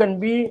 You can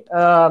be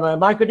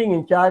marketing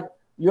in charge.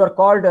 You are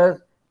called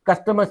as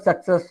customer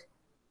success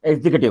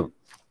executive.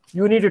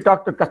 You need to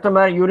talk to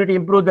customer. You need to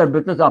improve their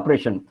business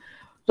operation.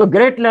 So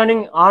Great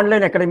Learning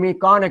Online Academy,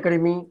 Khan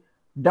Academy,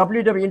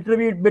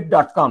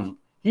 www.interviewbit.com.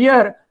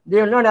 Here, they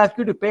will not ask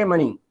you to pay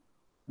money.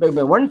 But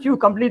once you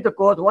complete the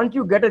course, once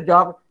you get a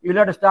job, you'll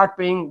have to start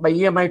paying by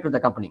EMI to the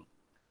company.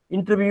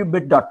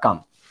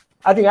 Interviewbit.com.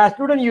 I think as a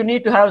student, you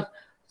need to have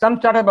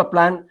some sort of a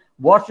plan.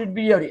 What should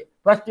be your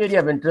first area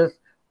of interest?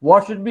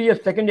 What should be your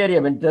second area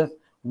of interest?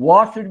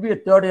 What should be your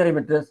third area of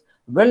interest?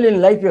 Well, in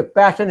life, your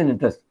passion and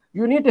interest.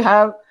 You need to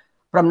have,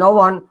 from now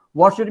on,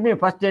 what should be your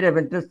first area of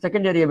interest,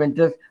 second area of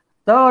interest,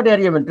 third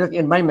area of interest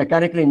in my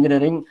mechanical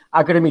engineering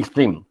academic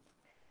stream.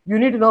 You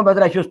need to know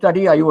whether I should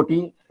study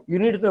IoT. You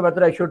need to know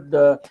whether I should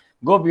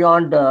go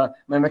beyond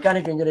my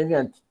mechanical engineering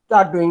and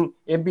start doing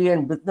MBA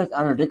in business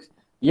analytics,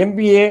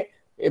 MBA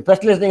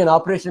specializing in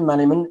operation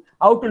management,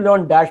 how to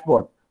learn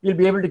dashboard. You'll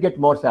be able to get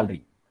more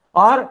salary.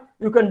 Or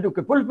you can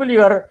fulfill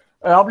your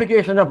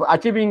obligation of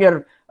achieving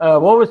your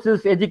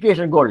overseas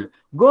education goal.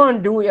 Go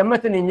and do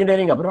MS in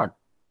engineering abroad.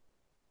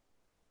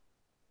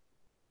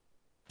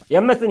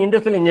 MS in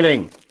industrial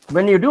engineering.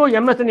 When you do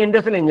MS in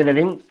industrial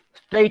engineering,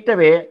 straight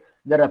away,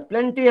 there are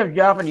plenty of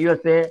jobs in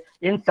USA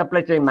in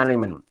supply chain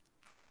management.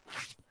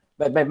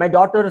 But my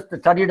daughter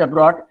studied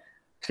abroad.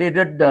 She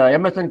did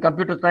MS in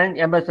computer science,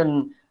 MS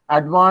in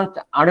advanced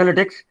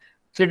analytics.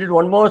 She did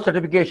one more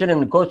certification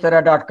in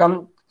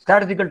Coursera.com,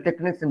 statistical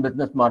techniques in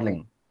business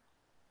modeling.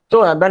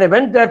 So when I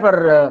went there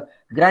for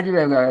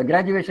graduation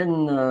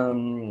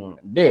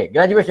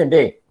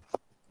day,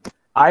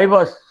 I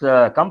was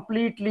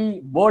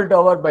completely bowled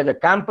over by the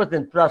campus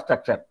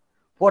infrastructure.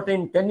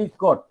 14 tennis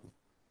court,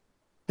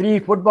 3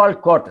 football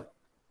court,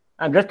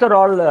 and rest are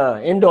all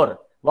indoor.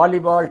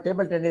 Volleyball,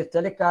 table tennis,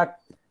 telecart,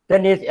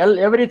 tennis,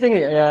 everything,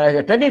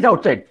 tennis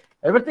outside.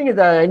 Everything is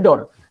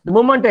indoor. The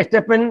moment I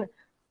step in,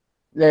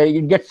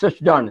 it gets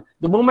switched on.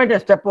 The moment I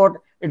step out,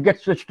 it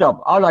gets switched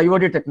off. All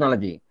IoT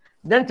technology.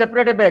 Then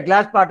separated by a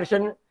glass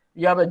partition,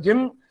 you have a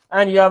gym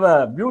and you have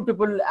a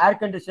beautiful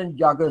air-conditioned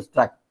joggers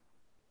track.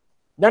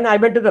 Then I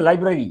went to the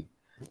library.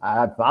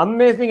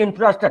 Amazing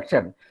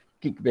infrastructure.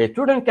 A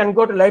student can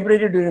go to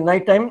library during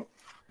night time.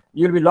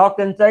 You'll be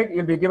locked inside.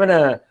 You'll be given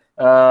a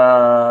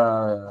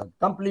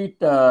complete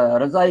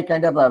razai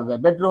kind of a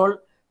bedroll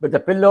with a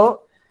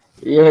pillow.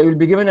 You'll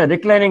be given a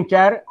reclining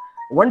chair.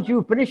 Once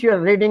you finish your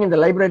reading in the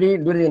library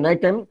during the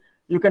night time,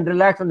 you can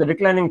relax on the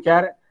reclining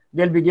chair.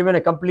 They'll be given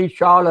a complete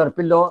shawl or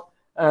pillow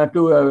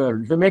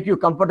to make you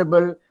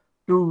comfortable,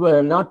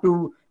 to not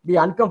to be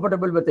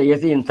uncomfortable with the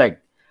AC inside.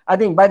 I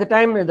think by the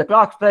time the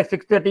clock strikes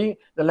 6:30,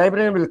 the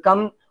librarian will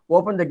come,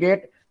 open the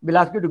gate, will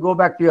ask you to go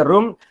back to your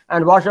room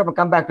and wash up and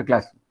come back to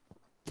class.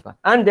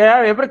 And they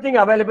have everything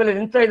available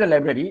inside the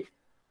library.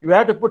 You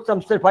have to put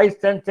some 5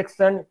 cents, 6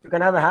 cents. You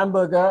can have a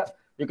hamburger,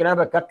 you can have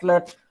a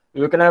cutlet,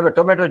 you can have a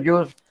tomato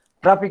juice,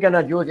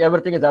 Tropicana juice,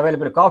 everything is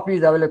available. Coffee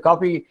is available,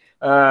 coffee,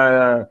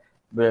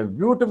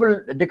 beautiful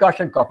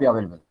decoction coffee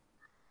available.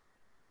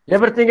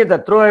 Everything is a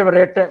throwaway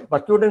rate. For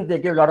students, they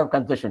give a lot of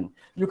concession.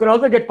 You can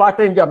also get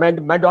part-time job.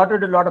 My daughter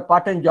did a lot of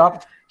part-time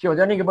job. She was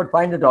earning about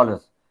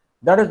 $500.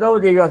 That is how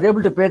they was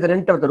able to pay the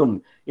rent of the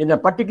room. In a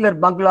particular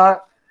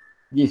bungalow,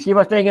 she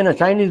was staying in a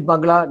Chinese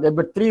bungalow. There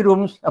were 4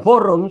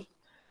 rooms,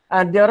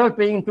 and they are all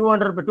paying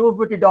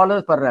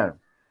 $250 per hour.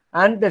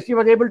 And she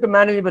was able to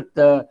manage with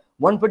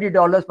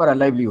 $150 for her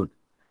livelihood.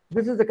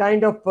 This is the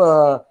kind of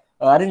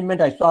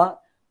arrangement I saw.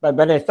 But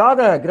when I saw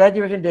the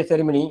graduation day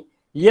ceremony,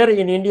 here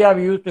in India,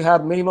 we used to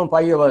have minimum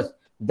 5 hours.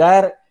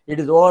 There, it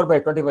is over by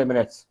 25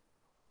 minutes.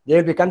 They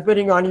will be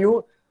conferring on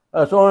you.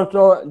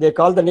 So they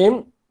call the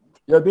name.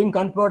 You are being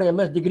conferred a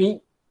MS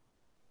degree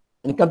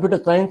in computer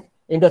science,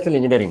 industrial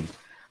engineering.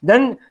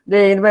 Then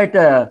they invite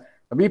a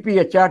VP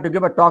HR to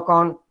give a talk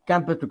on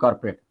campus to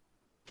corporate.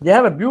 They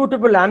have a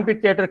beautiful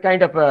amphitheater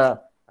kind of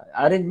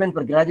arrangement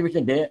for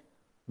graduation day.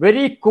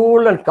 Very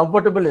cool and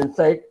comfortable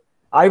inside.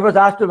 I was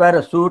asked to wear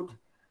a suit.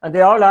 And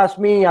they all asked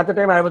me, at the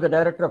time I was the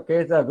director of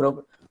KSR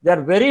Group, they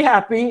are very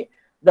happy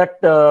that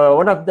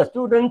one of the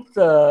students'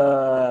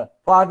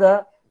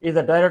 father is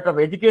the director of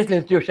educational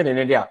institution in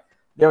India.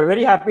 They were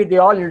very happy. They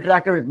all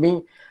interacted with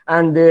me.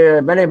 And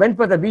when I went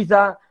for the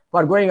visa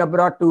for going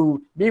abroad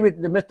to be with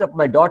the midst of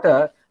my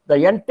daughter, the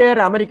entire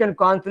American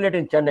consulate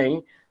in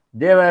Chennai,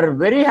 They were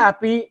very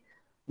happy.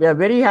 We are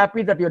very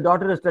happy that your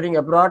daughter is studying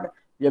abroad.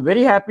 We are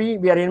very happy.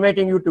 We are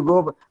inviting you to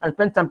go and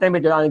spend some time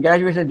with you on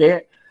graduation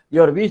day.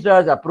 Your visa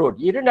is approved.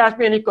 He didn't ask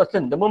me any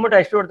question. The moment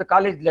I showed the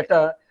college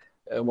letter,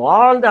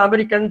 all the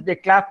Americans, they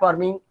clapped for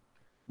me.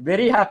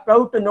 Very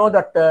proud to know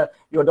that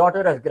your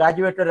daughter has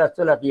graduated as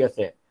well at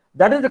USA.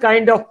 That is the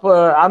kind of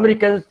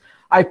Americans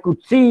I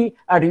could see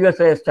at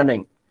USA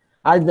stunning.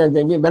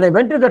 When I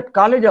went to that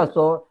college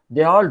also,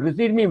 they all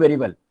received me very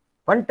well.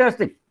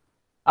 Fantastic.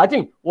 I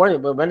think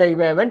when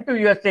I went to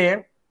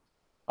USA,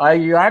 I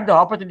had the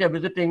opportunity of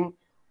visiting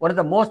one of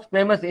the most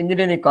famous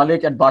engineering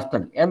college at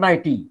Boston,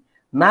 MIT,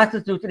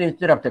 Massachusetts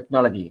Institute of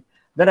Technology.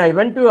 Then I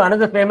went to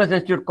another famous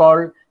institute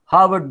called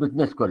Harvard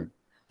Business School.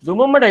 The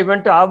moment I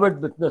went to Harvard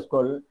Business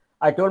School,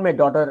 I told my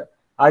daughter,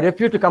 I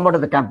refuse to come out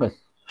of the campus.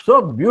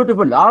 So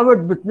beautiful,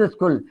 Harvard Business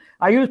School.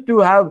 I used to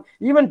have,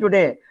 even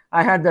today,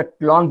 I had that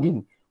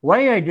longing.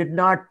 Why I did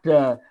not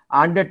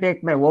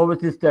undertake my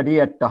overseas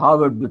study at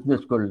Harvard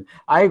Business School?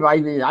 I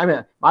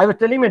was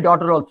telling my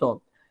daughter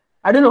also,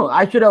 I don't know,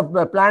 I should have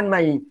planned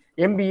my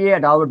MBA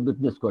at Harvard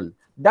Business School.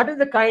 That is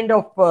the kind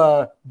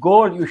of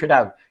goal you should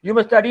have. You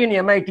must study in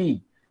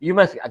MIT. You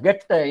must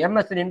get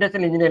MS in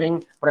Industrial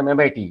Engineering from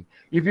MIT.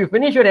 If you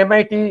finish your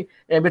MIT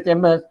with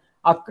MS,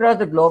 across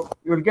the globe,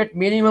 you will get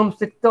minimum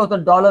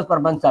 $6,000 per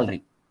month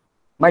salary.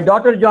 My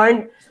daughter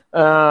joined,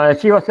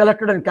 she was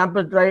selected on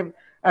campus drive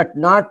at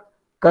North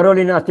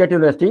Carolina State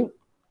University.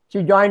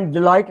 She joined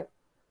Deloitte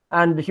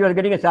and she was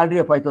getting a salary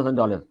of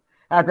 $5,000.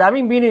 After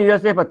having been in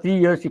USA for 3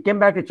 years, she came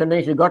back to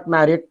Chennai, she got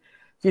married.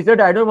 She said,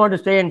 I don't want to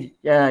stay in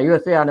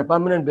USA on a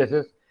permanent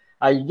basis.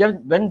 I just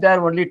went there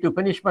only to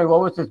finish my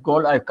overseas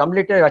goal. I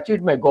completed,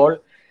 achieved my goal.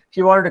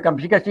 She wanted to come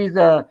because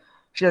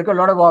she has got a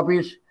lot of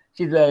hobbies.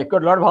 She's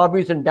got a lot of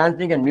hobbies in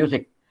dancing and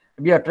music.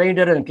 We have trained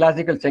her in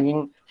classical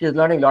singing. She's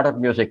learning a lot of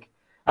music.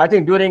 I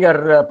think during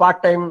her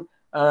part-time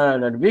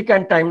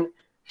weekend time,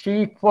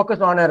 she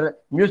focused on her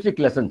music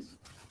lessons.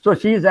 So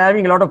she's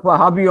having a lot of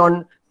hobby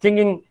on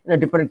singing in a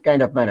different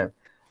kind of manner.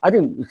 I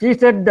think she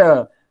said,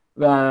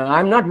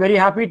 I'm not very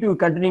happy to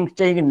continue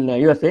staying in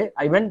USA.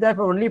 I went there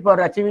only for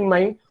achieving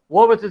my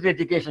overseas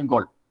education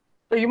goal.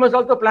 So you must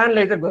also plan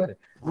later.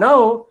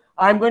 Now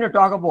I'm going to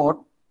talk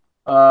about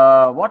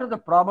what is the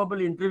probable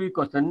interview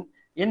question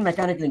in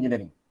mechanical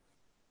engineering.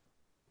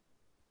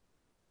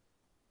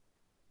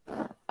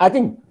 I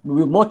think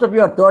most of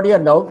you are third year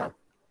now.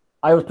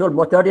 I was told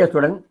most third year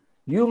student,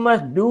 you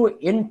must do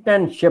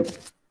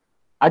internship.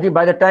 I think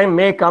by the time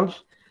May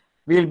comes,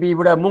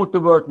 would have moved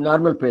towards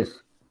normal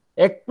pace.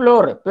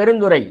 Explore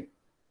Perundurai.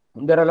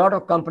 There are a lot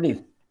of companies.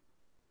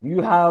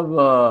 You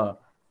have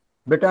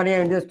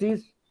Britannia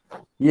Industries,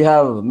 you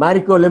have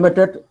Marico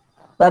Limited,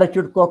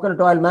 Parachute Coconut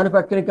Oil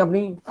Manufacturing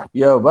Company,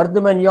 you have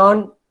Vardhaman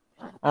Yarn,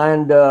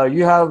 and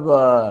you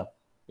have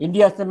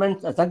India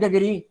Cements,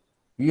 Sankagiri,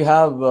 you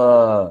have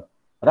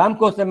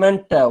Ramco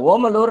Cement,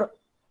 Omalur.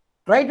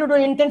 Try to do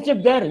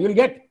internship there, you'll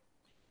get.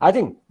 I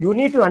think you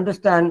need to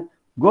understand,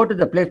 go to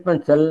the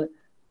placement cell,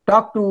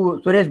 talk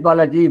to Suresh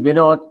Balaji,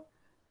 Vinod,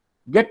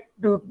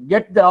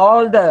 get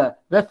all the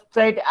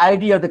website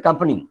ID of the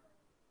company.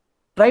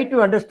 Try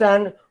to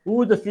understand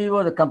who the CEO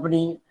of the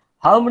company,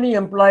 how many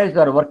employees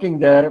are working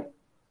there,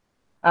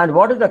 and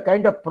what is the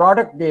kind of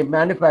product they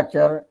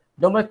manufacture,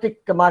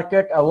 domestic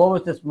market or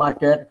overseas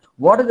market,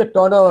 what is the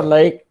turnover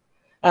like,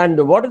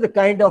 and what is the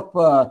kind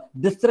of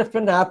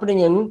disruption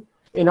happening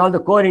in all the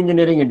core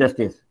engineering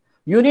industries.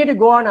 You need to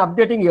go on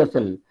updating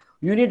yourself.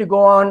 You need to go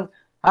on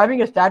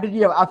having a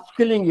strategy of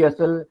upskilling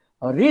yourself,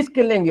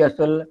 reskilling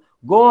yourself,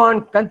 go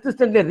on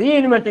consistently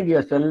reinventing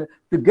yourself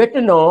to get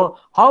to know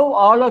how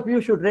all of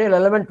you should stay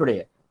relevant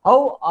today,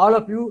 how all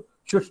of you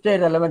should stay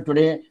relevant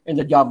today in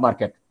the job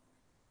market.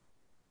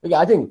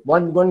 I think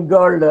one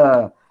girl,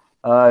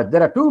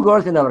 there are two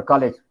girls in our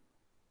college,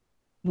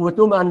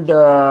 Mutum and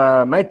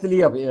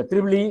Maithili of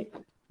Trivli,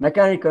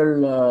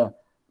 mechanical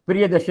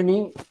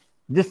Priyadashini,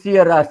 this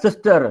year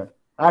sister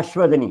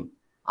Ashwadini.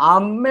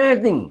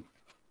 Amazing.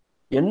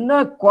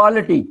 Inner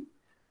quality.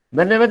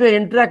 Whenever they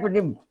interact with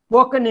him,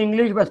 spoken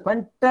English was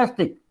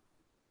fantastic.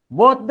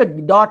 Both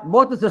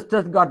the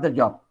sisters got the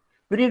job.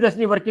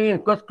 Priyadashini working in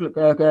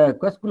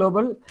Quest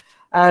Global,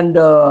 and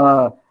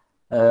I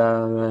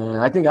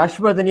think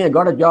Ashwadini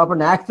got a job in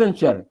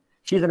Accenture.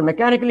 She's a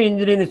mechanical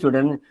engineering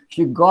student.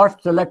 She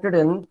got selected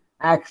in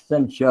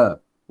Accenture.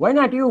 Why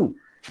not you?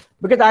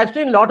 Because I've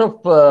seen a lot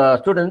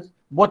of students,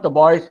 both the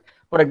boys.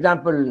 For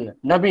example,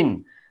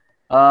 Naveen,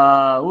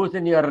 who's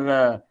in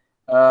your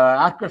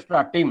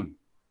orchestra team.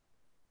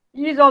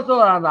 He's also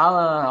an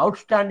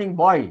outstanding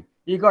boy.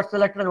 He got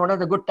selected in one of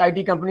the good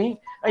IT company,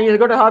 and he's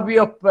got a hobby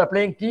of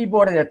playing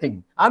keyboard and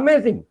everything.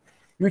 Amazing.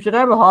 You should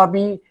have a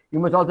hobby. You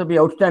must also be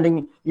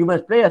outstanding. You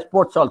must play a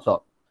sports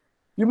also.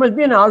 You must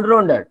be an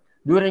all-rounder.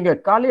 During a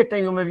college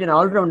time, you must be an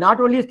all-rounder,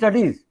 not only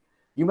studies.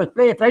 You must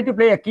try to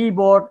play a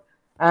keyboard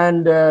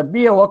and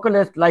be a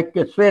vocalist like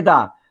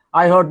Sweda.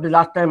 I heard the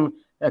last time,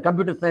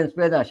 computer science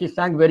Sweda. She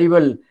sang very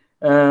well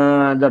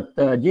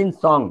that Jean's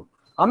song.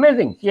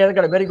 Amazing. She has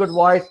got a very good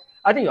voice.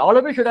 I think all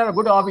of you should have a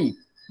good hobby.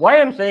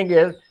 Why I'm saying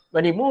is,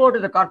 when you move out to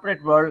the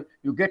corporate world,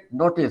 you get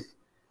noticed.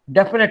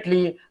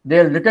 Definitely,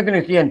 they'll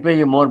recognize you and pay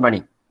you more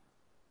money.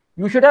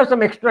 You should have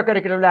some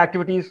extracurricular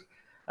activities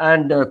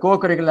and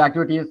co-curricular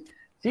activities.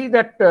 See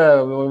that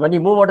when you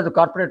move out of the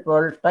corporate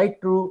world, try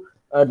to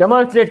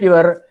demonstrate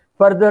your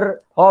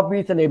further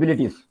hobbies and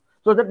abilities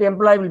so that the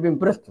employee will be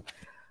impressed.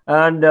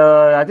 And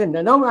I think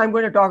now I'm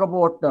going to talk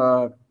about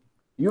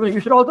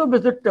you should also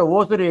visit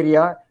Hosur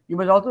area. You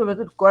must also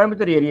visit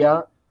Coimbatore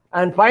area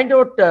and find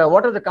out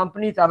what are the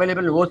companies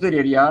available in Hosur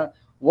area,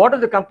 what are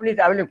the companies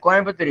available in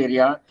Coimbatore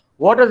area,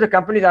 what are the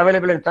companies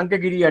available in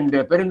Sankagiri and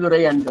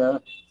Perundurai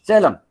and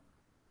Salem.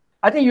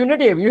 I think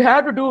you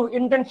have to do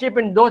internship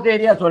in those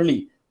areas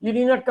only. You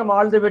need not come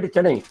all the way to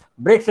Chennai.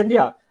 Breaks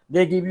India,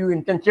 they give you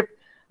internship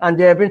and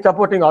they have been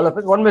supporting all of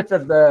us. One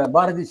Mr.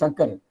 Bharati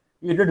Shankar,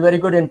 you did very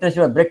good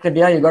internship at Breaks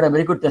India. You got a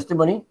very good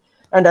testimony.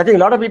 And I think a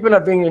lot of people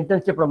are doing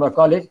internship from our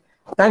college.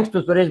 Thanks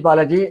to Suresh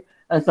Balaji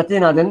and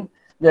Satyanathan.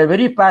 They are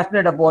very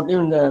passionate about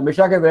even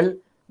Vishakhaville.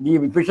 The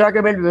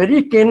Vishakhaville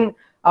very keen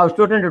our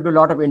students to do a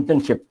lot of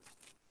internship.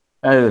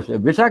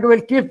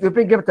 Vishakhaville keeps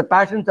whipping up the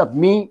passions of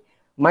me,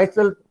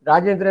 myself,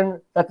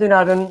 Rajendran,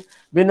 Satyanathan,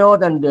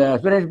 Vinod, and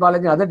Suresh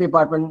Balaji, other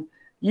department.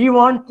 He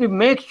wants to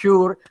make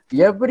sure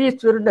every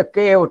student of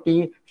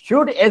KOT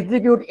should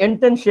execute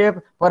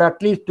internship for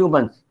at least 2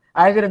 months,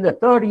 either in the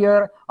 3rd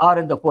year or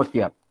in the 4th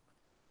year.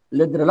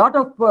 There are a lot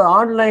of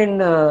online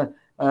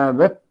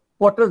web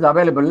portals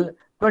available.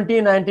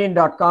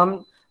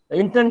 2019.com,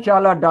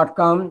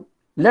 internshala.com,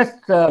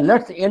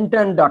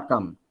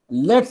 letsintern.com,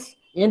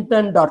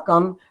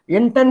 letsintern.com,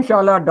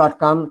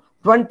 internshala.com,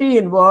 20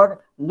 in word,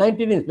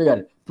 19 in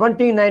figure,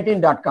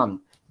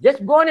 2019.com.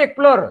 Just go and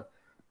explore.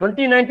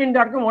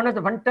 2019.com, one of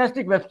the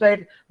fantastic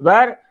website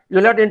where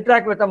you'll have to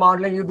interact with them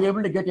online. You'll be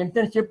able to get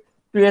internship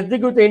to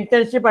execute the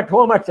internship at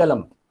home at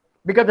Salem.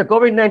 Because of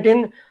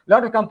COVID-19, a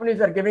lot of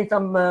companies are giving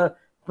some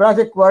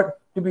project work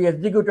to be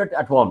executed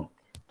at home.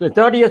 So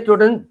 3rd year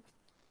students,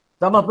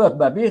 some of us,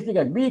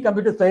 BSc, B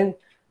computer science,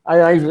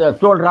 I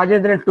told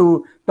Rajendran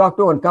to talk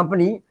to one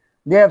company.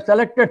 They have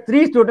selected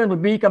 3 students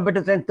with B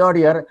computer science 3rd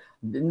year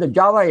in the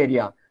Java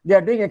area. They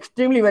are doing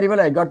extremely very well.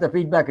 I got the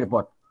feedback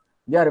report.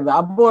 They are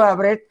above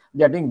average.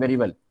 They are doing very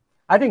well.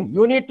 I think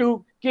you need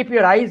to keep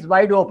your eyes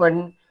wide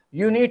open.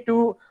 You need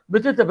to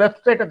visit the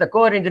website of the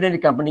core engineering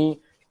company.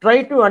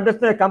 Try to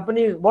understand the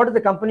company, what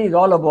the company is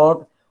all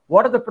about,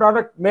 what are the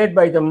products made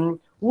by them,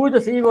 who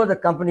is the CEO of the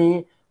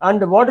company,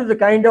 and what is the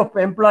kind of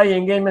employee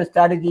engagement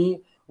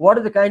strategy, what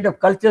is the kind of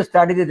culture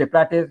strategy they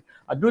practice.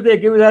 Do they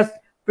give us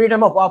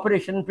freedom of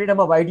operation, freedom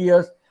of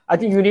ideas? I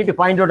think you need to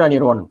find out on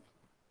your own.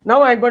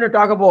 Now I'm going to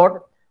talk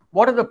about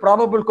what is the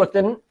probable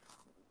question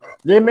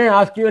they may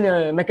ask you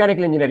in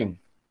mechanical engineering.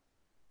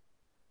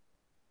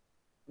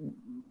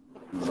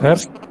 Sir,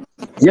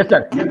 Yes,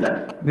 sir.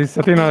 this is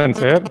Satyanathan,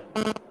 sir.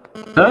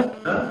 Huh?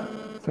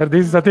 Sir,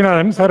 this is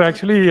Satyanathan. Sir,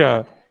 actually,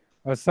 a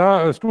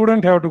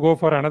student have to go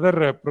for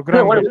another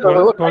program. No, at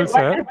 12,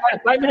 sir.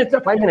 5 minutes, sir.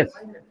 5 minutes.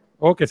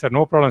 Okay, sir.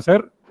 No problem,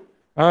 sir.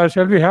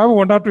 Shall we have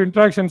 1 or 2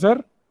 interactions,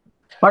 sir?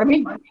 Pardon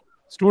me?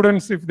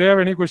 Students, if they have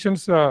any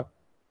questions,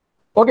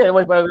 Okay,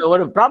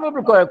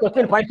 probable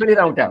question 5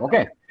 round.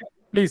 Okay.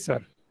 please, sir.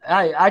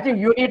 I think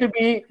you need to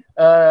be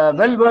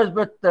well versed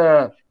with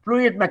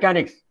fluid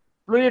mechanics.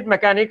 Fluid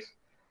mechanics,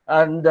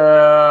 and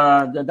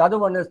the other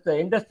one is the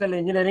industrial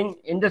engineering,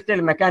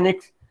 industrial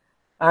mechanics,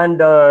 and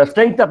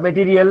strength of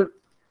material,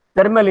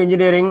 thermal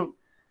engineering,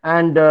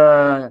 and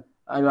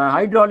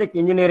hydraulic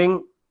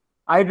engineering,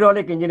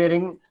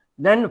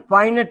 then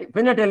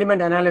finite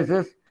element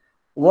analysis.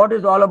 What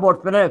is all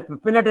about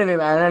finite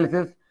element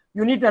analysis?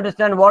 You need to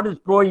understand what is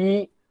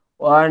Pro-E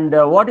and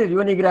what is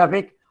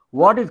unigraphic,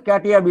 what is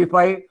CATIA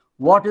V5,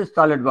 what is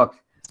SolidWorks.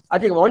 I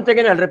think once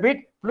again I'll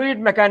repeat: fluid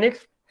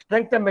mechanics,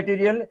 strength of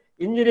material,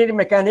 engineering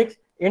mechanics,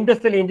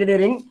 industrial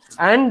engineering,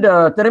 and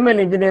thermal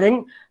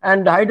engineering,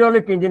 and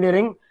hydraulic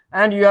engineering.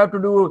 And you have to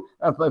do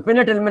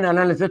finite element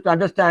analysis to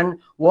understand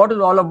what is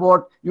all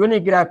about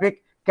unigraphic,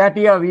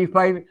 CATIA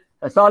V5,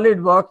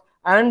 SolidWorks,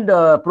 and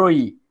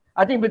Pro-E.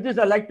 I think with this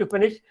I'd like to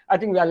finish. I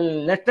think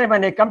next time when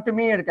they come to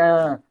me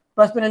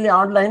personally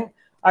online,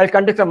 I'll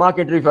conduct a mock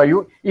interview for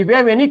you. If you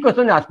have any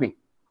question, ask me.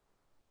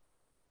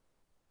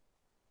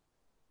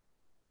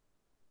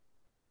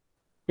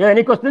 Yeah,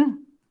 any question?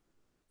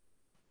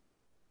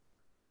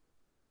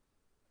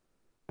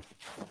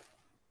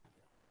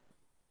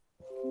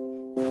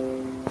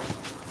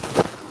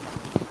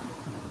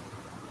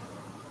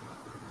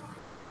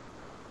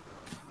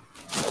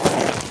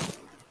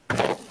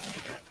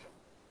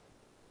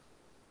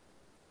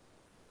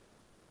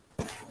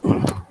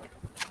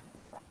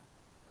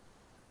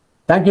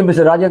 Thank you,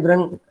 Mr.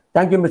 Rajendran.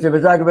 Thank you, Mr.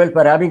 Vishakhaville,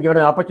 for having given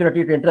an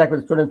opportunity to interact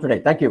with students today.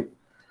 Thank you.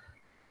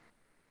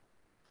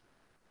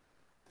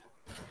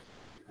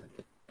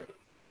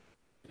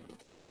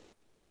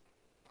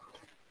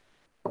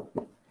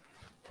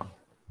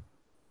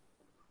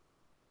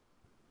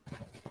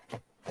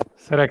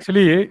 Sir,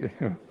 actually, you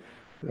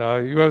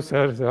have,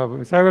 sir,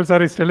 Vishakhaville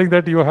sir is telling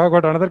that you have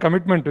got another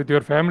commitment with your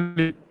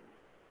family.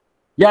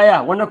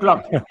 Yeah, 1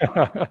 o'clock.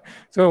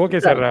 So, okay,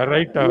 sir,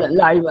 right.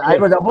 I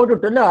was about to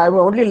tell you, I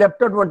only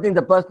left out one thing,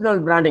 the personal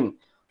branding.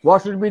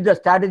 What should be the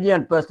strategy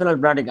and personal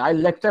branding?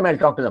 Next time I'll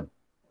talk to them.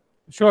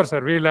 Sure, sir.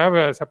 We'll have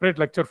a separate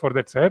lecture for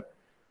that, sir.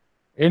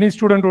 Any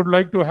student would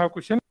like to have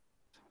question?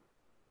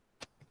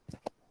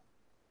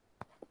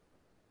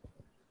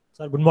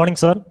 Sir, good morning,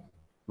 sir.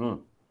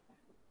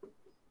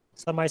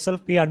 Sir,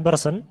 myself, P.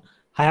 Anbarasan.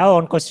 I have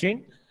one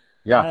question.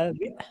 Yeah.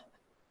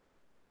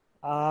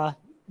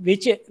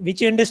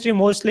 Which industry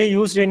mostly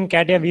used in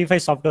CATIA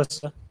V5 software,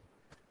 sir?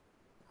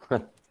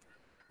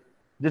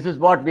 This is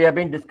what we have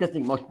been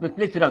discussing.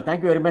 Please sit down.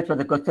 Thank you very much for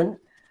the question.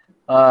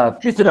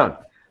 Please sit down.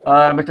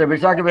 Mr.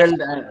 Vishakavel,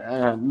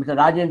 Mr.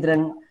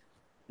 Rajendran,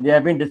 they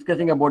have been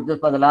discussing about this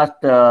for the last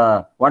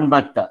 1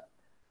 month.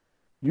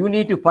 You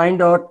need to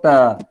find out,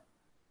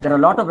 there are a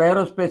lot of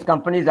aerospace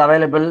companies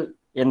available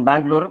in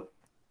Bangalore.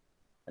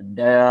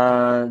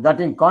 That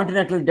in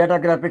Continental Data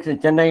Graphics in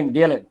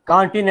Chennai,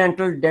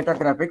 Continental Data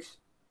Graphics.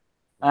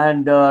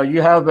 And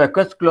you have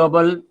Quest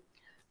Global,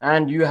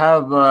 and you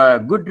have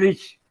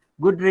Goodrich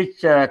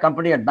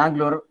company at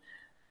Bangalore.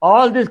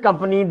 All these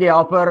companies, they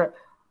offer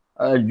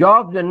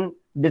jobs in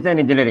design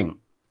engineering.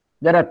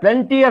 There are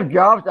plenty of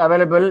jobs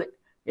available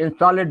in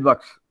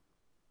SolidWorks.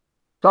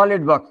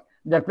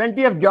 There are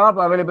plenty of jobs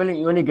available in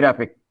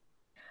Unigraphic.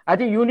 I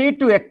think you need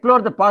to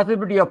explore the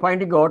possibility of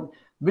finding out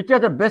which are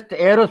the best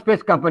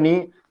aerospace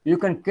company you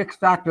can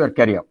kickstart your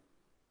career.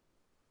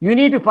 You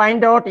need to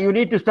find out, you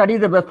need to study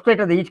the website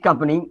of each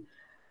company.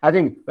 I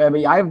think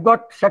I've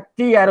got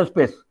Shakti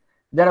Aerospace.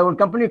 There is a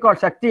company called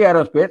Shakti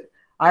Aerospace.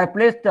 I have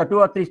placed 2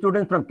 or 3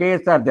 students from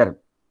KSR there.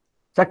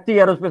 Shakti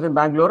Aerospace in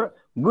Bangalore,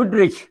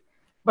 Goodrich.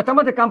 But some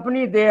of the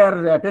companies, they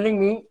are telling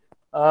me,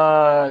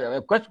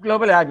 Quest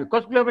Global have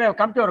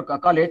come to our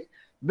college.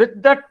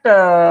 With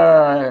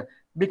that,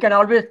 we can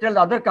always tell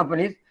other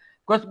companies,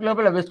 Quest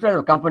Global have visited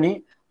our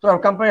company. So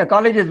our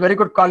college is very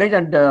good college,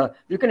 and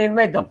you can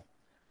invite them.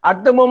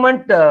 At the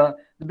moment,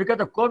 because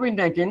of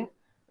COVID-19,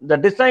 the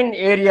design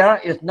area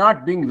is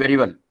not doing very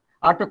well.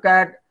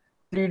 AutoCAD,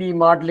 3D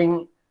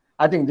modeling,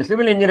 I think the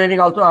civil engineering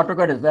also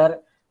AutoCAD is there.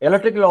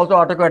 Electrical also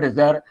AutoCAD is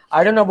there.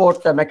 I don't know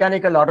about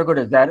mechanical AutoCAD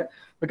is there.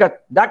 Because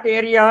that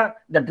area,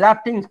 the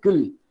drafting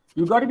skill,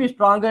 you got to be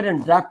stronger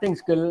in drafting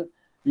skill.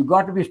 You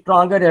got to be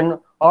stronger in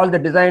all the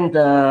design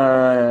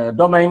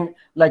domain,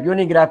 like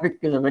Unigraphic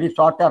is very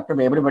sought after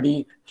by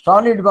everybody.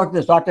 SolidWorks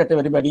is sought after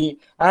everybody,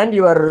 and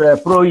your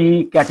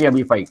Pro-E CATIA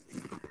V5.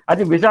 I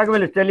think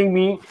Vishakavel is telling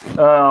me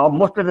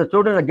most of the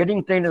students are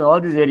getting trained in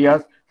all these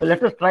areas. So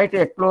let us try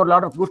to explore a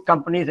lot of good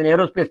companies and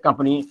aerospace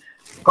company.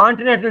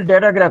 Continental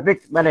Data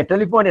Graphics, when I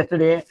telephoned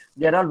yesterday,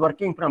 they are all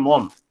working from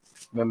home.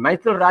 When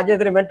myself,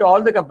 Rajendra, went to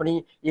all the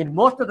company, in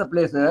most of the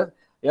places,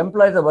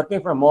 employees are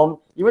working from home.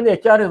 Even the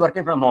HR is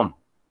working from home.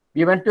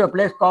 We went to a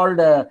place called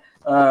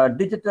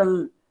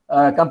Digital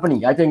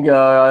Company, I think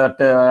at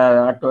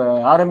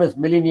RMS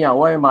Millennia,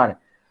 OMR.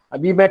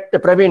 We met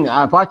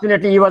Praveen.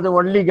 Fortunately, he was the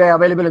only guy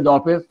available in the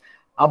office.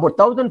 About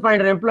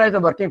 1,500 employees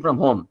are working from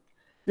home.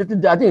 I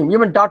think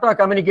even Tata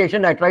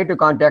Communication, I tried to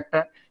contact.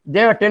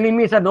 They are telling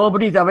me, sir,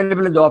 nobody is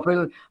available in the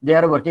office. They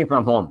are working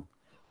from home.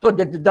 So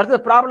that's the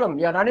problem.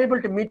 We are unable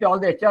to meet all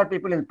the HR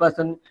people in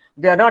person.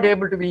 They are not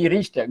able to be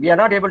reached. We are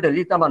not able to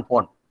reach them on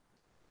phone.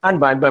 And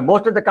by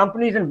most of the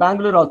companies in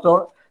Bangalore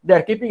also, they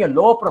are keeping a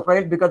low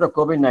profile because of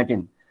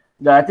COVID-19.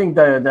 I think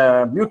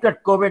the muted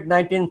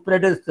COVID-19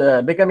 spread is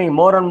becoming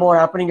more and more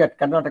happening at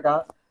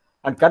Karnataka.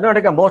 And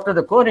Karnataka, most of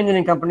the core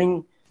engineering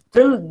companies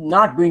still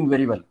not doing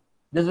very well.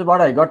 This is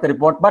what I got the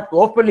report. But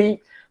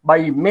hopefully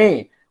by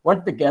May,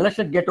 once the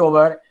election get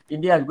over,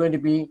 India is going to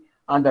be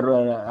on the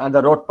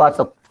road path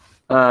of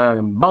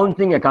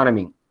bouncing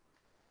economy.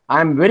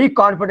 I am very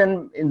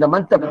confident in the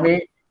month of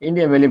May,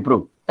 India will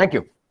improve. Thank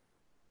you.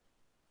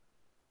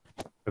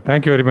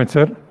 Thank you very much,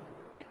 sir.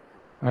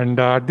 And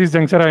at this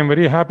juncture, I am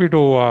very happy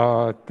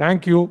to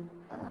thank you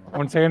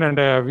once again,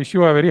 and wish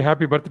you a very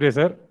happy birthday,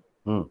 sir.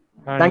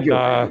 Thank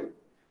you.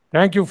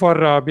 Thank you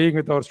for being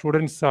with our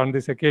students on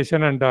this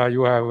occasion, and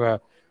you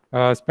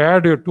have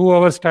spared your 2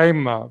 hours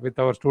time with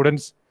our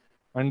students.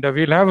 And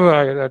we'll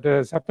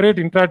have separate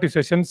interactive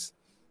sessions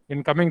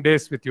in coming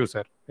days with you,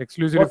 sir.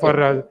 Exclusively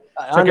for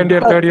second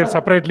year, third year,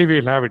 separately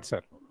we'll have it,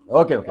 sir.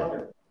 Okay.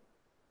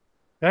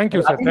 Thank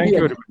you, sir. Thank you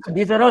very much.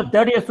 These are all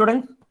third year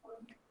students?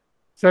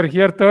 Sir,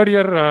 here third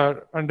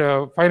year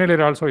and final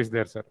year also is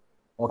there, sir.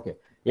 Okay.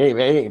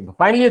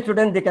 Final year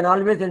students, they can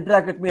always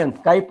interact with me on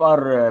Skype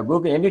or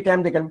Google.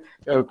 Anytime they can,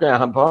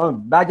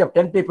 batch of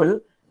 10 people.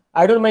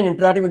 I don't mind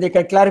interacting with them.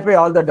 They can clarify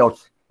all the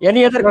doubts.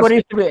 Any other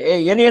queries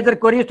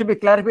to be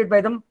clarified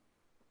by them?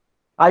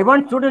 I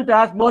want students to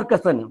ask more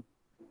questions.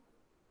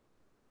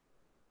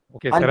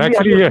 Okay, sir.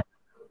 Actually,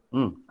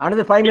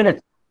 another 5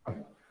 minutes.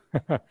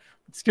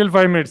 Still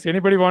 5 minutes.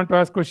 Anybody want to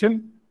ask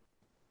question?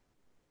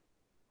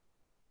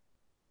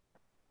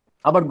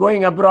 About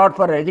going abroad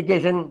for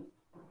education.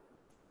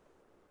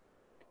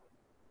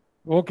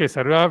 Okay,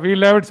 sir.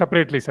 We'll have it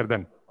separately, sir,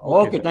 then.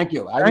 Okay, thank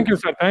you. Thank you,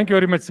 sir. Thank you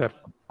very much, sir.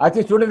 I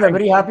think students are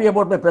very happy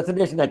about my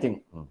presentation, I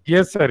think.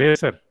 Yes, sir. Yes,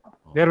 sir.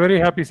 They are very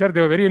happy, sir.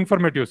 They were very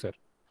informative, sir.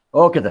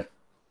 Okay, sir.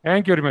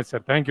 Thank you very much, sir.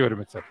 Thank you very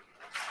much, sir.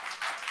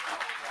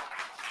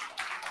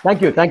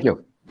 Thank you. Thank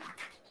you.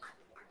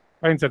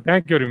 Fine, sir.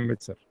 Thank you very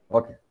much, sir.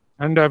 Okay.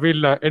 And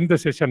we'll end the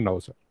session now,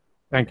 sir.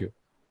 Thank you.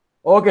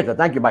 Okay, sir.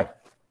 Thank you. Bye.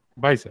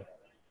 Bye, sir.